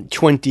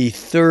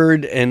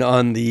 23rd and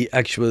on the,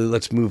 actually,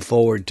 let's move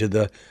forward to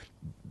the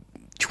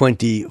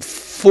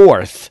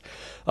 24th,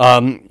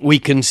 we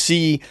can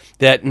see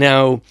that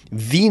now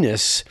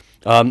Venus,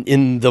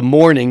 in the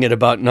morning at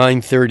about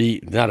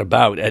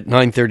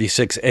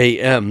 9:36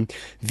 a.m.,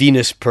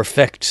 Venus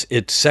perfects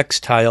its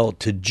sextile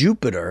to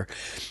Jupiter.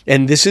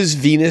 And this is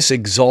Venus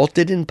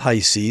exalted in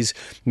Pisces,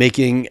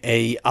 making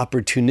a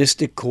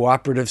opportunistic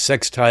cooperative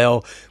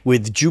sextile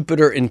with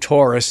Jupiter in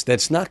Taurus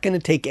that's not going to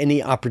take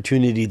any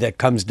opportunity that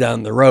comes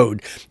down the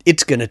road.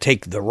 It's going to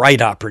take the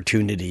right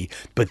opportunity.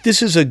 But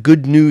this is a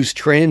good news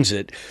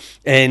transit.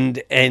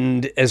 And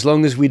as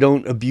long as we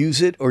don't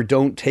abuse it or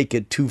don't take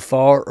it too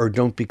far or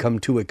don't become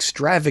too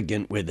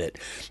extravagant with it.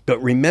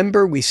 But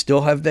remember, we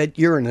still have that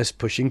Uranus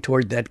pushing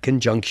toward that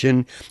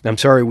conjunction.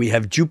 We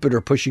have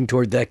Jupiter pushing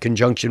toward that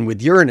conjunction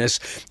with Uranus.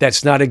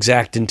 That's not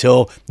exact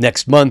until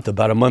next month,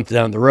 about a month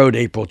down the road,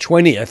 April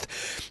 20th.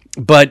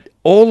 But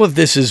all of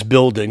this is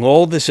building.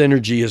 All this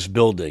energy is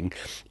building.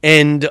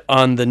 And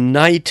on the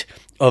night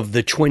of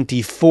the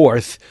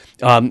 24th,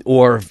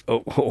 or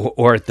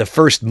at the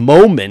first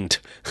moment,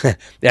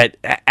 that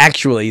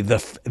actually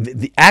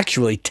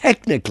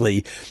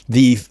technically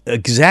the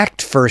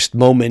exact first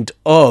moment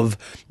of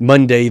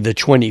Monday the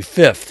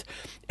 25th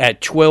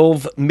at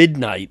 12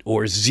 midnight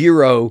or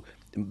 0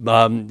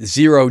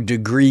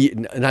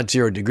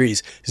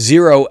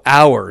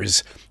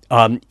 hours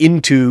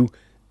into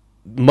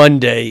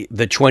Monday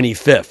the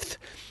 25th,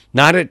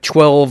 not at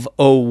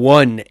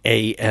 12:01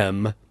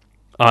 a.m.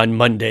 on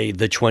Monday,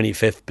 the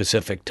 25th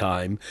Pacific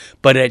time,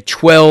 but at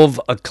 12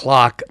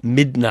 o'clock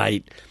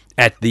midnight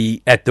at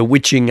the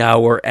witching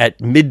hour at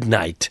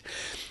midnight.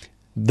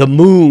 The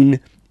moon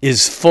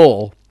is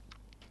full,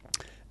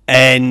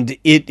 and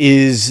it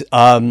is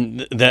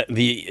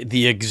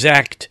the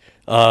exact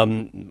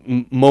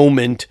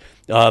moment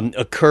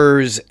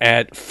occurs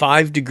at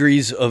 5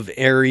 degrees of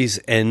Aries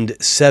and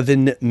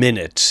 7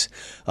 minutes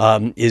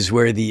is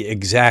where the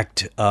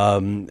exact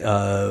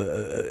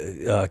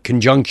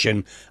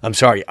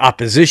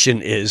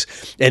opposition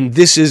is. And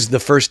this is the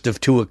first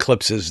of 2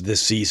 eclipses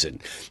this season.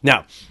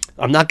 Now,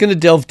 I'm not going to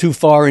delve too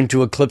far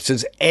into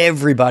eclipses.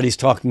 Everybody's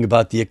talking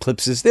about the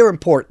eclipses. They're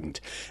important.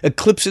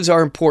 Eclipses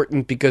are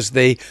important because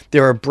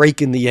they're a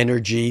break in the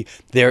energy.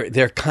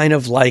 They're kind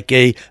of like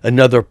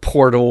another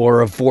portal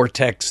or a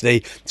vortex.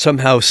 They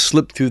somehow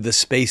slip through the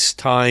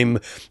space-time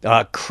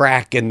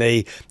crack, and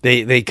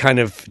they kind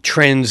of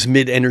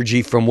transmit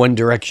energy from one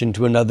direction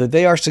to another.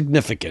 They are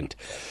significant.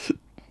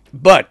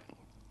 But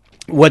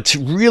what's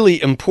really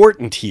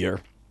important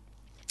here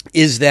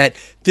is that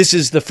this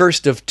is the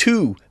first of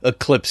 2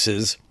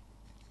 eclipses,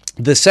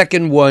 the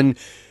second one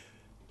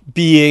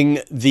being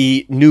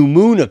the new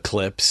moon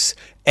eclipse,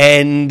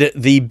 and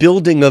the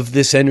building of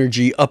this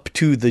energy up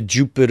to the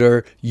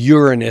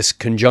Jupiter-Uranus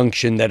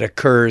conjunction that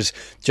occurs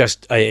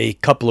just a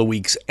couple of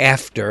weeks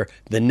after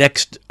the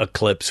next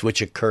eclipse,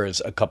 which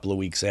occurs a couple of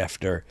weeks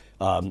after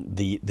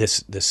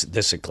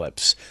this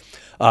eclipse.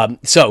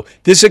 So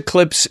this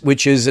eclipse,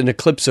 which is an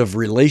eclipse of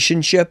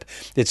relationship,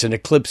 it's an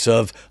eclipse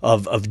of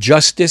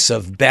justice,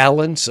 of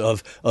balance,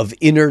 of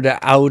inner to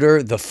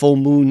outer. The full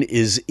moon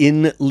is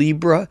in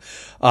Libra.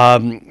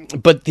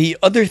 But the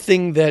other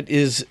thing that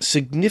is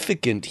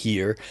significant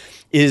here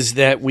is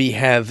that we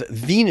have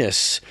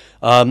Venus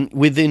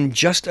within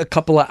just a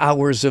couple of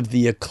hours of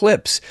the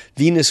eclipse.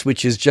 Venus,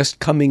 which is just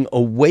coming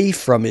away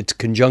from its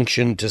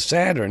conjunction to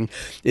Saturn,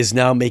 is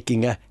now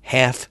making a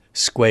half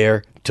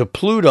square to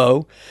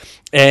Pluto.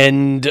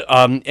 And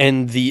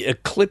the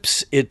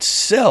eclipse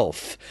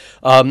itself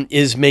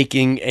is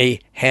making a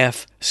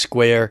half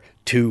square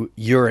to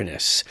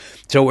Uranus.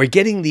 So we're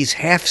getting these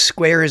half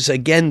squares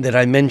again that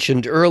I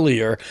mentioned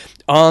earlier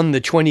on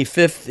the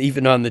 25th,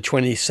 even on the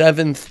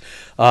 27th,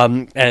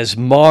 as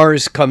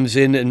Mars comes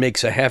in and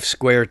makes a half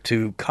square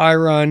to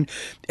Chiron.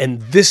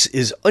 And this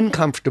is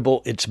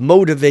uncomfortable. It's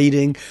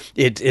motivating.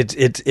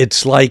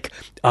 It's like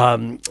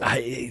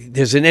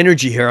there's an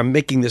energy here. I'm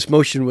making this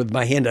motion with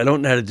my hand. I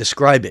don't know how to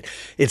describe it.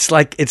 It's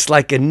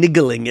like a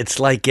niggling. It's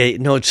like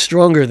it's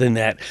stronger than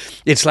that.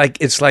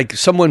 It's like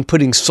someone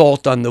putting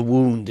salt on the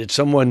wound. It's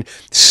someone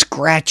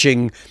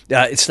scratching.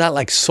 It's not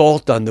like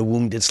salt on the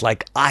wound. It's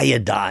like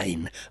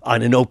iodine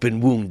on an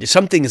open wound.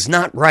 Something is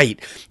not right,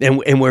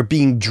 and we're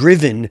being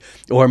driven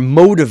or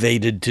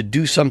motivated to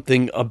do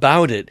something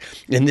about it.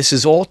 And this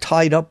is all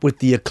tied up with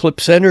the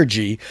eclipse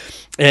energy.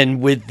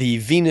 And with the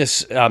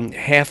Venus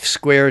half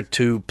square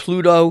to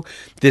Pluto,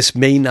 this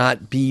may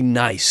not be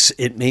nice.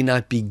 It may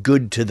not be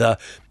good to the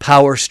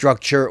power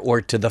structure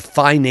or to the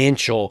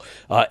financial,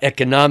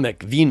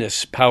 economic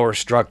Venus power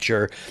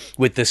structure.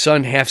 With the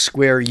Sun half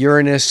square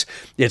Uranus,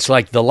 it's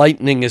like the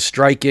lightning is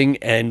striking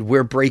and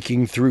we're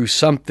breaking through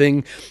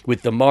something.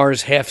 With the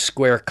Mars half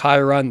square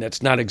Chiron,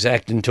 that's not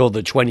exact until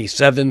the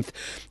 27th.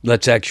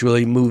 Let's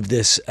actually move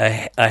this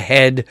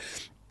ahead.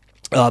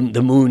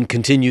 The moon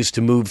continues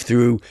to move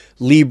through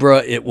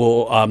Libra. It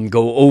will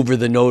go over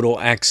the nodal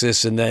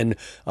axis and then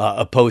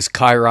oppose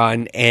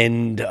Chiron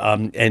and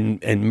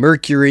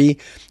Mercury.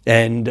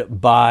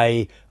 And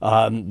by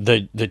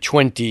the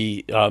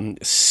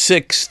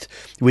 26th,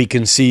 we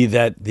can see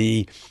that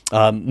the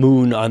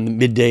moon on the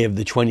midday of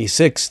the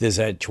 26th is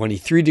at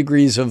 23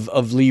 degrees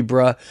of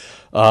Libra.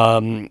 I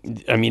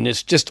mean,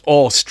 it's just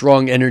all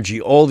strong energy.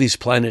 All these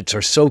planets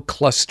are so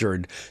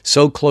clustered,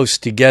 so close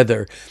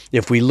together.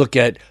 If we look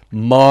at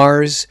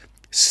Mars,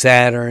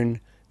 Saturn,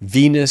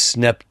 Venus,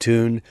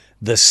 Neptune,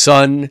 the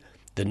Sun,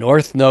 the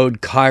North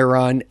Node,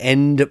 Chiron,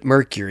 and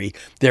Mercury,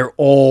 they're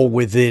all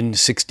within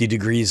 60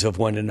 degrees of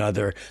one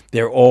another.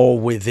 They're all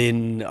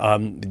within,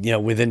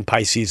 within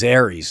Pisces,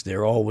 Aries.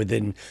 They're all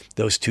within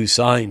those two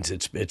signs.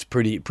 It's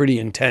pretty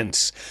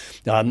intense.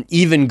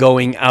 Even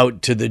going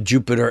out to the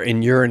Jupiter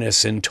and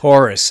Uranus and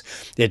Taurus,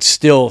 it's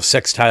still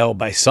sextile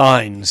by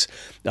signs.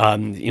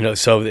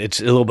 So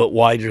it's a little bit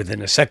wider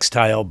than a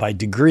sextile by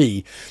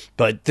degree,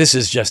 but this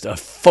is just a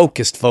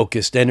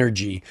focused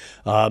energy,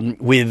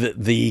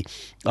 with the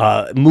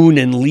moon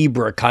in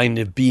Libra kind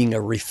of being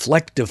a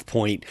reflective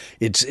point.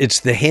 It's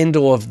the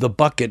handle of the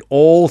bucket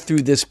all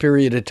through this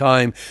period of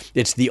time.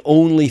 It's the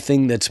only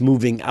thing that's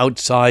moving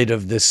outside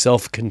of this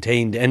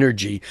self-contained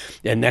energy,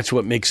 and that's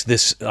what makes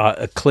this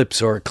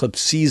eclipse or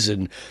eclipse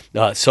season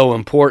so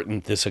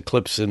important. This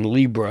eclipse in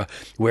Libra,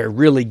 we're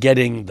really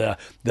getting the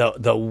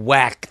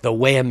whack, the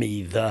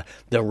whammy,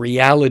 the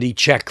reality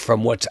check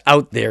from what's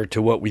out there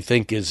to what we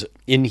think is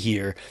in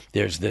here.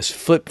 There's this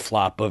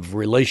flip-flop of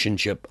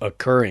relationship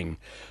occurring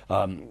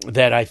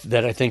that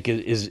I think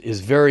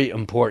is very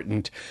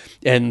important.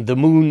 And the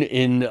moon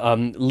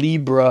in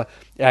Libra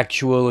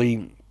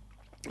actually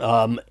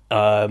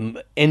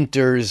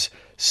enters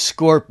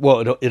Scorpio.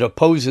 Well, it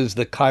opposes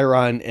the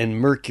Chiron and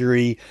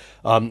Mercury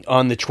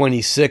on the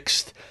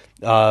 26th.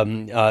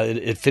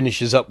 It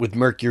finishes up with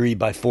Mercury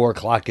by 4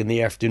 o'clock in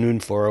the afternoon,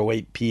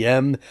 4:08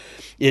 p.m.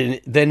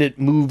 Then it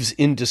moves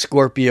into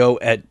Scorpio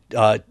at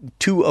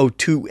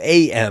 2:02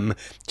 a.m.,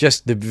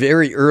 just the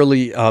very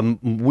early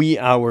wee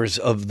hours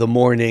of the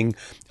morning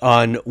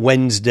on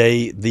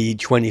Wednesday, the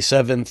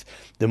 27th.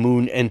 The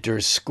moon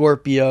enters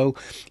Scorpio,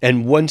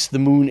 and once the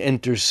moon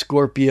enters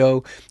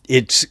Scorpio,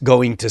 it's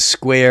going to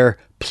square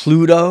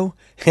Pluto.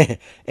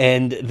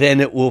 And then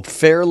it will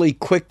fairly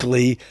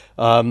quickly,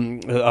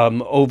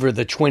 over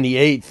the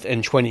 28th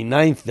and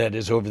 29th, that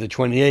is, over the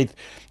 28th,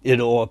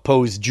 it'll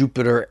oppose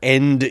Jupiter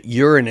and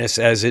Uranus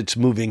as it's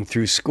moving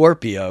through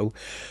Scorpio.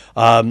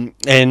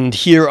 And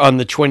here on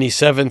the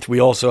 27th, we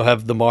also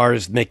have the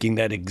Mars making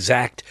that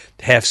exact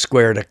half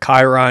square to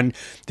Chiron.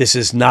 This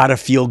is not a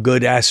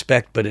feel-good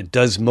aspect, but it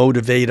does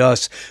motivate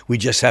us. We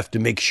just have to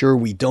make sure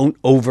we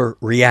don't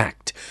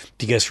overreact.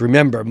 Because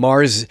remember,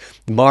 Mars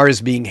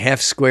being half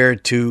square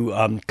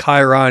to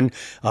Chiron,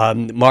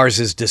 Mars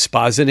is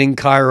dispositing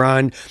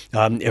Chiron.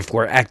 If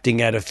we're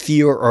acting out of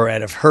fear or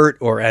out of hurt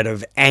or out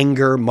of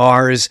anger,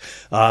 Mars,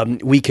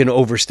 we can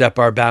overstep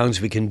our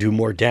bounds. We can do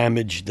more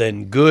damage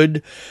than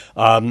good.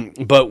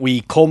 But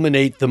we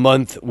culminate the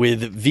month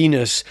with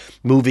Venus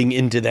moving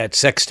into that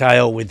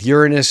sextile with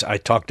Uranus. I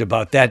talked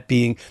about that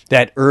being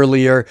that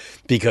earlier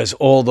because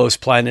all those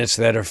planets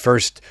that are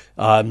first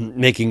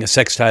making a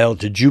sextile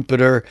to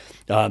Jupiter,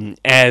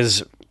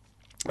 as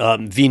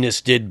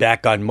Venus did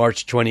back on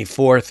March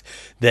 24th,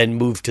 then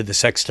moved to the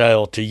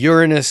sextile to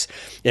Uranus.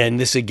 And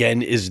this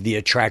again is the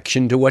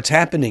attraction to what's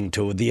happening,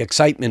 to the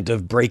excitement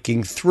of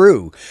breaking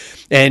through.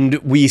 And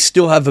we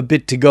still have a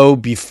bit to go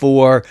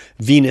before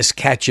Venus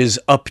catches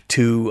up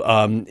to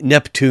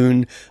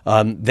Neptune.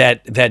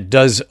 That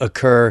does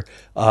occur.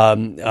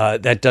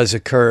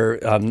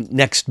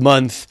 Next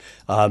month,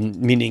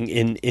 meaning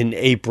in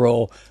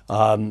April.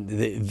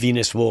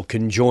 Venus will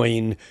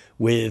conjoin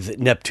with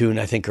Neptune,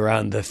 I think,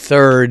 around the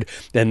 3rd.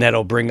 And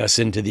that'll bring us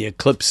into the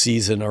eclipse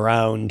season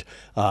around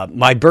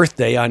my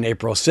birthday on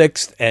April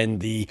 6th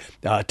and the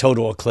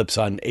total eclipse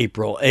on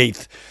April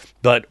 8th.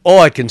 But all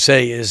I can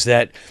say is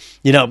that,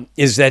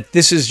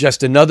 this is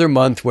just another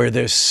month where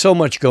there's so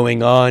much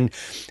going on.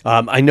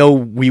 I know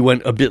we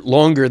went a bit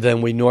longer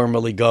than we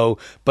normally go,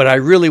 but I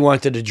really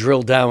wanted to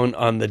drill down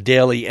on the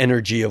daily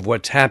energy of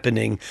what's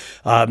happening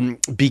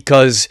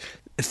because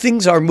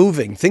things are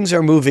moving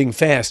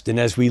fast. And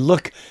as we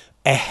look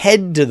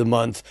ahead to the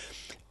month,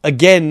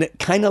 again,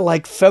 kind of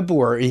like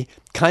February,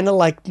 kind of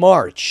like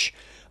March,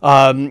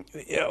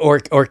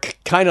 or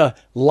kind of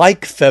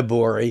like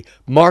February,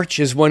 March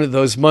is one of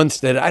those months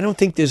that I don't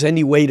think there's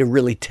any way to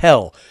really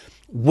tell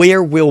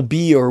where we'll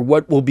be or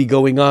what will be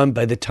going on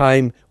by the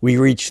time we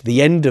reach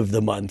the end of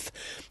the month.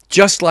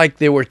 Just like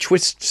there were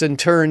twists and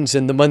turns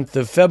in the month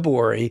of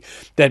February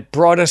that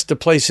brought us to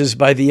places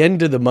by the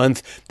end of the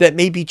month that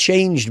maybe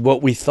changed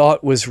what we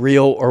thought was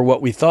real or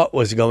what we thought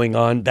was going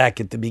on back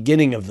at the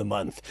beginning of the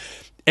month.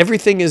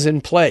 Everything is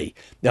in play.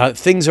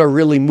 Things are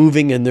really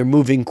moving, and they're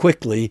moving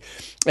quickly.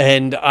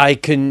 And I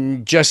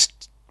can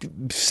just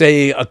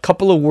say a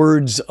couple of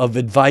words of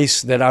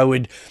advice that I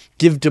would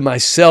give to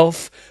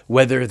myself.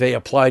 Whether they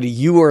apply to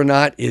you or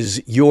not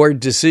is your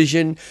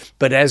decision.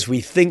 But as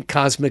we think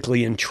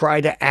cosmically and try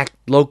to act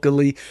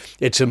locally,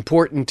 it's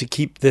important to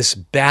keep this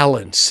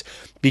balance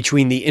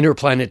between the inner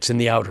planets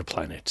and the outer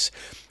planets,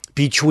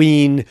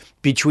 between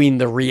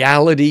the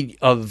reality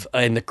of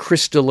and the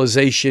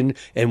crystallization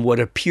and what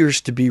appears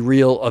to be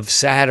real of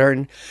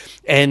Saturn,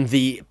 and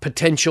the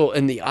potential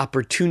and the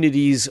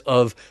opportunities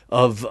of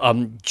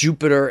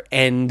Jupiter,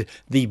 and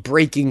the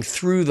breaking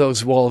through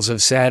those walls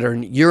of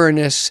Saturn,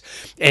 Uranus,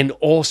 and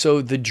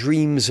also the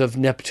dreams of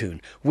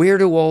Neptune. Where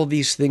do all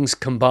these things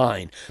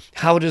combine?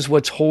 How does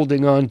what's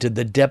holding on to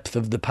the depth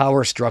of the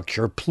power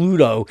structure,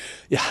 Pluto,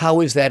 how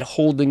is that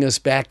holding us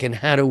back, and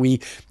how do we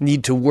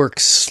need to work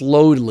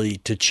slowly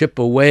to chip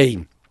away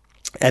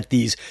at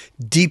these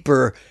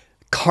deeper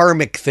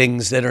karmic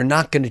things that are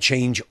not going to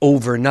change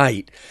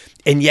overnight,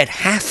 and yet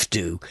have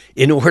to,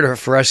 in order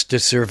for us to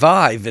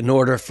survive, in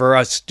order for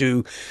us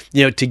to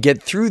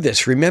get through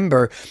this.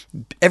 Remember,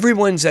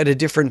 everyone's at a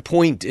different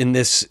point in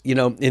this,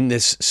 in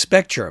this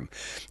spectrum.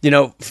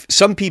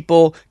 Some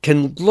people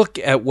can look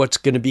at what's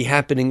going to be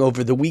happening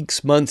over the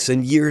weeks, months,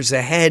 and years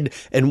ahead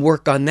and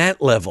work on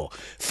that level.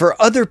 For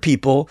other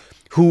people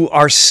who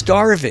are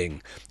starving,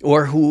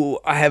 or who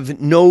have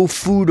no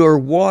food or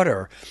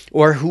water,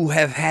 or who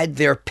have had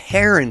their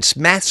parents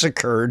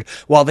massacred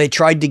while they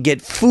tried to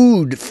get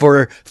food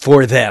for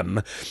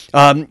them.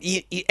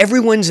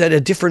 Everyone's at a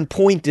different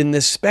point in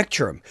this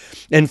spectrum.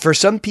 And for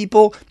some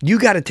people, you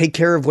got to take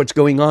care of what's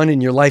going on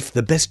in your life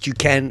the best you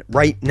can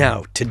right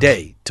now,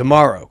 today,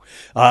 tomorrow.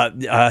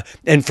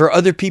 And for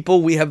other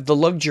people, we have the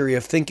luxury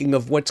of thinking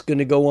of what's going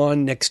to go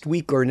on next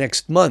week or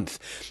next month.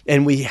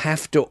 And we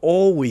have to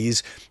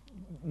always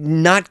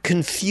not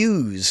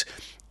confuse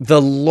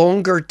the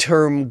longer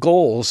term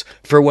goals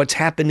for what's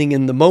happening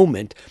in the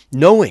moment,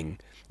 knowing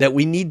that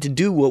we need to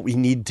do what we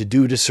need to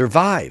do to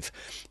survive.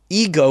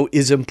 Ego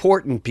is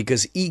important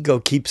because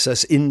ego keeps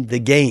us in the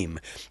game.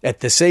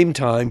 At the same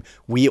time,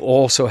 we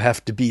also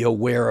have to be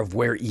aware of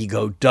where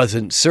ego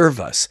doesn't serve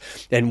us,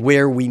 and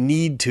where we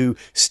need to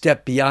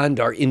step beyond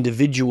our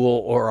individual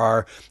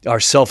or our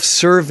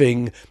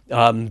self-serving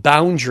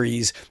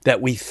boundaries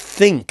that we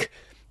think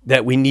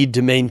that we need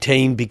to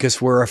maintain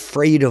because we're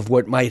afraid of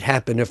what might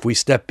happen if we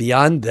step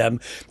beyond them,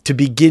 to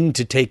begin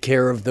to take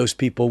care of those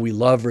people we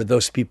love, or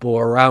those people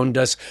around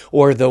us,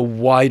 or the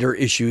wider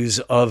issues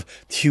of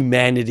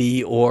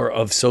humanity or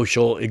of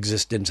social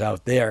existence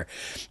out there.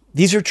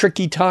 These are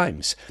tricky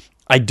times.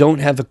 I don't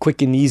have a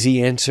quick and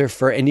easy answer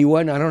for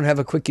anyone. I don't have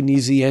a quick and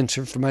easy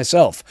answer for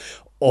myself.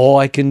 All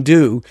I can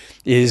do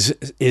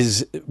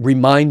is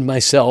remind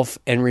myself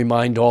and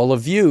remind all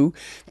of you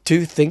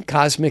to think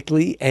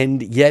cosmically,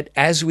 and yet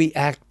as we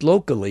act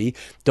locally,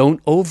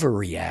 don't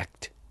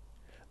overreact,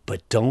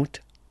 but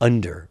don't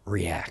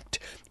underreact.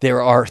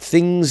 There are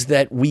things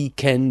that we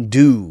can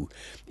do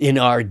in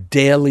our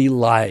daily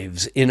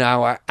lives, in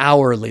our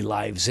hourly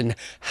lives, in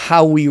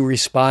how we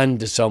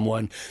respond to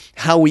someone,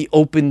 how we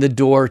open the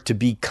door to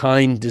be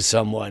kind to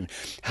someone,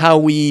 how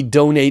we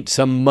donate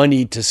some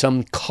money to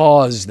some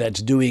cause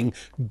that's doing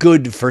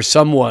good for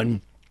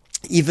someone,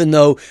 even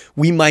though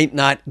we might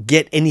not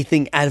get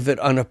anything out of it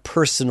on a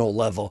personal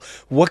level.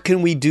 What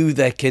can we do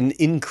that can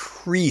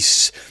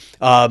increase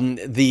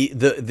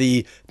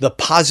the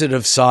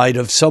positive side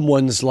of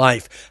someone's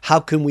life? How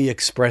can we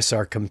express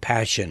our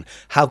compassion?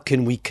 How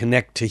can we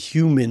connect to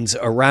humans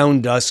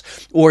around us,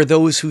 or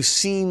those who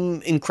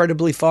seem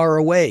incredibly far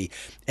away,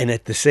 and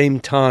at the same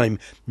time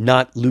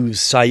not lose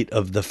sight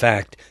of the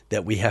fact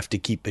that we have to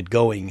keep it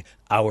going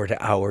hour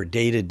to hour,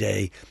 day to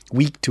day,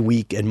 week to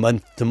week, and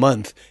month to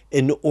month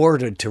in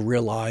order to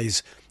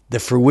realize the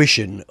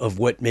fruition of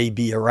what may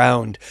be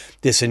around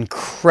this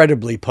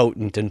incredibly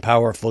potent and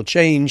powerful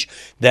change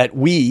that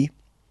we,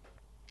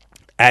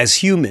 as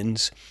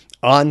humans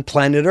on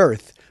planet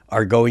Earth,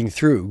 are going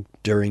through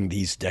during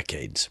these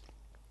decades.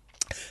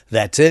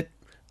 That's it.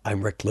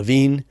 I'm Rick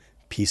Levine.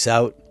 Peace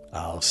out.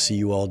 I'll see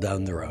you all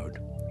down the road.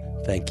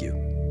 Thank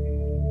you.